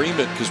an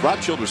agreement, because Rob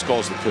Childress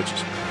calls the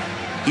pitches.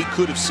 He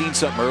could have seen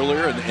something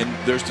earlier, and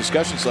there's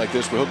discussions like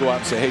this where he'll go out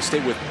and say, hey, stay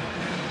with me.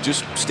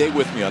 Just stay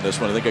with me on this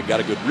one. I think I got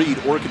a good read.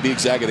 Or it could be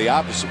exactly the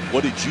opposite.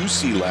 What did you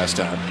see last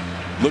time?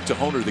 Look to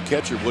Hoerner, the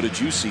catcher. What did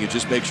you see? And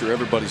just make sure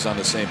everybody's on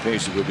the same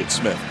page to go get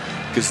Smith.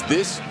 Because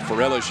this, for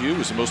LSU,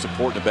 is the most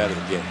important bat of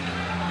the game.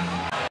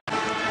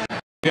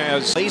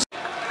 As the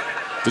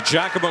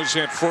Giacomos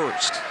at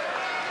first.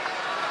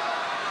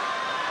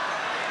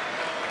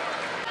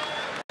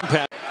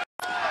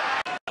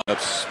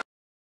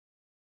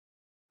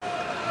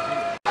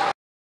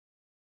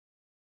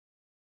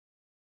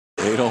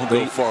 They don't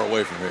go far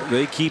away from here.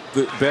 They keep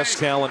the best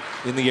talent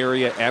in the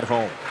area at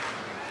home.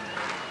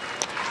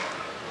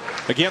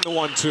 Again, the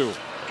 1-2.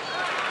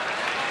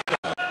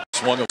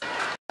 Swung.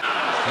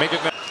 Make it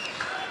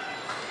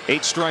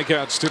 8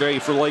 strikeouts today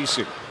for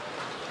Lacy.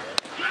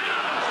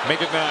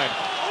 Make it 9.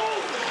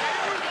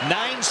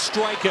 9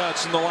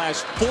 strikeouts in the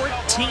last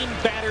 14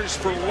 batters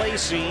for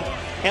Lacy.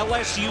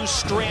 LSU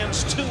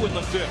strands 2 in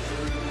the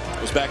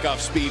 5th. Was back off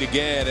speed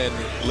again, and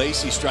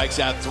Lacy strikes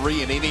out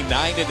 3 in inning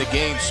 9 in the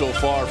game so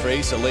far for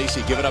Asa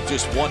Lacy, giving up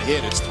just 1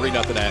 hit. It's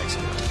 3-0 Ags.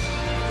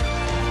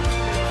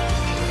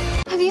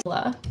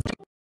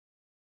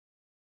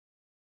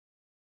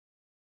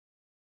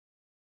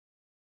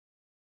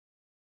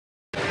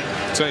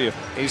 Tell you,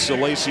 Asa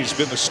Lacy's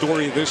been the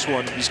story of this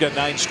one. He's got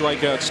 9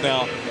 strikeouts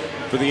now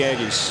for the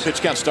Aggies. Pitch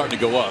count's starting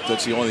to go up.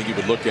 That's the only thing you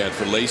would look at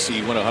for Lacy.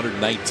 He went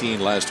 119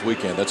 last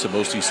weekend. That's the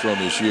most he's thrown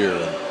this year.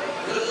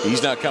 And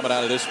he's not coming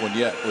out of this one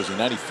yet. Was he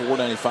 94,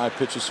 95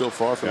 pitches so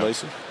far for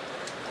Lacy?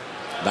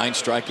 9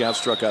 strikeouts,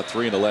 struck out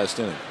 3 in the last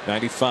inning.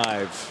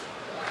 95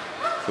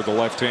 for the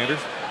left-hander.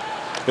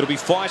 It'll be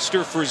Foster,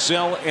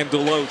 Frizzell, and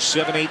Deloach,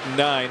 7, 8, and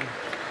 9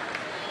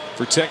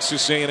 for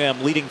Texas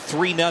A&M, leading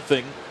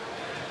 3-0.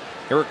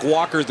 Eric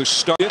Walker, the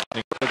starter.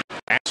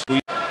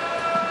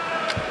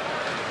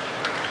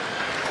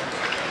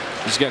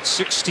 He's got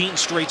 16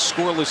 straight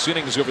scoreless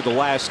innings over the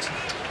last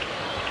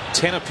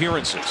 10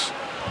 appearances.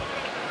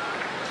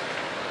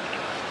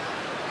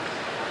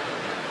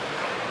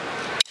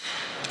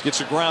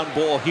 Gets a ground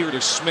ball here to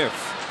Smith.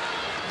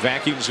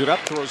 Vacuums it up,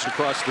 throws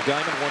across the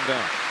diamond, 1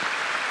 down.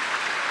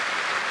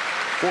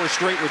 4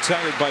 straight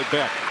retired by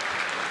Beck.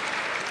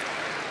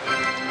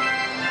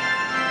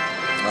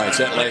 All right, it's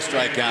that last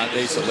strikeout.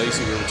 Asa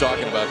Lacy, we were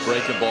talking about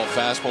breaking ball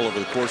fastball over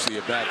the course of the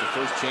at-bat. The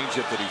first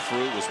changeup that he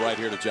threw was right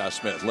here to Josh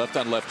Smith.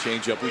 Left-on-left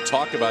changeup. We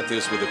talked about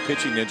this with a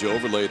pitching ninja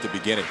overlay at the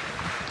beginning.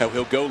 how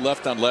he'll go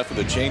left on left with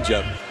a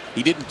changeup.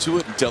 He didn't do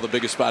it until the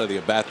biggest spot of the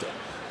at-bat, though.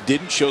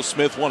 Didn't show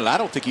Smith one, and I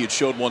don't think he had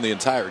showed one the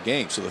entire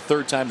game. So the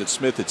third time that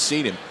Smith had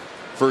seen him,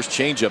 first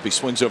changeup he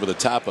swings over the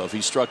top of.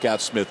 He struck out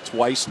Smith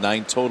twice,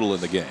 9 total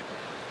in the game.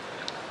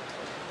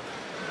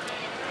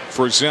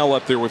 Frizzell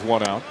up there with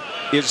 1 out.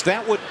 Is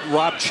that what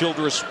Rob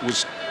Childress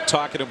was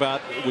talking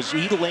about? Was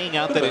he laying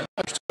out that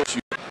left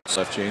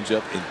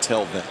changeup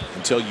until then,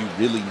 until you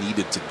really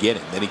needed to get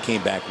him? Then he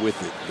came back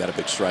with it, got a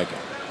big strikeout.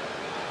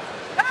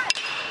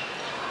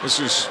 This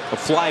is a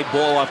fly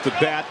ball off the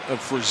bat of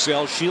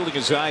Frizzell. Shielding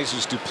his eyes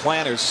is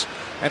Duplantis.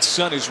 That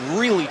sun is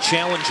really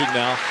challenging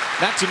now.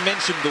 Not to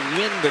mention the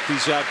wind that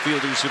these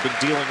outfielders have been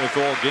dealing with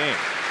all game.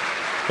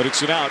 But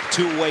it's an out,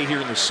 2 away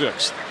here in the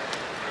 6th.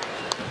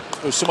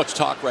 There's so much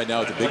talk right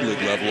now at the big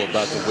league level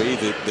about the way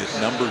that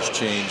numbers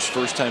change.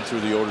 First time through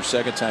the order,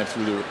 second time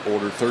through the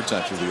order, third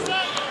time through the order.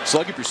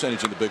 Slugging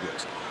percentage in the big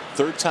leagues.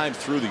 Third time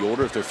through the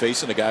order, if they're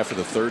facing a guy for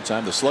the third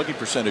time, the slugging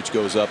percentage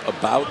goes up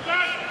about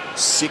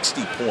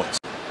 60 points.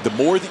 The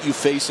more that you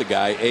face a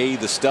guy, A,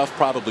 the stuff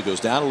probably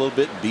goes down a little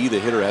bit, and B, the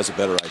hitter has a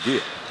better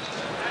idea.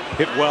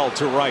 Hit well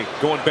to right.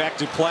 Going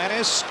back to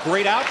Duplantis.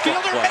 Great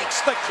outfielder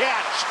makes the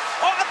catch.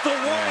 Off the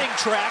warning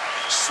track.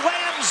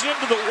 Slams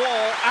into the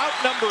wall. Out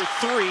number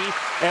 3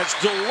 as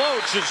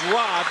DeLoach is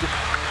robbed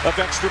of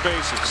extra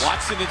bases.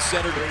 Watson in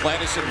center,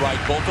 Duplantis in right.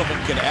 Both of them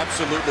can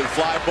absolutely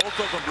fly. Both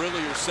of them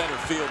really are center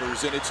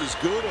fielders, and it's as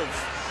good of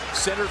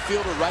center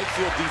field or right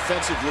field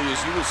defensively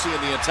as you will see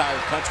in the entire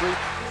country.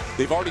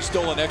 They've already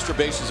stolen extra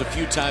bases a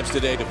few times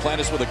today.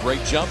 Duplantis with a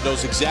great jump,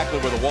 knows exactly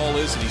where the wall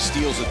is, and he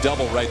steals a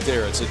double right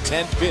there. It's a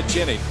 10-pitch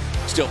inning.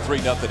 Still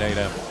 3-0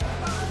 A&M.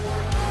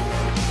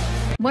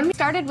 When we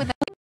started with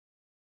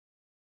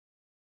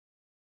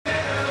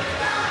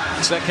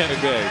It's that kind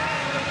of day.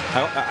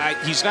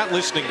 He's not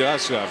listening to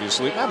us,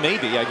 obviously. Well,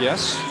 maybe, I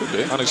guess,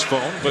 on his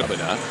phone, but probably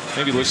not.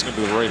 Maybe listening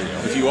to the radio.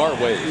 If you are,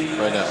 wave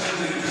right now.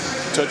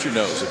 Touch your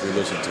nose if you're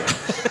listening to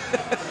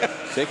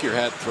it. Take your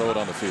hat, throw it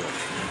on the field.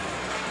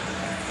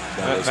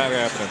 Not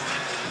happening.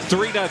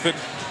 3-0.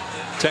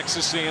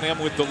 Texas A&M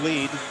with the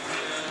lead.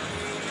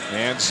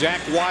 And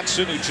Zach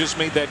Watson, who just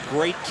made that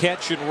great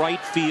catch in right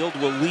field,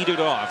 will lead it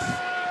off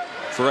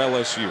for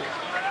LSU.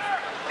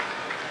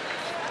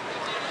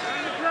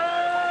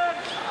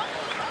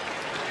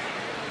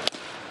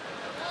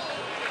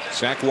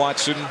 Zach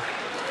Watson,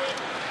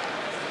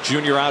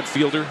 junior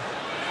outfielder,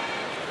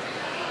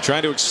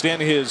 trying to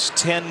extend his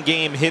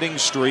 10-game hitting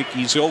streak.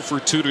 He's 0 for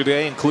 2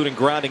 today, including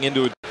grounding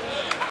into a.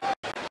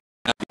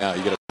 Now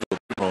you got to be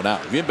thrown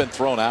out. If you haven't been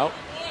thrown out,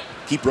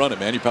 keep running,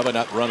 man. You're probably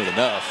not running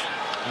enough.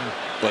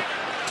 But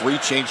 3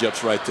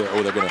 changeups right there.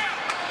 Oh,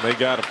 They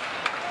got him.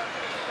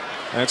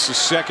 That's the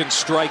second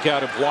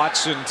strikeout of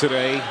Watson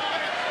today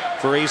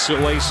for Asa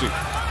Lacy.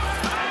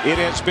 It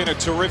has been a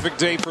terrific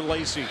day for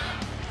Lacy.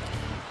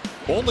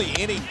 Only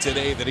inning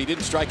today that he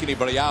didn't strike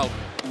anybody out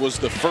was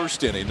the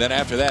first inning. Then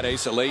after that,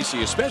 Asa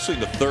Lacy, especially in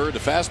the third, the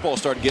fastball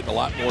started getting a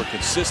lot more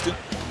consistent.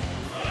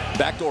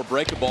 Backdoor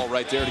breaking ball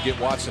right there to get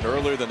Watson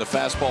earlier than the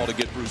fastball to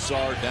get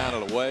Broussard down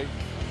and away.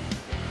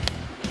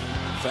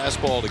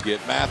 Fastball to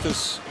get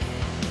Mathis.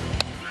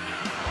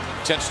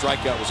 10th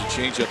strikeout was a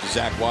changeup to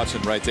Zach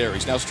Watson right there.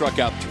 He's now struck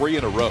out 3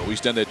 in a row.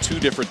 He's done that 2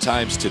 different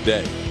times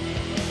today.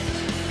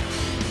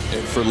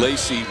 And for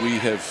Lacy, we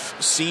have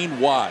seen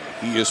why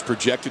he is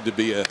projected to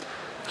be a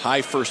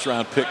high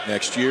first-round pick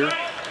next year.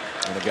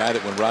 And a guy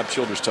that when Rob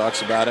Childress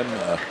talks about him,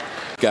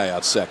 guy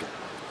out second.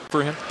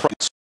 For him.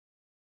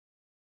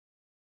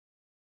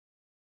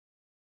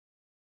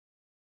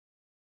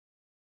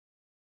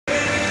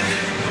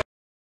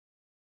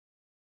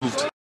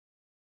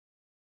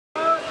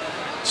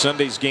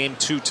 Sunday's game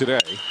 2 today.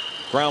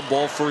 Ground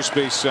ball first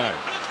base side.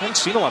 I haven't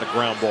seen a lot of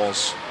ground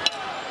balls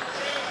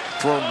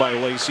thrown by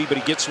Lacy, but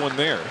he gets one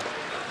there.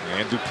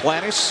 And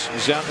Duplantis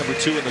is out number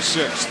 2 in the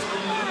 6th.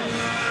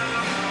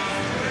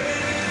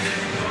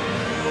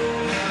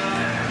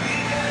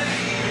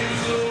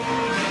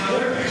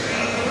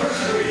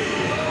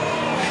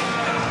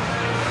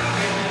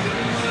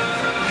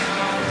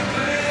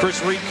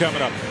 Chris Reed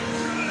coming up.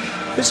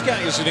 This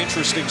guy is an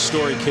interesting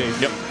story,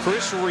 Cave. Yep.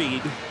 Chris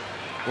Reed,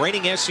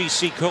 reigning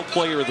SEC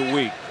Co-Player of the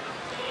Week,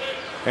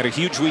 had a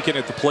huge weekend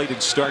at the plate in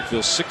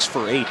Starkville. 6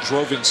 for 8,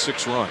 drove in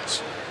 6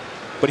 runs.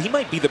 But he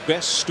might be the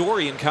best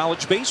story in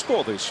college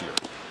baseball this year.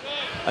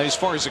 As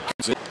far as it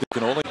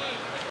can only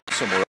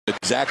somewhere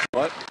exactly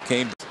what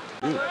came.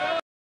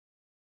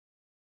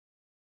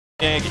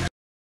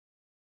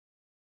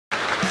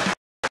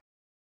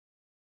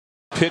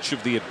 Pitch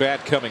of the at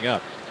bat coming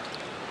up.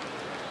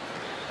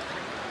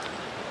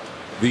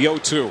 The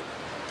 0-2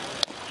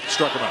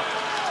 struck him out.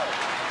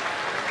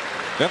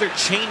 Another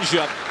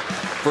changeup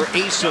for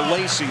Asa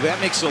Lacy. That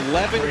makes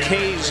 11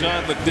 Ks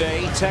on the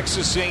day.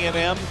 Texas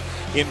A&M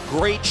in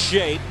great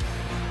shape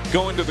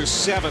going to the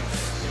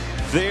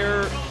 7th.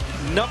 Their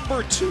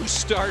number 2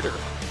 starter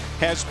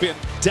has been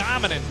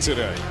dominant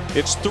today.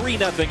 It's 3-0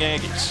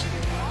 Aggies.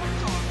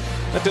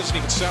 That doesn't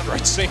even sound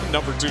right saying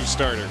number 2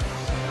 starter.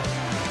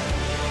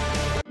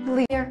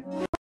 Lear.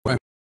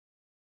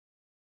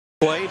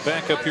 Play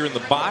back up here in the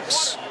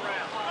box,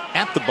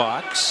 at the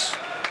box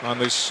on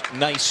this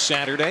nice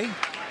Saturday.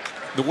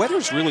 The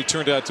weather's really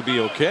turned out to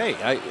be okay.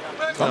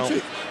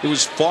 It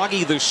was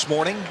foggy this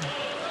morning,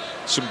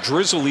 some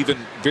drizzle even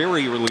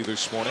very early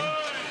this morning,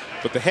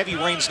 but the heavy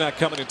rain's not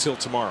coming until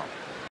tomorrow.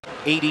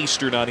 8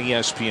 Eastern on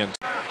ESPN.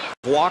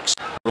 Walks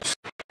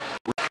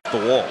the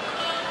wall.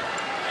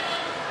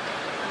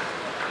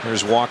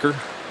 There's Walker.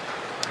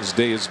 His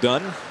day is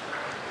done.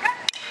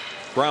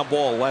 Ground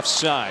ball left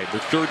side. The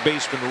third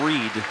baseman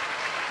Reed.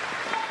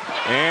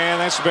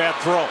 And that's a bad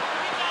throw.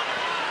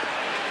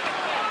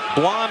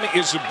 Blom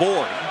is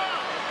aboard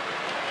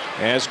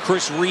as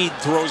Chris Reed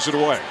throws it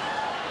away.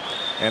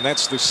 And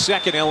that's the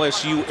second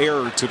LSU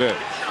error today.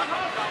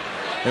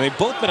 And they've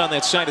both been on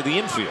that side of the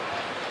infield.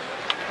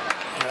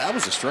 That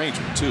was a strange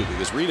one, too,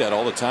 because Reed had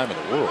all the time in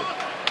the world.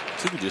 I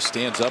think he just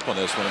stands up on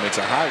this one and makes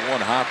a high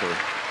one hopper.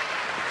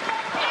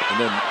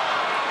 And then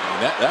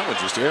that one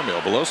just airmail.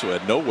 Beloso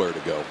had nowhere to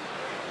go.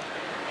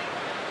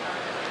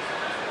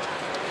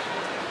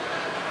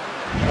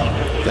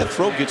 That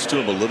throw gets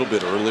to him a little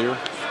bit earlier.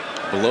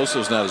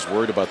 Beloso's not as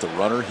worried about the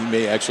runner. He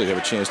may actually have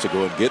a chance to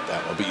go and get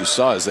that one. But you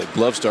saw as that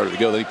glove started to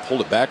go, then he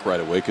pulled it back right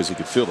away because he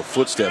could feel the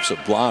footsteps of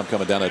Blom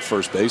coming down that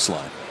first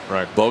baseline.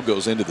 Right. Ball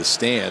goes into the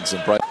stands.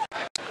 And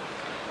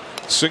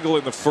single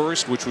in the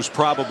first, which was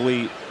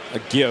probably a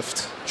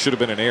gift. Should have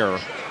been an error.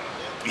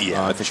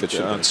 Yeah, I think that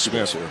should have been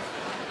Smith.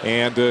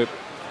 And a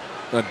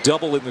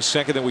double in the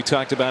second that we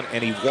talked about,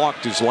 and he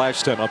walked his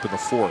last time up in the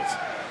fourth.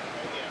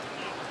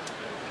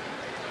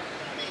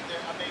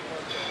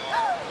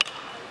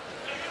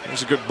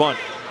 There's a good bunt.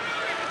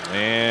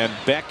 And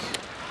Beck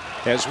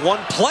has one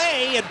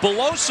play, and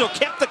Beloso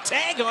kept the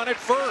tag on it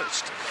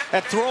first.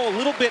 That throw a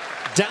little bit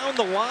down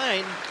the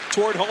line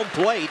toward home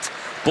plate.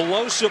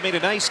 Beloso made a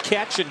nice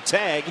catch and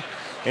tag,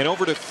 and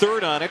over to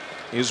third on it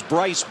is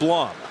Bryce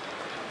Blom.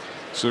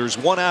 So there's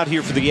one out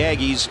here for the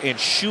Aggies, and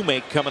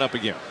Shoemake coming up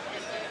again.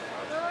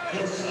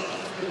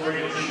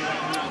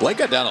 Blake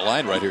got down the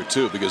line right here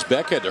too, because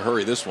Beck had to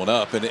hurry this one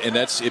up, and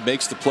it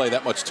makes the play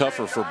that much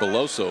tougher for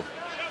Beloso.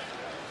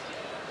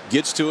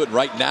 Gets to it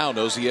right now,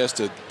 knows he has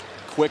to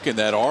quicken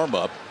that arm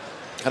up,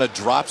 kind of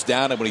drops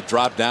down, and when he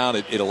dropped down,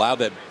 it allowed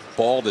that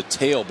ball to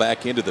tail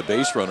back into the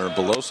base runner, and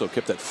Beloso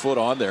kept that foot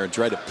on there and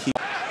tried to peek.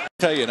 I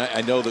tell you, and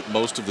I know that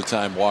most of the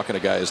time walking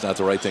a guy is not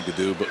the right thing to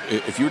do, but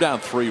if you're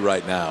down 3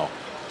 right now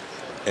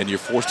and you're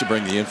forced to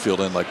bring the infield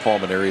in like Paul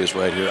Maneri is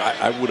right here,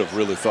 I would have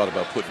really thought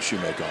about putting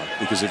Shoemake on,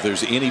 because if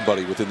there's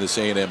anybody within this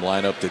A&M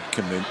lineup that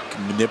can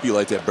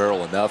manipulate that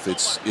barrel enough,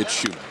 it's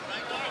Shoemake.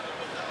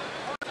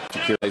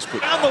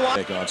 Put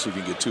Shoemake on so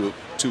you can get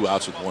two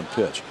outs with one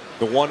pitch.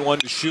 The 1-1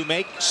 to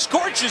Shoemake,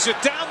 scorches it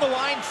down the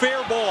line,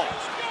 fair ball.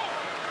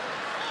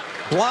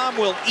 Blom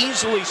will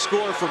easily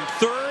score from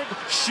third.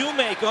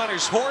 Shoemake on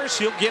his horse,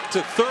 he'll get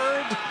to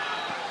third.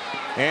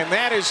 And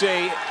that is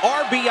a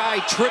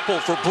RBI triple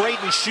for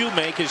Braden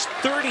Shoemake, his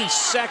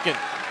 32nd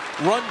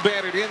run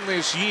batted in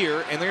this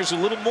year, and there's a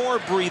little more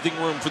breathing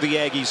room for the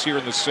Aggies here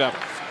in the 7th.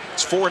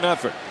 It's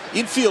 4-0.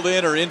 Infield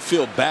in or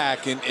infield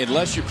back, and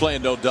unless you're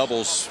playing no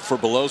doubles for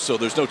Beloso,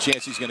 there's no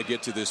chance he's going to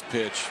get to this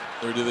pitch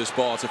or to this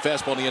ball. It's a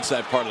fastball on the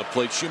inside part of the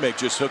plate. Shoemake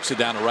just hooks it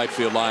down the right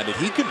field line, and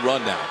he can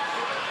run now.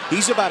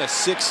 He's about a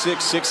 6'6",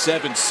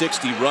 6'7",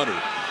 60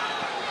 runner.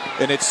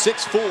 And at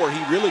 6'4",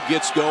 he really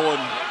gets going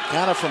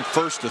kind of from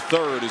first to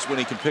third is when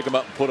he can pick him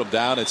up and put him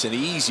down. It's an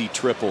easy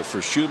triple for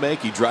Shoemake.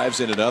 He drives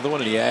in another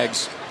one, and the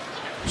Ags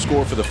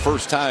score for the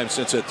first time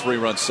since that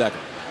 3-run second.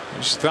 I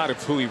just thought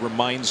of who he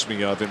reminds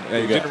me of, and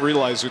I didn't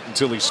realize it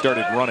until he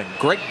started running.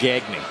 Greg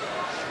Gagne. Do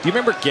you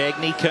remember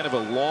Gagne? Kind of a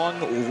long...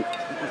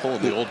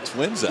 Pulling the old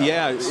Twins out.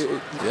 Yeah.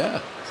 Yeah.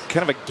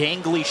 Kind of a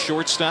gangly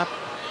shortstop.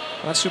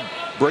 That's who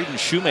Braden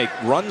Shoemake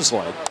runs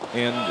like.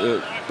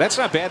 And that's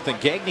not a bad thing.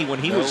 Gagne, when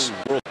he was...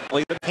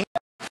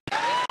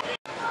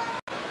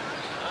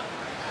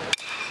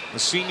 The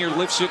senior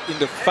lifts it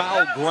into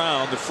foul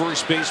ground. The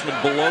first baseman,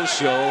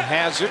 Beloso,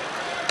 has it.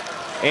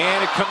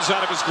 And it comes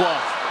out of his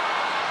glove.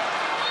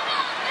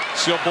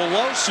 So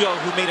Beloso,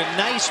 who made a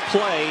nice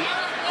play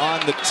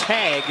on the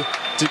tag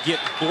to get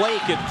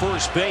Blake at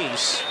first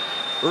base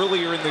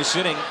earlier in this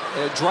inning,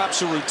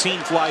 drops a routine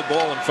fly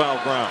ball and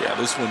foul ground. Yeah,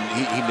 this one,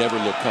 he never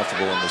looked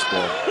comfortable on this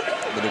ball.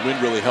 I mean, the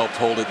wind really helped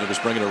hold it, and it was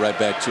bringing it right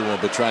back to him,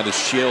 but trying to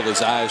shield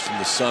his eyes from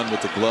the sun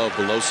with the glove,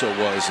 Beloso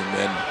was, and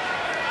then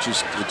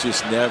it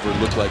just never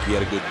looked like he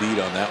had a good beat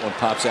on that one.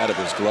 Pops out of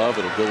his glove.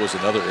 It'll go as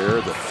another error,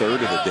 the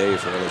 3rd of the day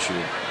for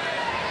LSU.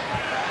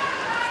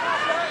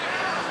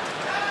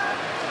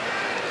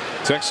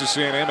 Texas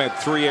A&M had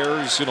 3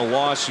 errors in a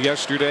loss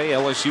yesterday.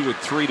 LSU with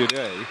 3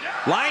 today.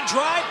 Line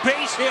drive,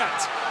 base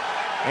hit.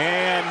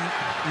 And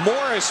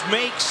Morris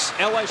makes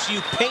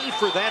LSU pay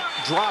for that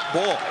drop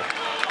ball.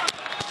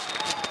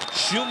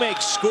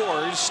 Shoemake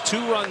scores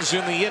 2 runs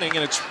in the inning,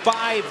 and it's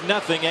 5-0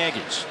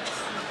 Aggies.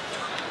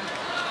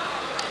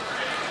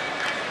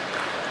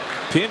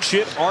 Pinch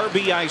hit,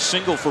 RBI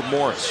single for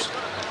Morris.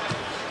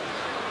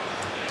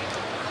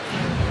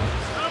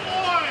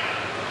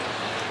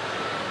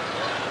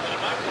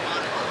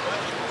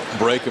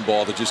 breaking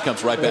ball that just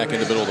comes right back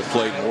in the middle of the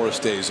plate. Morris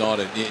stays on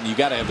it, and you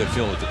got to have that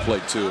feeling at the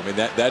plate too. I mean,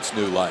 that's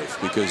new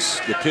life, because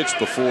the pitch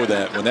before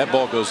that, when that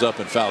ball goes up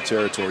in foul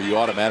territory, you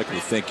automatically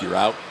think you're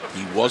out.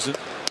 He wasn't.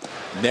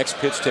 Next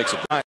pitch takes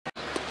a break.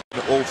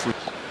 0 for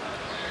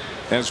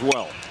as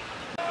well.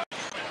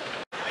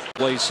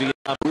 Lacy,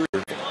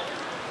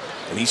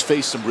 and he's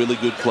faced some really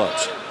good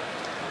clubs.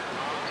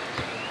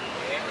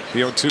 The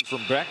 0-2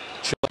 from Beck.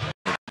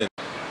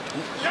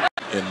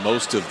 In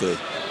most of the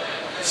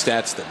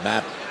stats that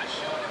matter.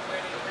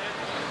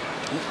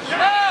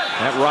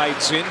 That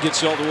rides in,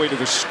 gets all the way to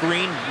the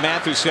screen.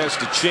 Mathis has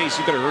to chase.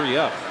 He better hurry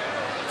up.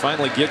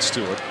 Finally gets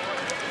to it.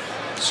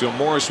 So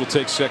Morris will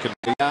take second.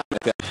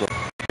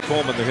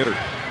 Coleman, the hitter.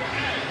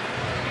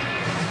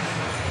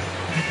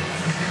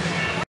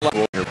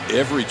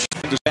 Every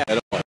change.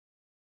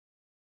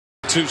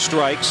 2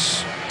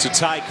 strikes to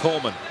Ty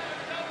Coleman.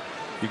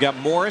 You got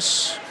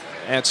Morris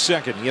at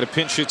second. He had a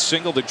pinch hit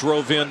single that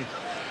drove in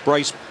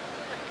Braden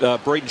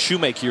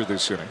Shoemake here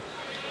this inning.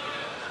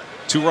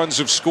 2 runs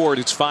have scored.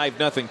 It's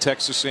 5-0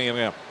 Texas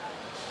A&M.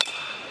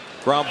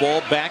 Ground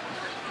ball back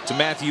to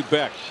Matthew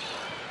Beck.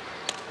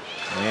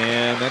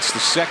 And that's the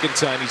second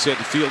time he's had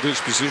to field his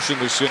position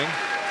this inning.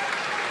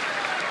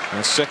 And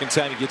the second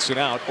time he gets it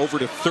out. Over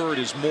to third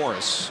is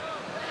Morris.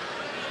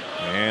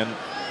 And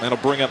that'll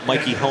bring up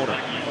Mikey Honer.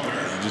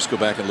 You just go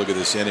back and look at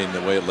this inning,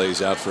 the way it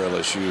lays out for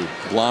LSU.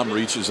 Blom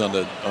reaches on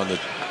the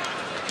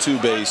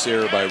 2-base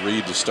error by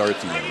Reed to start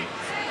the inning.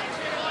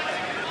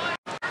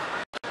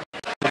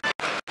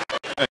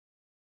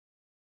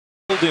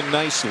 In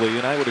nicely,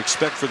 and I would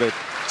expect for that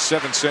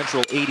 7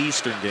 Central 8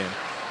 Eastern game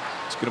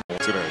it's going to be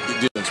today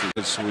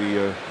as we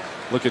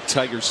look at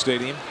Tiger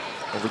Stadium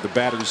over the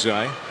batter's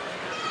eye.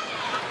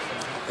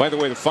 By the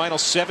way, the final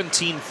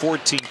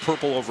 17-14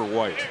 purple over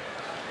white.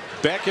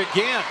 Beck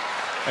again.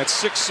 That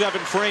 6-7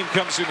 frame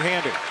comes in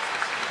handy,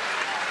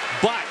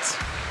 but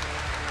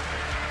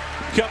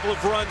a couple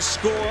of runs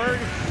scored,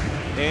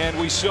 and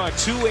we saw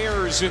 2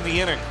 errors in the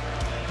inning.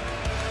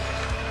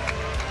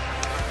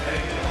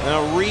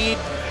 Now Reed,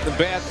 the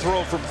bad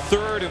throw from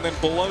third, and then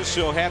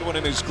Beloso had one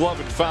in his glove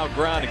and fouled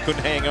ground and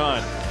couldn't hang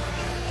on.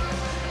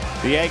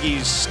 The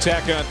Aggies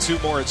tack on 2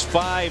 more. It's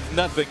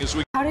 5-0 as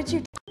we. How did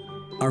you?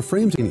 Our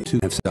frames in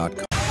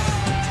 .com.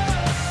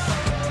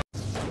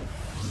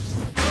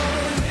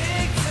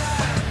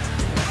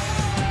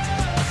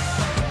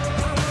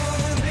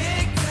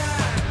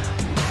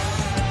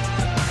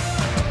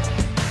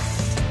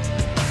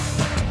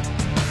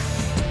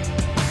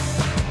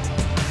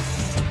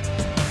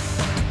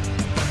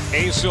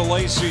 Asa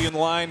Lacy in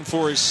line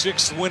for his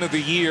 6th win of the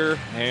year,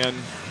 and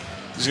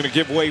he's going to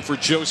give way for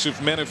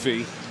Joseph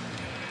Menifee.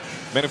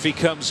 Menifee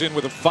comes in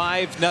with a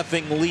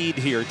 5-0 lead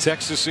here.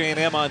 Texas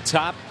A&M on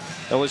top.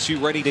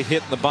 LSU ready to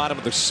hit in the bottom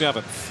of the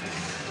 7th.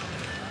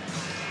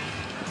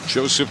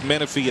 Joseph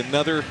Menifee,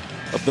 another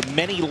of the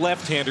many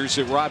left-handers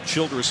that Rob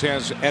Childress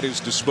has at his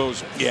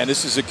disposal. Yeah, and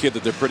this is a kid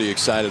that they're pretty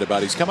excited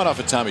about. He's coming off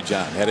of Tommy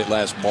John, had it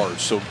last March,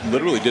 so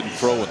literally didn't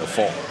throw in the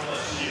fall.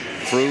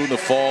 Threw in the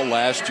fall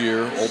last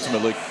year,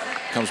 ultimately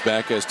comes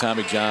back as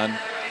Tommy John.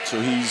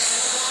 So he's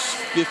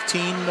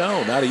 15,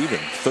 no, not even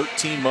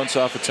 13 months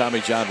off of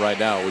Tommy John right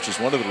now, which is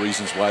one of the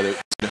reasons why they're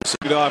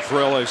it off for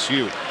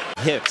LSU.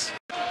 Hit.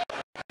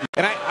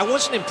 And I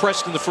wasn't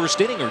impressed in the first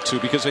inning or 2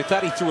 because I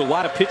thought he threw a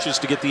lot of pitches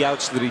to get the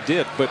outs that he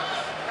did. But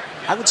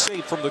I would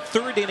say from the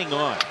 3rd inning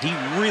on, he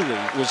really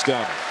was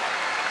dominant.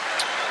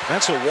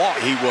 That's a walk.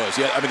 He was,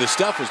 yeah. I mean, the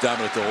stuff was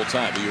dominant the whole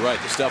time. But you're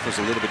right, the stuff was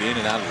a little bit in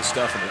and out of the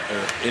stuff,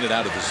 in and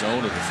out of the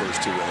zone in the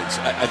first 2 innings.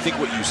 I think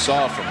what you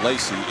saw from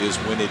Lacy is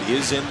when it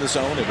is in the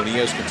zone and when he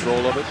has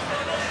control of it,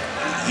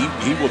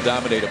 he will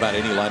dominate about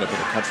any lineup in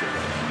the country right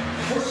now.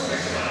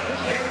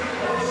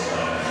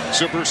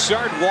 So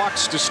Broussard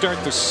walks to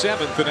start the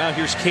 7th, and now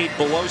here's Cade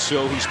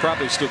Beloso, who's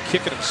probably still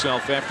kicking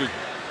himself after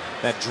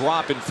that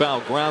drop in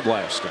foul ground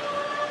last time.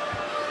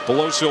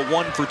 Beloso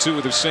 1 for 2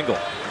 with a single.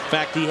 In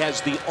fact, he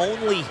has the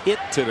only hit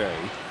today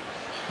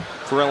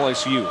for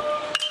LSU,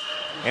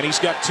 and he's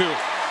got 2.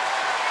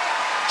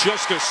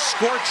 Just a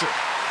scorcher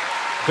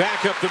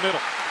back up the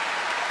middle.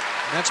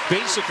 And that's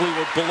basically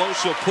where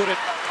Beloso put it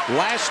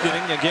last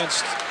inning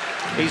against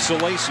Asa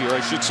Lacy, or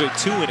I should say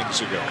 2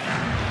 innings ago.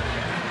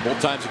 Both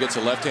times against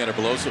a left-hander,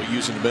 Beloso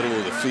using the middle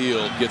of the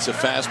field, gets a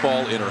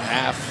fastball in her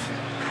half.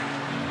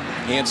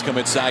 Hands come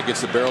inside,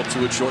 gets the barrel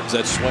to it, shortens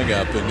that swing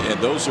up, and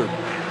those are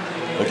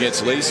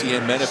against Lacy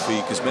and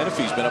Menifee, because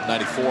Menifee's been up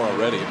 94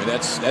 already. I mean,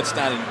 that's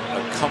not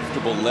a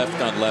comfortable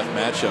left-on-left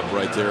matchup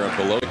right there, and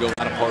Beloso go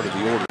out of part of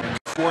the order.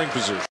 Scoring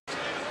position.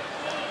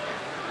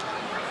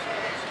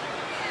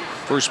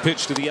 First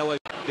pitch to the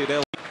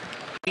LSU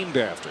named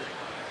after.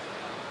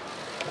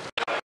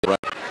 Right.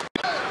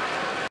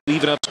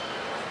 Leave it up.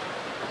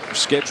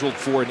 Scheduled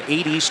for an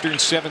 8 Eastern,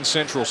 7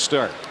 Central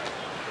start.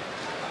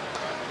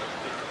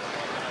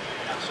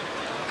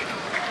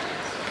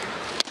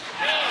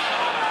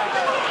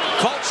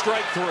 Called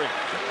strike 3. Boy,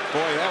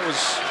 that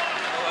was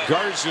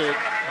Garza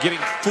getting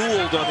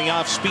fooled on the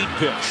off-speed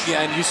pitch.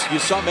 Yeah, and you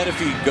saw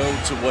Menifee go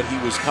to what he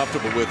was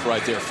comfortable with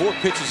right there. 4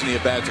 pitches in the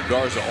at-bat to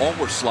Garza, all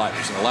were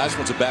sliders, and the last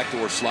one's a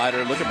backdoor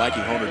slider. Look at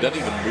Mikey Honer, doesn't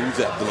even move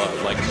that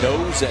glove, like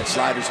knows that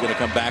slider's going to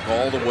come back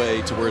all the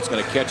way to where it's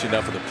going to catch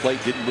enough of the plate.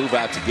 Didn't move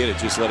out to get it,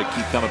 just let it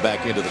keep coming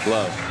back into the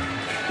glove.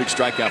 Big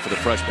strikeout for the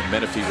freshman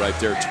Menifee right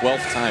there.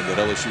 12th time that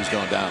LSU's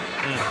gone down.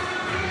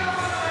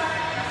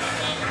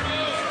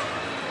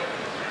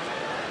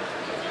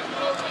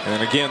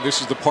 And again,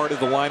 this is the part of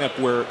the lineup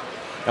where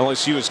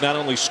LSU has not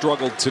only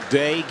struggled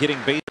today getting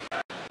base,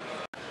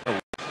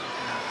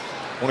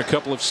 won a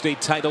couple of state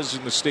titles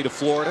in the state of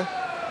Florida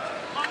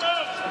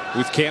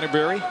with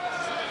Canterbury.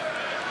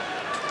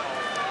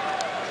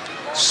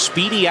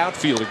 Speedy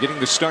outfielder getting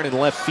the start in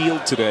left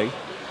field today.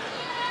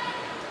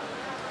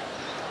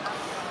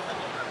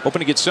 Hoping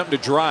to get something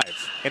to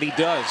drive, and he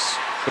does.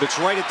 But it's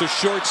right at the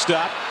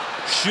shortstop,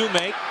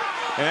 Shoemake,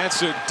 and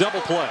that's a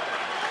double play.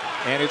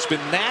 And it's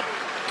been that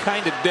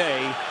kind of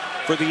day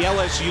for the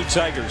LSU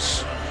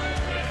Tigers.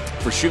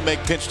 For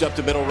Shoemake, pinched up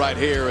the middle right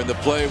here, and the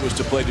play was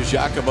to play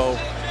DiGiacomo.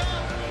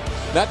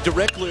 Not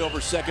directly over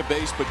second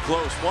base, but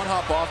close. One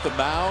hop off the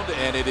mound,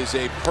 and it is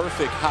a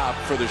perfect hop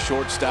for the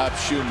shortstop,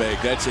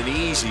 Shoemake. That's an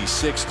easy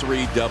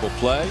 6-3 double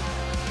play.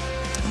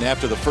 And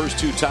after the first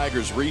 2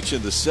 Tigers reach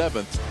in the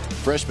 7th,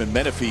 freshman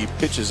Menifee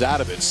pitches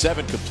out of it.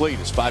 7 complete.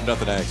 It's 5-0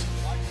 Aggies.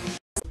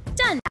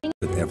 Done.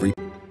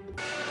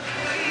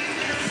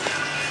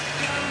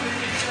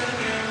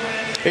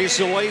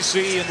 Asa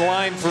Lacy in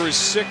line for his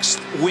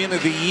 6th win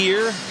of the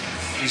year.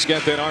 He's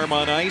got that arm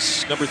on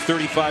ice. Number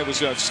 35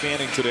 was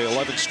outstanding today.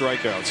 11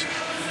 strikeouts.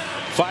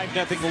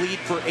 5-0 lead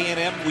for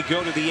A&M. We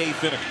go to the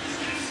 8th inning.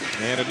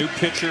 And a new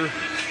pitcher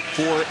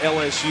for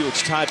LSU.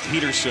 It's Todd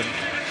Peterson.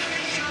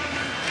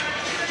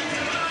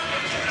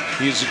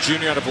 He is a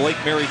junior out of Lake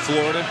Mary,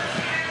 Florida.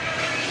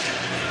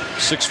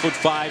 6'5",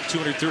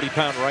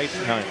 230-pound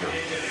right-hander.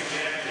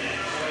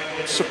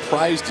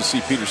 Surprised to see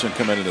Peterson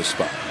come into this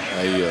spot.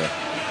 He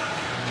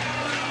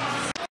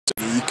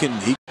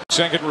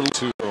second release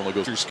to only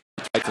goes high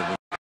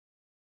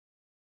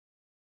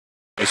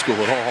school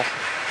at all.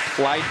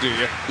 Fly, do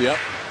you? Yep.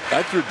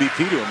 I threw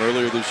BP to him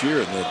earlier this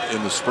year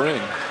in the spring.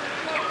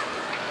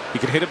 He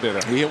can hit a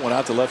bit. He hit one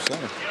out to left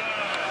center.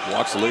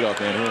 Walks the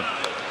leadoff man here.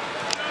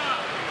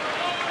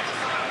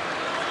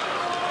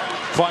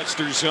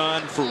 Foster's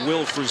on for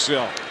Will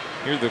Frizzell.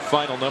 Here are the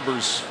final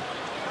numbers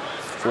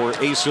for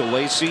Asa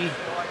Lacy.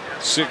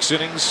 6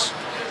 innings.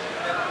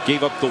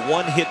 Gave up the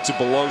 1 hit to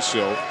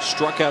Beloso.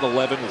 Struck out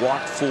 11,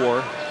 walked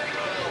 4.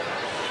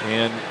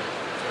 And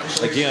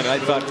again, I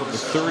thought from the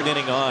 3rd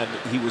inning on,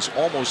 he was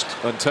almost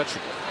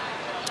untouchable.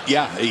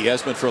 Yeah, he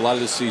has been for a lot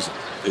of this season.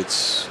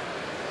 It's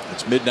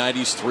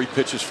mid-90s, 3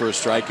 pitches for a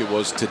strike. It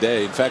was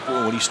today. In fact,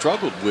 when he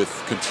struggled with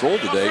control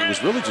today, it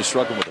was really just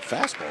struggling with the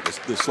fastball.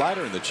 The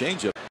slider and the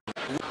changeup.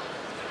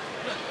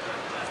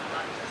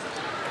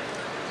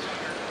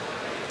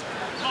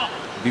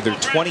 Be their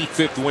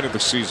 25th win of the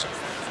season.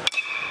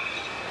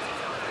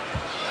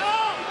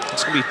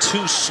 It's going to be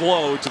too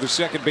slow to the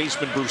second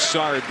baseman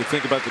Broussard to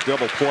think about the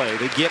double play.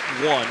 They get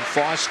 1.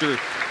 Foster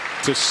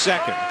to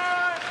second.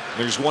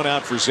 There's 1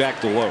 out for Zach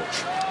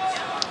Deloach.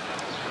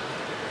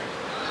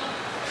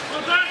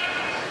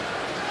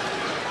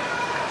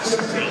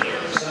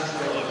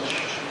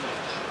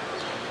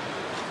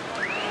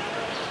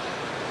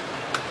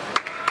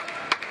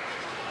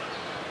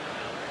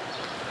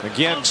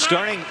 Again,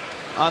 starting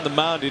on the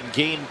mound in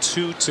game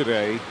 2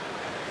 today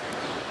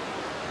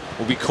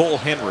will be Cole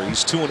Henry.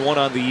 He's 2-1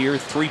 on the year,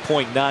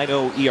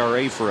 3.90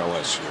 ERA for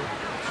LSU.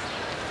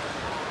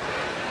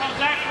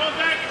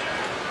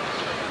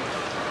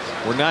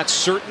 We're not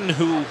certain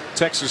who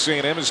Texas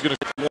A&M is going to.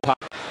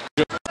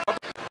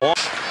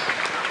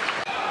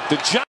 The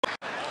jump.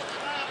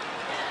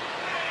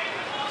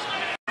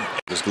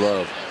 His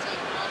glove.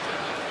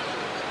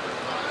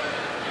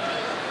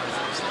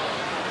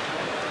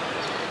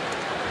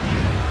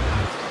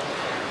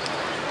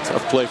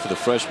 Tough play for the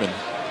freshman.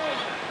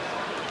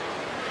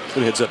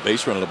 Good heads-up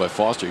base running by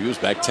Foster. He was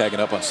back tagging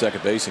up on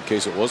second base in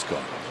case it was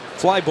caught.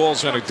 Fly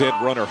balls on a dead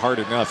runner hard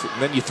enough,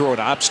 and then you throw an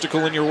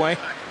obstacle in your way.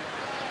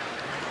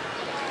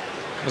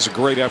 That was a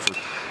great effort.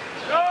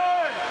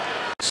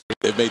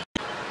 They've made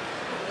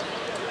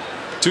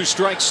 2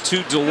 strikes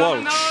to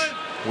Deloach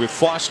with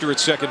Foster at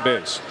second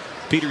base.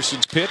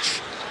 Peterson's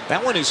pitch.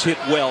 That one is hit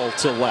well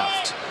to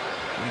left.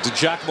 And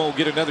DiGiacomo will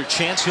get another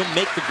chance. He'll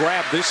make the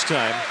grab this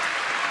time.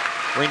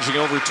 Ranging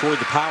over toward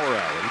the power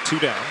alley. 2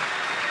 down.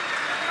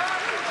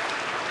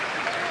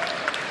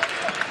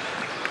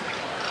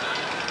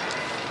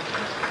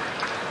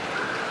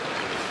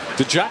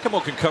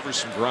 DiGiacomo can cover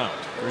some ground.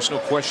 There's no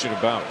question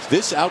about it.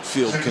 This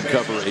outfield can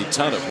cover a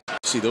ton of.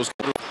 See those.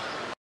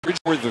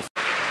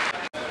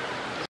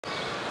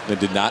 They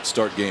did not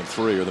start game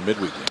 3 or the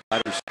midweek game.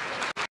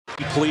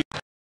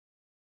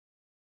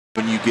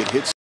 When you get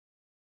hits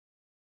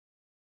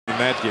in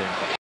that game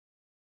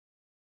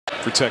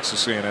for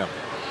Texas A&M.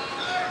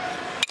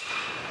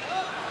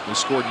 They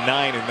scored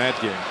 9 in that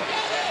game.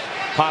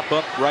 Pop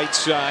up right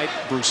side.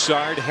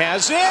 Broussard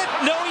has it.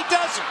 No, he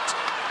doesn't.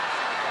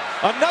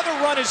 Another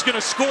run is going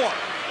to score.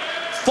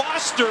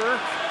 Foster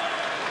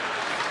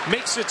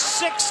makes it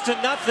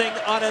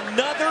 6-0 on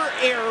another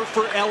error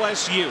for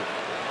LSU.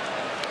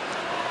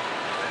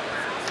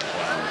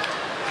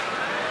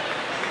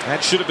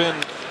 That should have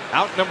been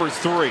out number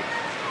 3.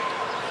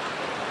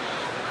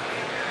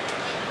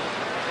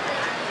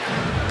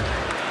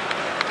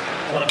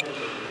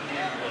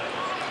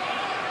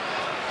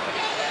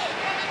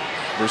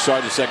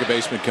 Broussard, the second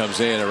baseman, comes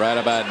in, and right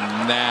about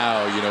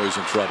now, you know he's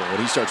in trouble. When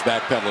he starts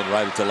backpedaling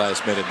right at the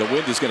last minute, the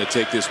wind is going to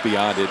take this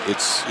beyond it.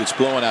 It's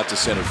blowing out to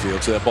center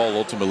field, so that ball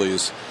ultimately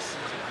is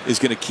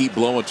going to keep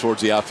blowing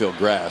towards the outfield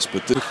grass.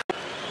 But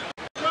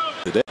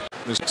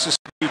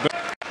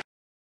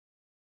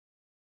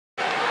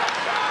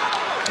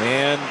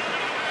and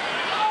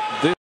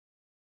this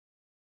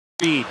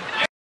speed.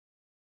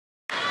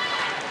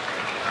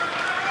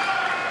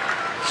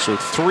 So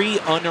 3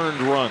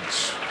 unearned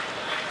runs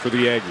for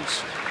the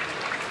Aggies.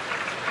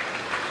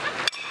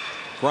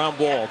 Ground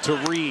ball to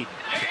Reed.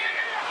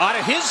 Out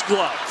of his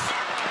glove.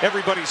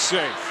 Everybody's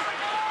safe.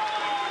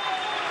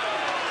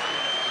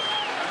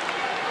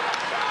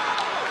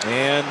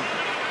 And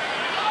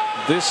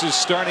this is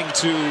starting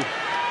to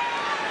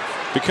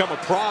become a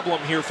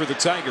problem here for the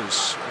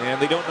Tigers, and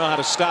they don't know how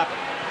to stop it.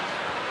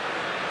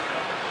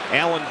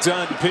 Alan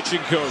Dunn,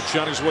 pitching coach,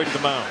 on his way to the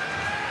mound.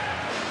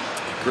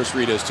 Chris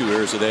Reed has 2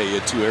 errors today. He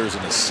had 2 errors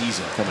in the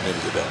season coming into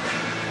today.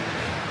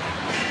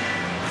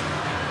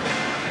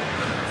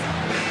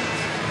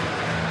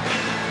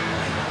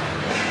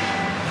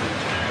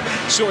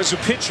 So as a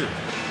pitcher,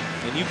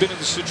 and you've been in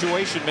the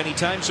situation many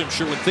times, I'm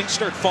sure, when things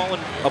start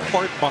falling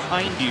apart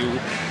behind you,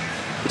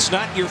 it's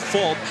not your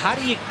fault. How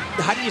do you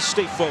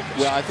stay focused?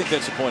 Well, I think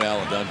that's the point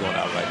Alan Dunn going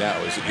out right now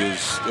is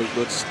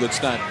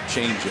let's not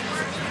change it.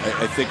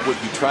 I think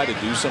what you try to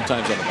do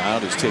sometimes on the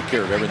mound is take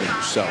care of everything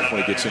yourself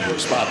when it gets into a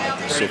spot like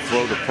this. So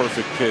throw the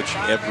perfect pitch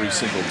every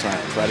single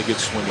time. Try to get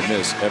swing and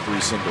miss every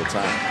single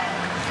time.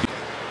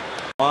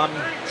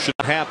 Should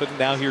happen.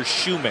 Now here's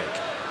Shoemake.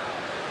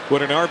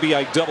 What an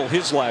RBI double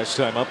his last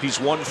time up. He's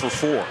 1 for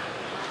 4.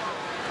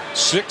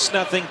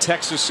 6-0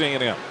 Texas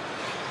A&M.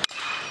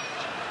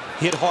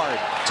 Hit hard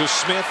to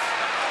Smith,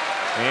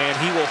 and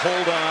he will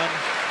hold on.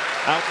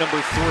 Out number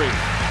 3.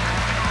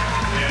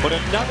 But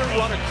another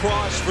run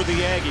across for the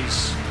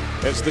Aggies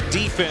as the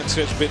defense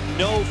has been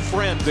no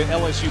friend to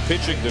LSU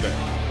pitching today.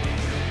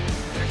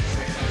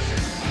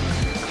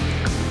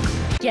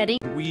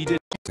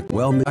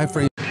 Well, my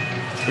friend.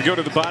 We go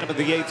to the bottom of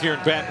the 8th here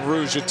in Baton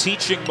Rouge. A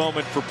teaching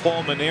moment for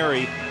Paul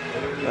Mainieri.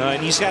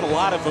 And he's had a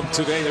lot of them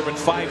today. There have been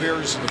 5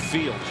 errors in the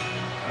field.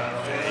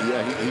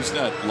 Yeah, he's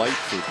not light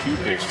for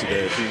pupils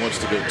today if he wants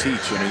to go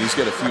teach. I mean, he's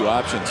got a few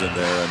options in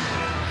there. And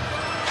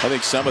I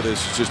think some of this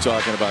is just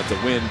talking about the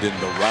wind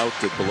and the route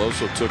that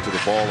Beloso took to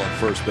the ball on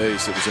first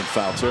base that was in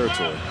foul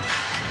territory.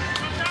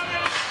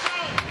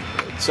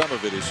 Some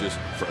of it is just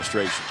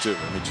frustration, too.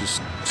 I mean,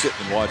 just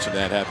sitting and watching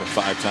that happen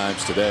 5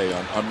 times today.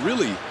 I'm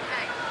really...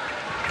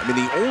 I mean,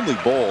 the only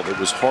ball that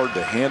was hard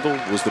to handle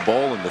was the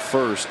ball in the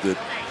first that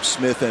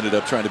Smith ended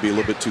up trying to be a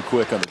little bit too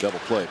quick on the double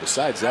play.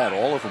 Besides that,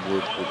 all of them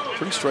were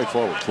pretty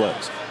straightforward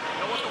plays.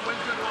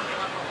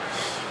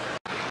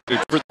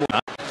 But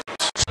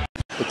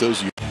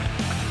those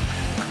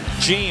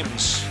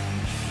James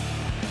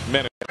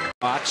Menafi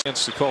box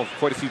against the call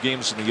quite a few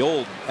games in the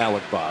old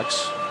Alec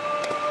box.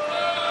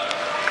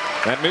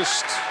 That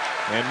missed,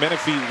 and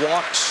Menafi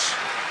walks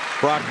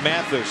Brock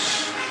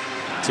Mathis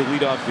to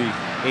lead off the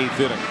 8th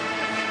inning.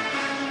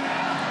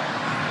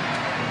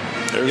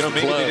 There's you know,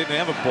 maybe they didn't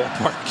have a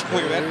ballpark.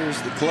 Look at that.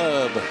 There's the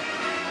club.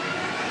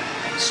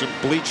 Some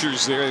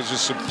bleachers there. There's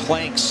just some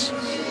planks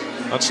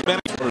on some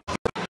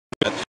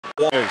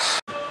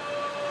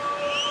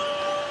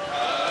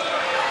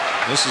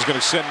This is going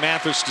to send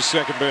Mathis to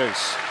second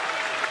base.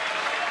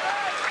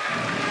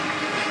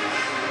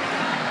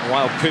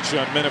 Wild pitch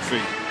on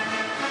Menafi.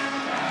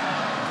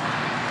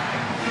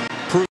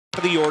 Proof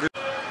of the order.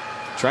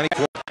 Trying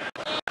to.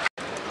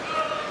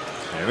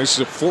 And this is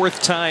the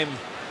 4th time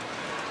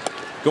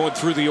going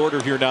through the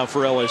order here now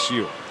for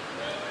LSU.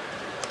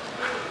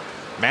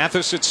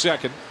 Mathis at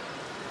second.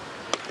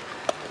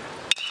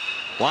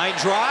 Line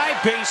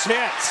drive, base hit.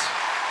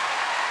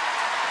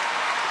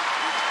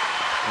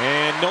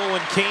 And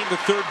Nolan Cain, the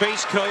third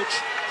base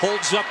coach,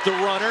 holds up the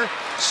runner.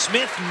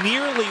 Smith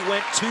nearly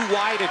went too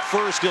wide at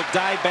first. He'll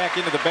dive back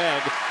into the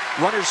bag.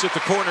 Runners at the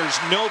corners,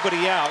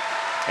 nobody out.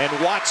 And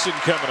Watson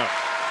coming up.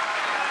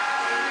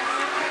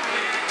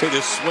 So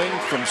the swing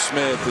from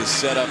Smith is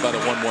set up on a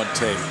 1-1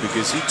 take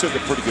because he took a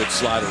pretty good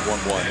slider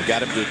 1-1. It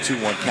got him to a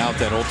 2-1 count,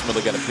 then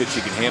ultimately got a pitch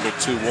he can handle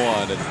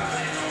 2-1. And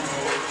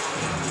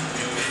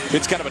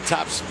it's kind of a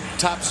top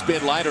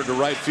spin liner to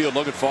right field.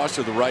 Logan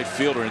Foster, the right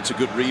fielder, and it's a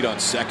good read on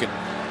second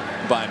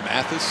by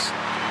Mathis.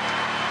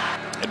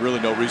 And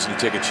really no reason to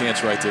take a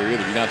chance right there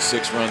either. You're not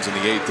 6 runs in the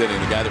 8th inning.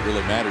 The guy that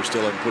really matters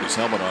still hasn't put his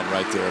helmet on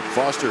right there.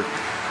 Foster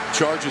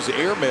charges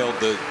airmailed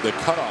the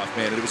cutoff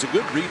man, and it was a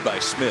good read by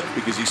Smith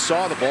because he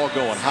saw the ball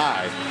going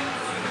high.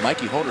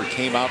 Mikey Honer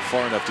came out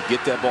far enough to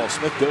get that ball.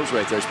 Smith goes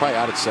right there. He's probably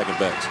out at second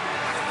base.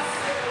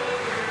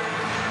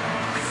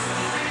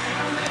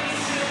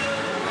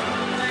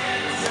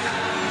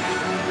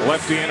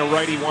 Lefty and a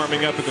righty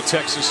warming up at the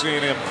Texas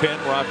A&M pen.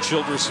 Rob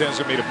Childress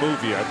hasn't made a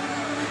move yet.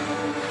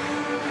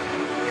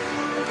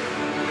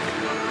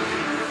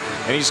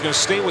 And he's going to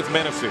stay with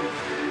Menifee.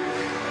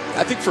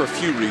 I think for a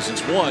few reasons.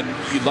 One,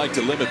 you'd like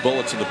to limit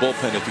bullets in the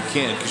bullpen if you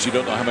can, because you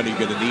don't know how many you're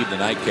going to need in the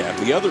nightcap.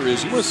 The other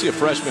is you want to see a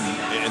freshman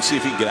and see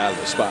if he can get out of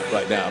the spot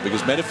right now,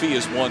 because Menifee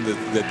is one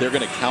that they're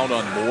going to count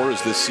on more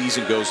as this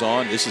season goes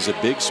on. This is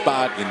a big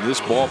spot in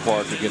this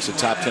ballpark against a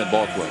top 10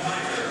 ball club.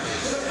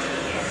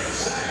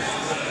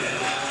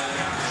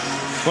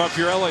 Well, if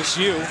you're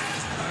LSU,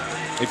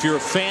 if you're a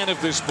fan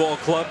of this ball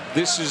club,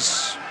 this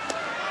is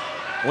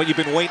what you've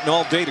been waiting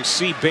all day to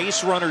see.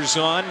 Base runners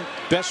on,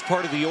 best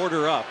part of the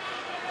order up.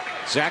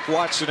 Zach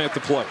Watson at the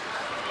plate.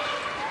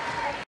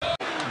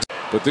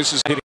 But this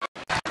is hitting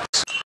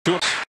some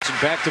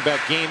back-to-back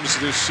games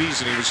this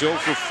season. He was 0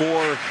 for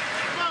 4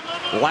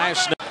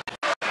 last night.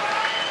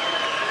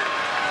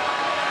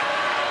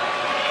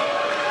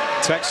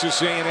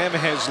 Texas A&M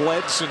has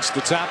led since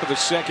the top of the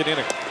second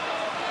inning.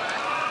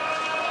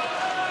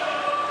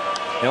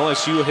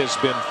 LSU has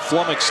been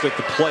flummoxed at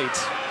the plate.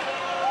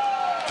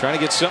 Trying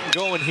to get something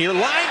going here.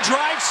 Line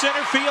drive,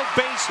 center field,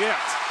 base hit.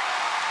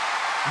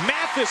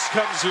 Mathis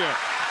comes in.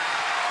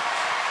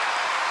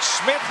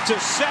 Smith to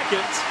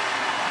second,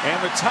 and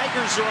the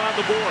Tigers are on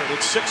the board.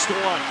 It's 6-1.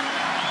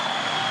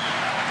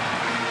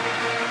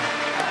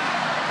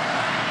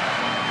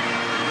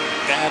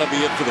 That'll be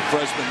it for the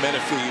freshman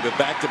Menifee, but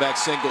back-to-back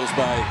singles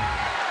by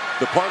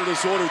the part of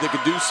this order that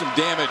could do some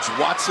damage.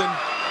 Watson,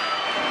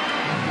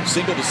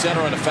 single to center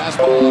on a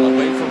fastball and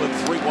away from a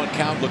 3-1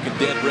 count, looking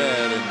dead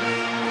red, and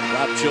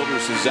Rob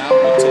Childress is out.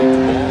 Will take the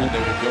ball, and they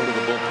will go to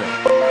the bullpen.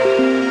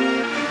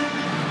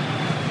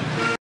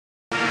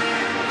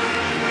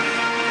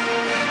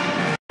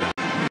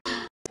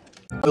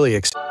 Really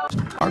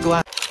our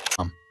glass.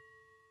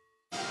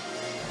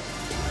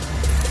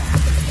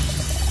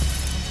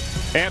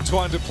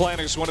 Antoine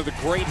Duplantis, one of the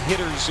great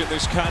hitters in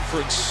this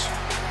conference.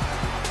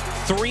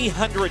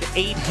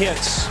 308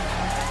 hits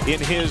in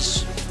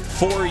his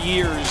 4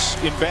 years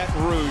in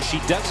Baton Rouge. He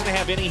doesn't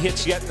have any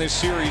hits yet in this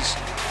series.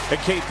 At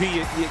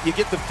KP, you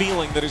get the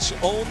feeling that it's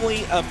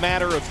only a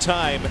matter of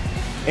time,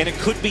 and it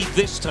could be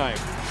this time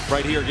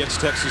right here against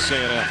Texas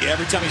A&M. Yeah,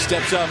 every time he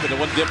steps up, and the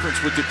one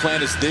difference with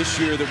Duplantis this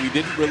year that we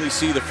didn't really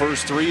see the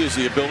first 3 is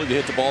the ability to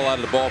hit the ball out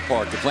of the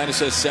ballpark. Duplantis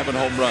has 7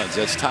 home runs.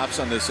 That's tops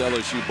on this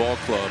LSU ball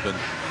club, and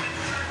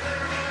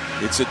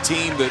it's a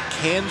team that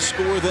can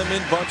score them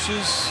in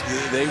bunches.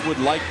 They would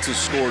like to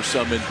score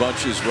some in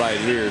bunches right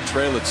here.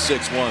 Trail at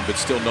 6-1, but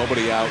still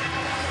nobody out.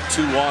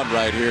 2 on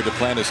right here.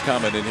 Duplantis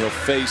coming, and he'll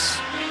face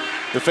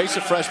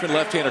a freshman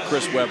left-hander,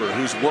 Chris Webber,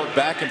 who's worked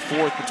back and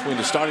forth between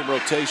the starting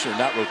rotation, or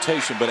not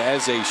rotation, but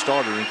as a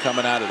starter and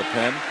coming out of the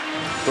pen.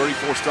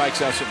 34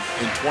 strikeouts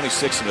in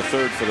 26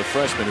 1/3 for the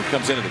freshman, who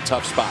comes in at a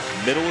tough spot,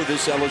 middle of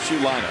this LSU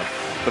lineup.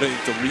 But I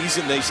think the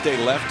reason they stay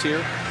left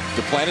here,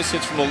 Duplantis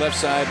hits from the left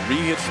side,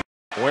 Reed hits from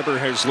Webber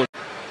has looked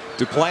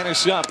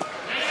Duplantis up,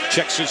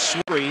 checks his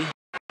swing.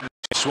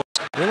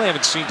 Really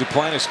haven't seen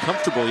Duplantis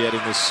comfortable yet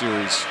in this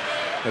series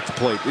at the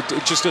plate.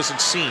 It just doesn't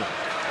seem.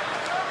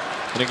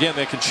 And again,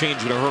 that can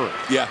change in a hurry.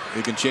 Yeah,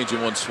 it can change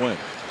in one swing.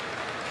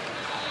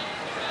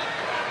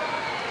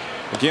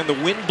 Again, the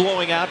wind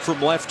blowing out from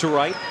left to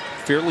right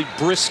fairly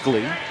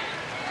briskly.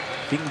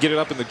 If he can get it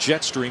up in the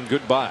jet stream,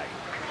 goodbye.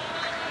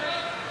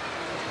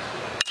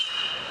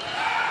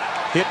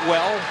 Hit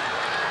well.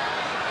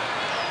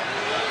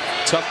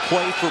 Tough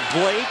play for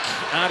Blake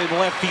out in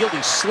left field.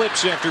 He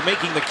slips after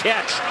making the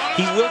catch.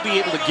 He will be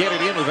able to get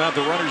it in without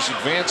the runners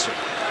advancing.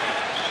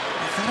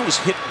 I thought it was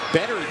hit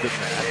better than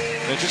that.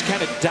 And it just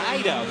kind of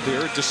died out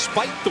there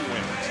despite the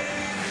wind.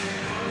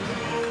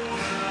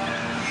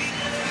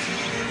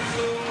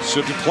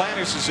 So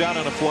Duplantis is out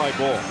on a fly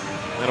ball.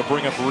 That'll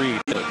bring up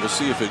Reed. We'll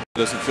see if it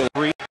doesn't feel.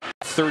 Reed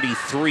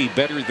 33,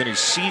 better than his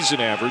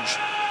season average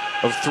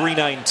of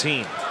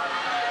 319.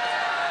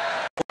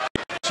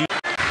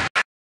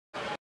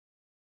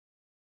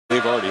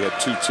 They've already had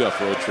 2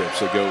 tough road trips.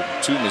 They go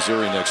to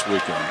Missouri next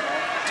weekend,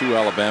 to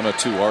Alabama,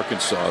 to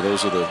Arkansas.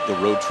 Those are the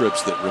road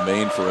trips that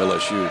remain for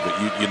LSU.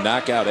 But you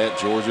knock out at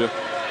Georgia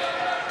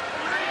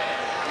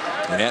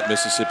and at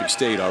Mississippi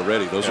State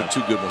already. Those are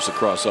 2 good ones to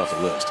cross off the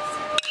list.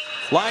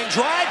 Line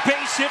drive,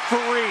 base hit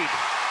for Reed.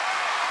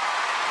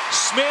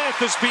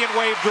 Smith is being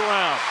waved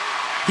around.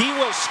 He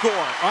will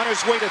score. On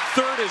his way to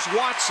third is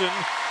Watson.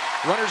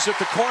 Runners at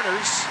the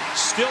corners,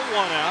 still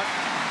 1 out,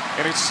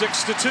 and it's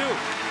 6-2.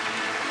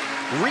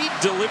 Reed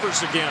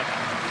delivers again.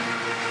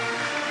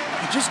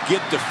 You just get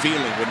the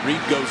feeling when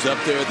Reed goes up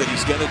there that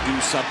he's going to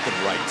do something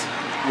right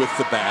with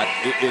the bat.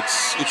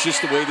 It's just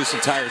the way this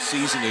entire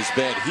season has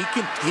been. He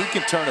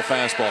can turn a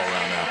fastball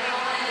around now.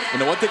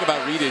 And the one thing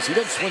about Reed is he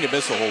doesn't swing and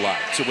miss a whole lot.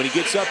 So when he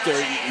gets up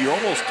there, you're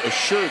almost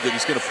assured that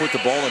he's going to put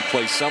the ball in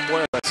play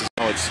somewhere. That's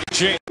how it's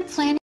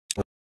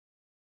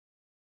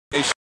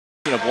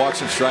of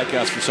walks and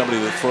strikeouts for somebody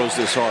that throws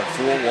this hard.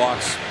 4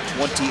 walks,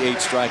 28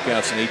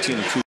 strikeouts, and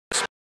 18 2.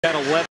 At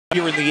 11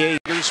 here in the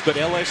 8ers, but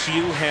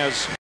LSU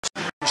has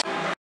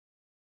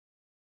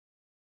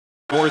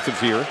north of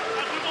here.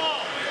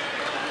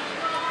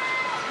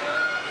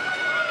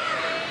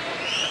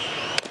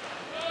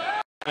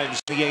 times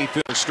in the 8th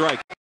inning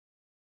strike.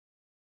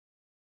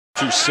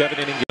 Through 7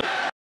 innings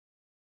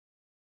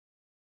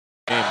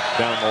game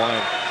down the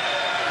line.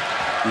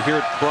 You hear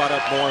it brought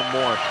up more and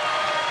more.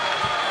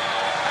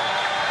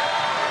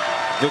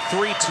 The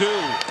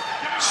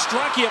 3-2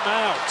 struck him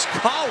out.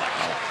 Colic.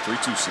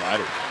 3-2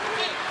 slider.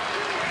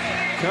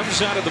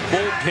 Comes out of the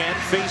bullpen,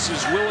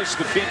 faces Willis,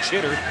 the pinch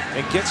hitter,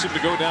 and gets him to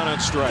go down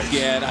on strikes.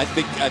 Yeah, and I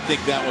think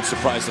that one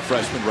surprised the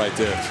freshman right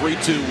there.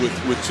 3-2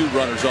 with 2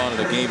 runners on in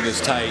a game this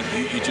tight.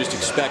 You just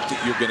expect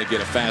that you're going to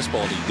get a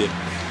fastball, and he didn't.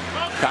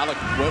 Colic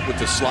went with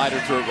the slider,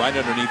 threw it right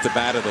underneath the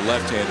bat of the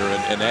left-hander,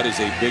 and that is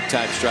a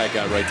big-time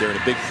strikeout right there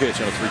and a big pitch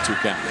on a 3-2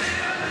 count.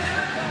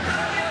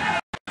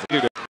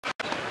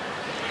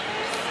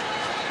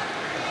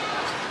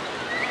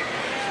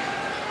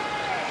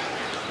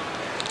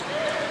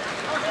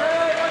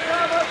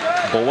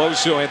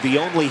 Beloso had the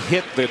only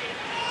hit that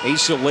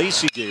Asa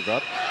Lacy gave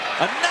up.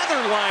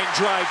 Another line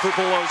drive for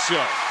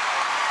Beloso.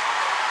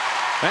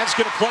 That's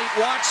going to plate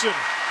Watson.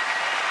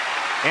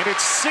 And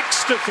it's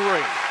 6-3.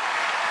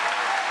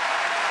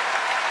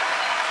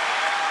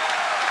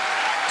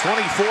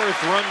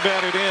 24th run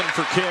batted in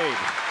for Cade.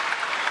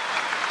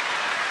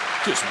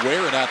 Just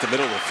wearing out the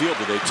middle of the field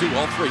today, too.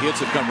 All 3 hits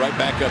have come right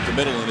back up the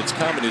middle, and it's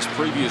come in his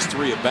previous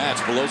 3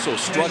 at-bats. Beloso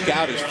struck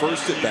out his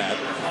first at-bat,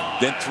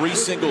 then 3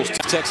 singles to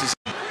Texas.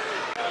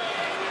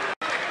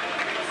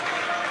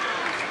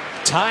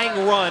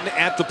 Tying run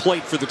at the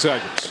plate for the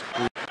Tigers.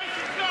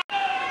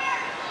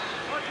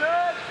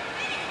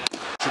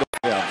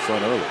 Out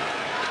front early.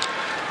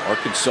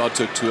 Arkansas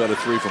took 2 out of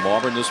 3 from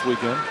Auburn this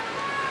weekend.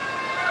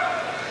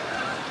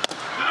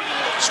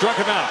 Struck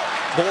him out.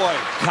 Boy,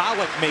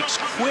 Colic makes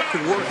quick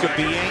work of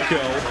Bianco.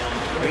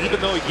 And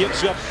even though he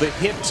gives up the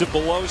hit to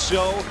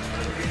Beloso,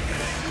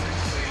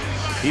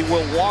 he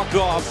will walk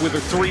off with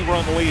a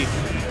 3-run lead.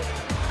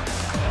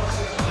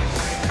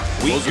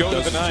 We go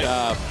to the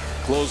 9th.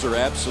 Closer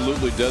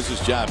absolutely does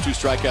his job. 2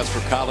 strikeouts for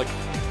Colic.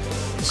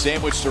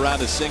 Sandwiched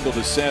around a single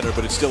to center,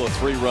 but it's still a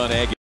 3-run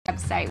Aggie.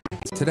 Website.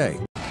 Today.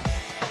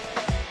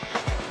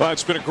 Well,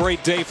 it's been a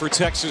great day for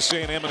Texas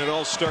A&M, and it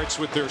all starts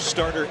with their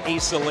starter,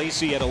 Asa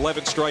Lacy, at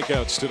 11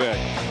 strikeouts today.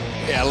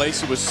 Yeah,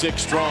 Lacy was 6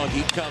 strong.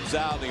 He comes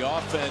out. The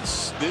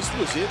offense, this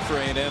was it for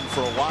A&M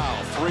for a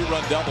while.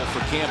 3-run double for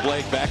Cam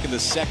Blake back in the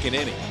 2nd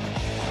inning.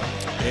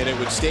 And it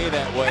would stay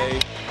that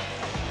way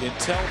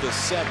until the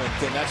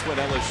 7th, and that's when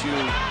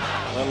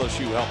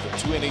LSU helped them.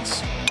 2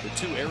 innings, or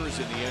 2 errors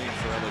in the inning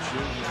for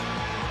LSU.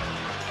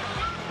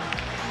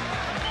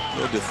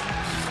 Good to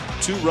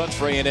 2 runs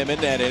for A&M in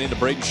that inning. The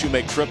Braden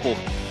Shoemake triple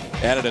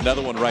added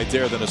another one right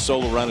there, then a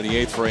solo run in the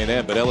 8th for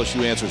A&M, but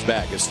LSU answers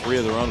back. It's 3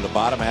 of their own in the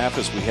bottom half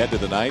as we head to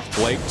the 9th.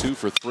 Blake 2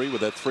 for 3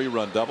 with that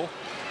 3-run double.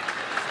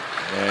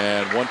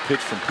 And 1 pitch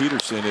from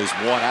Peterson is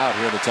 1 out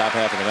here in the top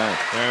half of the 9th.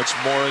 That's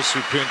Morris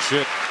who pinch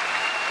hit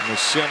in the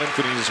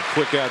 7th, and he's a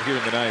quick out here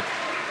in the 9th.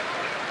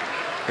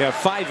 Yeah,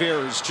 5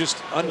 errors,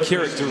 just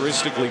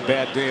uncharacteristically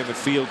bad day in the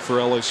field for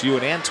LSU.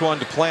 And Antoine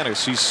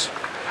Duplantis, he's,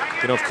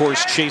 of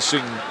course,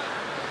 chasing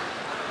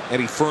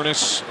Eddie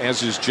Furness,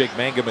 as is Jake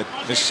Mangum at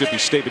Mississippi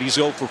State, but he's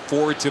 0 for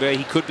 4 today.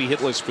 He could be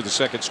hitless for the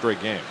 2nd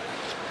straight game.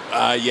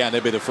 Yeah, and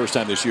that'd be the first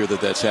time this year that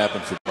that's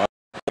happened for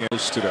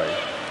today.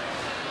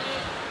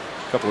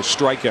 A couple of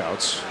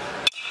strikeouts.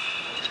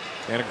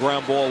 And a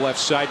ground ball left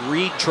side.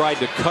 Reed tried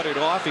to cut it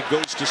off. It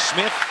goes to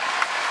Smith.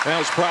 That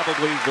was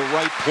probably the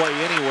right play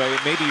anyway.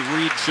 Maybe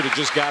Reed should have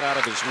just got out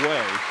of his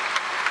way.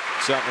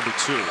 It's out number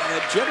 2.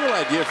 The general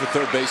idea for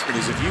third baseman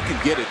is if you can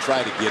get it,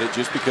 try to get it,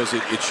 just because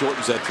it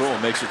shortens that throw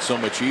and makes it so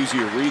much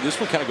easier. Reed, this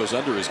one kind of goes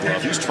under his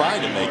glove. He's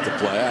trying to make the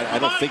play. I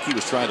don't think he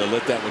was trying to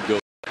let that one go.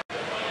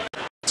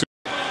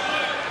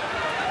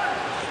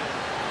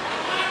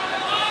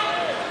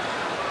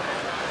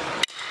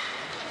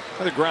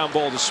 Another ground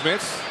ball to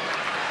Smith.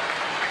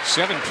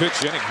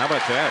 7-pitch inning. How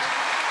about that?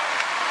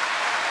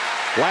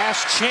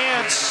 Last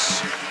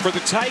chance for the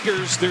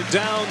Tigers. They're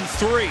down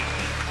 3.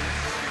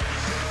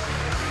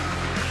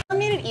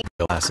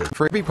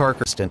 Freebie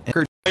Parkerston.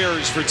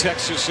 Errors for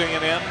Texas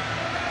A&M.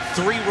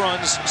 3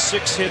 runs,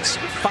 6 hits,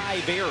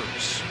 5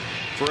 errors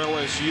for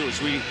LSU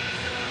as we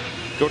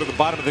go to the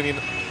bottom of the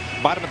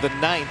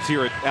 9th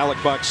here at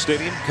Alec Box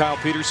Stadium. Kyle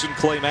Peterson,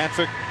 Clay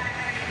Matvick,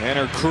 and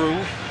our crew.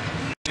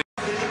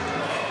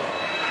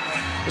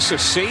 This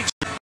is Sage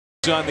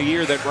on the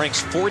year that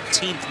ranks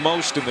 14th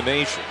most in the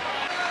nation.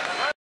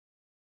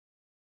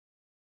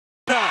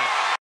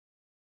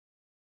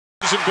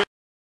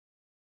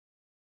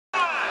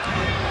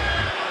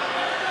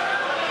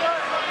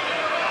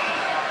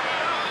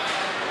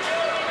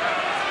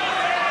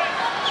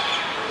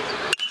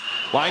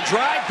 Line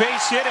drive,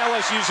 base hit,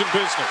 LSU's in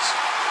business.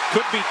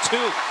 Could be 2.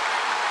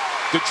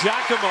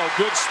 DiGiacomo,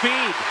 good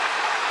speed.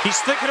 He's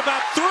thinking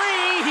about 3.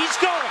 He's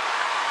going.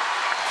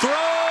 Throw,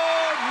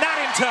 not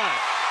in time.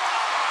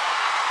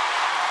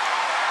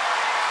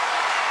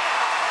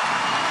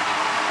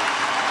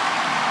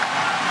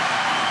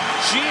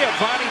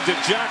 Giovanni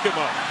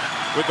DiGiacomo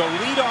with a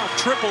leadoff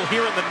triple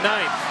here in the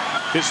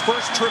 9th. His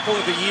first triple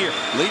of the year.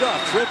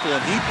 Leadoff triple,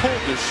 and he pulled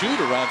the shoot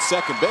around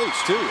second base,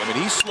 too. I mean,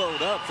 he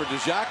slowed up for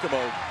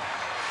DiGiacomo.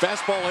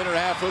 Fastball in or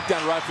half, hook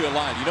down right field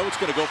line. You know it's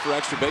going to go for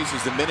extra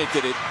bases the minute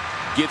that it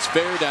gets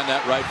fair down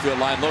that right field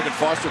line. Logan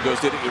Foster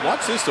goes,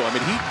 watch this, though. I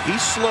mean, he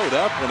slowed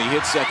up when he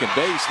hit second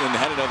base and then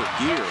had another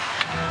gear.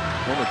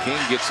 Homer King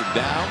gets it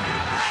down.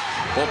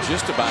 Well,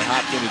 just about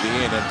hopped into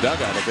the A&M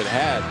dugout. If it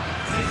had,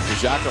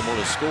 DiGiacomo would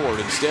have scored.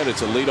 Instead,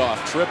 it's a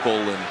leadoff triple,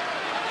 and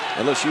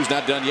LSU's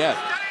not done yet.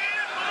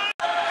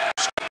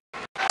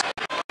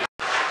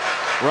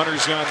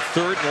 Runners on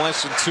third and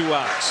less than 2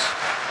 outs.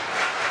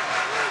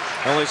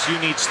 LSU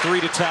needs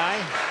 3 to tie.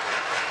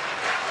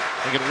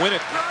 They can win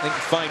it. They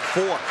can find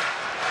 4.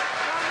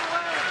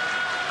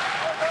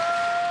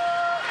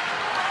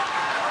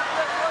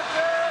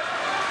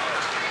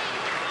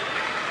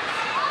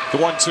 The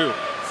 1-2.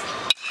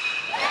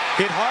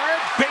 Hit hard,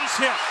 base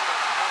hit.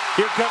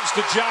 Here comes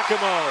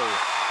DiGiacomo,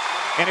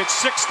 and it's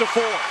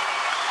 6-4.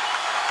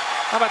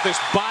 How about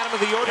this bottom of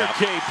the order,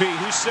 KP?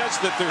 Who says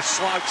that there's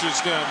slouches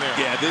down there?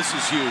 Yeah, this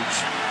is huge.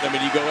 I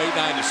mean, you go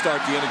 8-9 to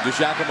start the inning.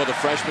 DiGiacomo, the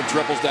freshman,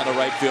 triples down the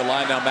right field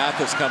line. Now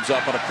Mathis comes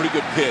up on a pretty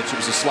good pitch. It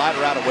was a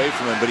slider out away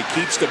from him, but he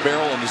keeps the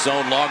barrel in the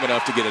zone long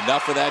enough to get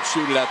enough of that,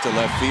 shoot it out to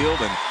left field.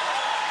 And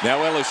now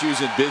LSU's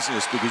in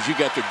business because you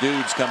got their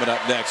dudes coming up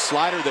next.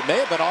 Slider that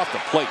may have been off the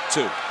plate,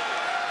 too.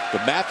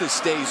 But Mathis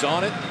stays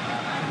on it.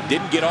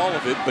 Didn't get all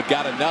of it, but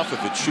got enough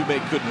of it.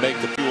 Shoemake couldn't make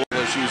the fuel.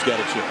 LSU's got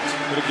a chance.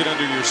 It'll get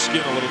under your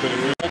skin a little bit.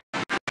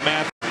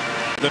 Math,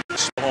 the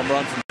home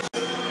run from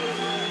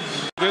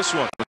this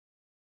one.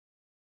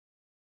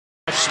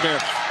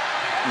 Smith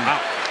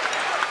out.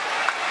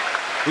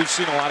 We've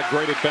seen a lot of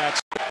great at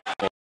bats.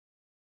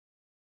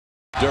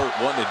 Dirt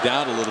wanting it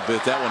down a little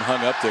bit. That one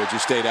hung up there,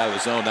 just stayed out of the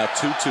zone. Now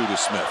 2-2 to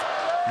Smith.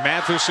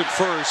 Mathis at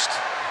first.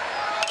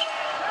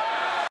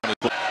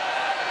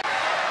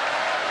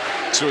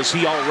 So is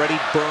he already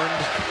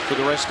burned for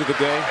the rest of the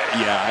day?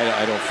 Yeah,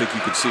 I don't think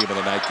you could see him in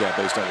the nightcap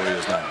based on where he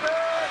is now.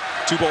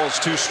 2 balls,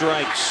 2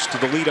 strikes to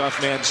the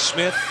leadoff man,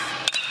 Smith.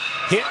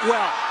 Hit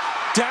well.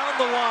 Down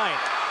the line.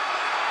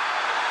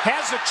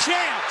 Has a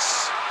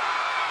chance.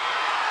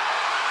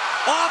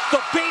 Off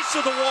the base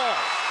of the wall.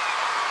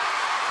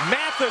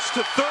 Mathis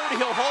to third.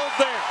 He'll hold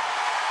there.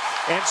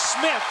 And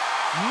Smith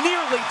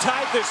nearly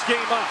tied this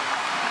game up.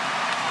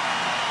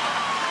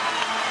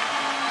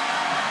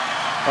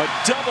 A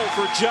double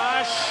for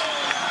Josh.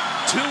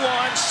 2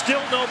 on, still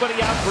nobody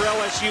out for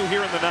LSU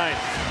here in the 9th.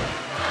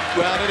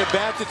 Well, in a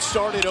bat that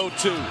started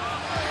 0-2.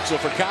 So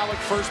for Colic,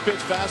 first pitch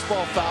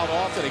fastball fouled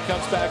off, and he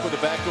comes back with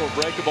a backdoor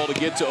breaking ball to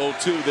get to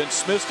 0-2. Then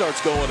Smith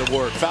starts going to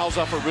work. Fouls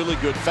off a really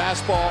good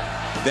fastball,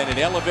 then an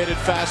elevated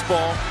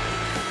fastball.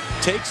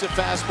 Takes a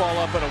fastball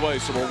up and away.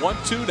 So we're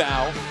 1-2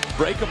 now.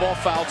 Breaking ball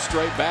fouled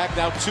straight back.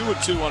 Now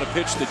 2-2 on a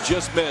pitch that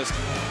just missed.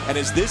 And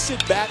as this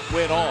at bat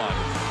went on,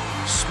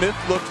 Smith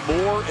looked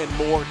more and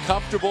more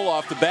comfortable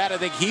off the bat. I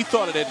think he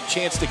thought it had a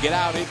chance to get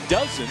out. It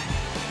doesn't.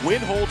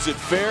 Wynn holds it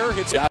fair.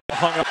 Hits it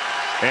hung up.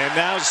 And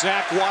now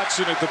Zach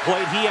Watson at the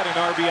plate. He had an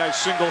RBI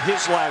single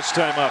his last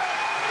time up.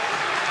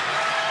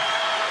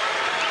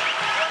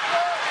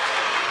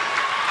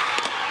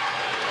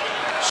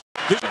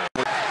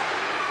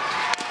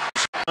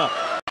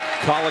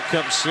 Colic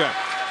comes set.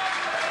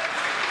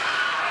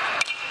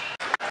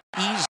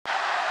 Easy.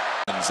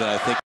 And I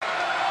think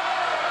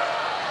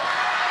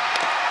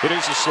it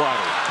is a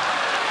slider.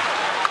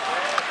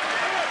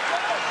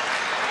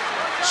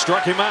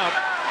 Struck him out.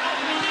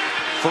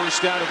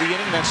 First out of the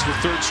inning. That's the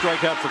 3rd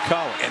strikeout for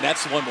Colic. And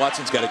that's the one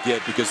Watson's got to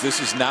get, because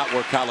this is not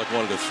where Colic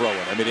wanted to throw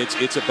it. I mean,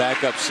 it's a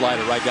backup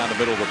slider right down the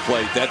middle of the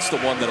plate. That's the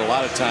one that a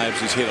lot of times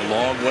is hit a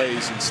long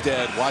ways.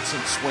 Instead, Watson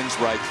swings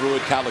right through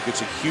it. Colic gets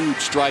a huge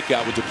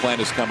strikeout with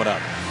Duplantis coming up.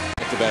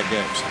 Back-to-back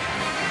games.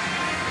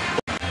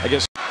 I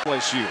guess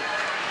LSU.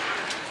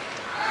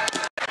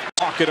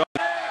 Walk it up.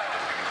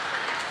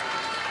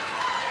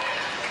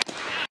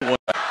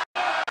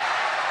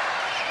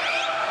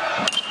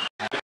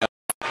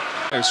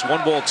 There's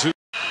 1 ball, 2.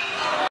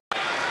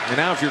 And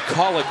now if you're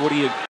Colic, what do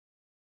you...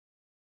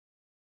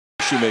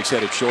 Shoemake's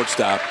headed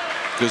shortstop,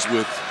 because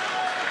with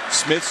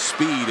Smith's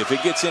speed, if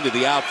it gets into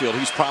the outfield,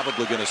 he's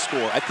probably going to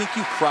score. I think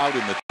you crowd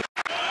in the...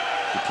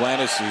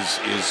 Duplantis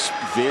is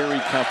very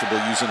comfortable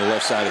using the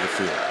left side of the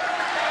field.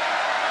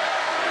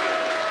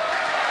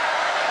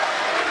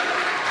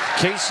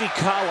 Casey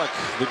Colic,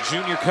 the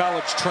junior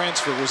college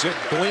transfer, was at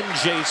Glenn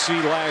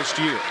JC last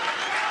year.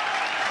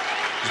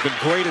 He's been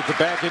great at the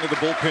back end of the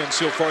bullpen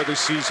so far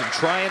this season,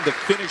 trying to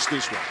finish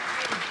this one.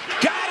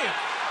 Got him!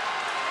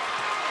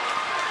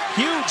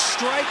 Huge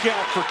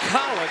strikeout for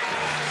Colic,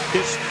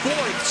 his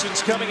 4th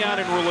since coming out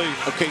in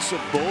relief. Okay, so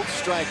both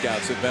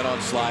strikeouts have been on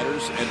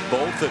sliders, and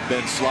both have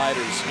been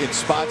sliders in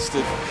spots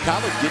that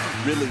Colic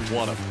didn't really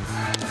want them.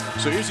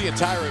 So here's the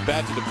entire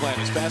at-bat to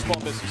Duplantis.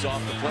 Fastball misses off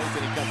the plate,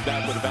 then he comes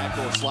back with a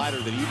backdoor slider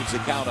that evens the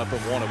count up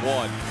at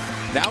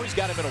 1-1. Now he's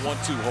got him in a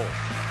 1-2 hole.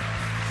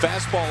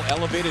 Fastball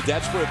elevated.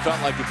 That's where it felt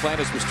like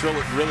Duplantis was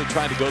really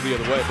trying to go the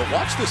other way. But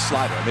watch this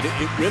slider. I mean,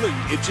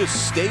 it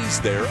just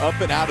stays there,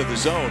 up and out of the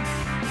zone.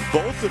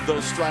 Both of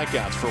those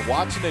strikeouts for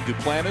Watson and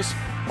Duplantis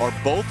are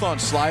both on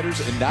sliders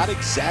and not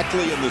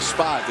exactly in the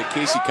spot that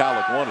Casey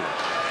Colick wanted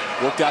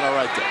it. Worked out all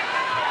right there.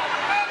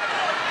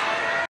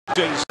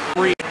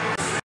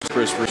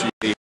 Chris Ritchie.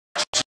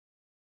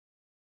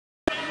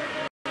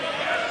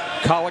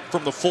 Colick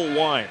from the full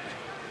line.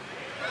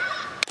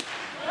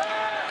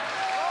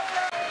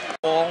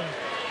 Ball.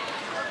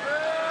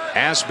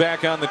 As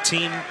back on the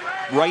team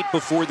right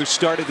before the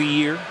start of the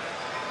year.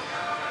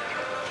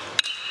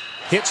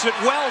 Hits it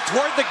well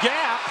toward the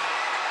gap.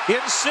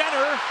 In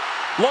center.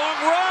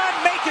 Long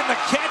run. Making the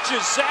catch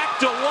is Zach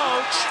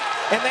DeLoach.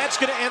 And that's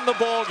going to end the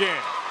ball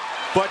game.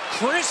 But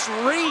Chris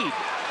Reed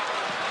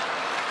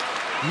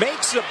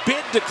makes a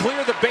bid to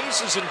clear the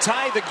bases and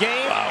tie the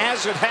game. Wow.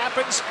 As it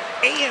happens,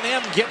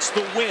 A&M gets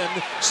the win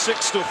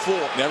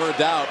 6-4. Never a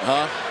doubt,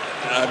 huh?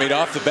 I mean,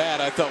 off the bat,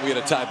 I thought we had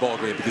a tie ball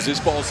game because this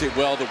ball's hit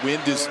well. The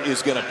wind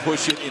is going to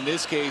push it, in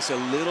this case, a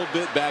little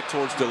bit back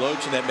towards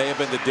DeLoach, and that may have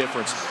been the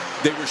difference.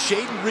 They were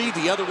shading Reed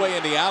the other way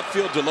in the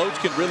outfield. DeLoach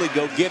can really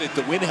go get it.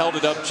 The wind held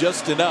it up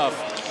just enough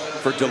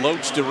for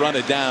DeLoach to run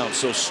it down.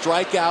 So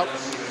strikeout,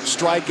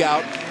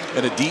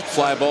 and a deep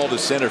fly ball to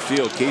center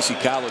field. Casey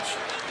Colick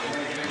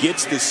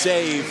gets the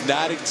save,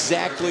 not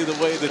exactly the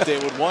way that they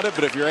would want it,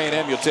 but if you're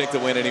A&M, you'll take the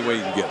win any way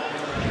you can get it.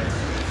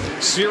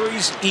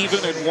 Series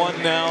even at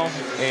 1 now,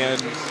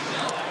 and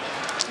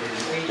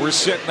we're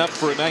setting up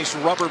for a nice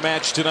rubber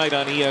match tonight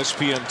on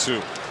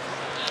ESPN2.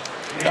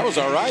 That was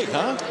all right,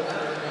 huh?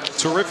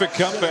 Terrific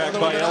comeback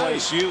by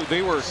LSU.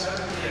 They were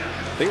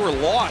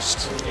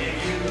lost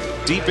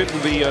deep into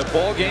the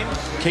ball game.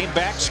 Came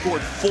back,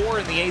 scored 4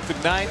 in the 8th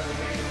and 9th.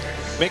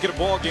 Make it a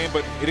ball game,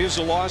 but it is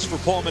a loss for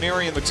Paul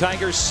Mainieri and the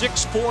Tigers.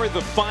 6-4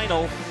 the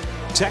final.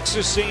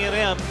 Texas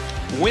A&M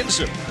wins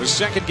it. The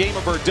second game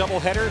of our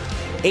doubleheader.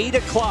 8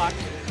 o'clock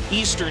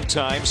Eastern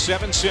Time,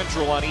 7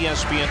 Central on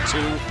ESPN2,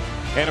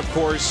 and of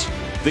course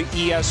the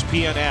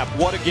ESPN app.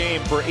 What a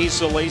game for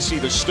Asa Lacy,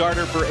 the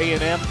starter for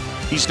A&M.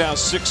 He's now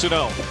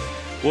 6-0.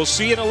 We'll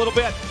see you in a little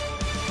bit.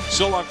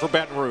 So long for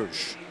Baton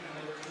Rouge.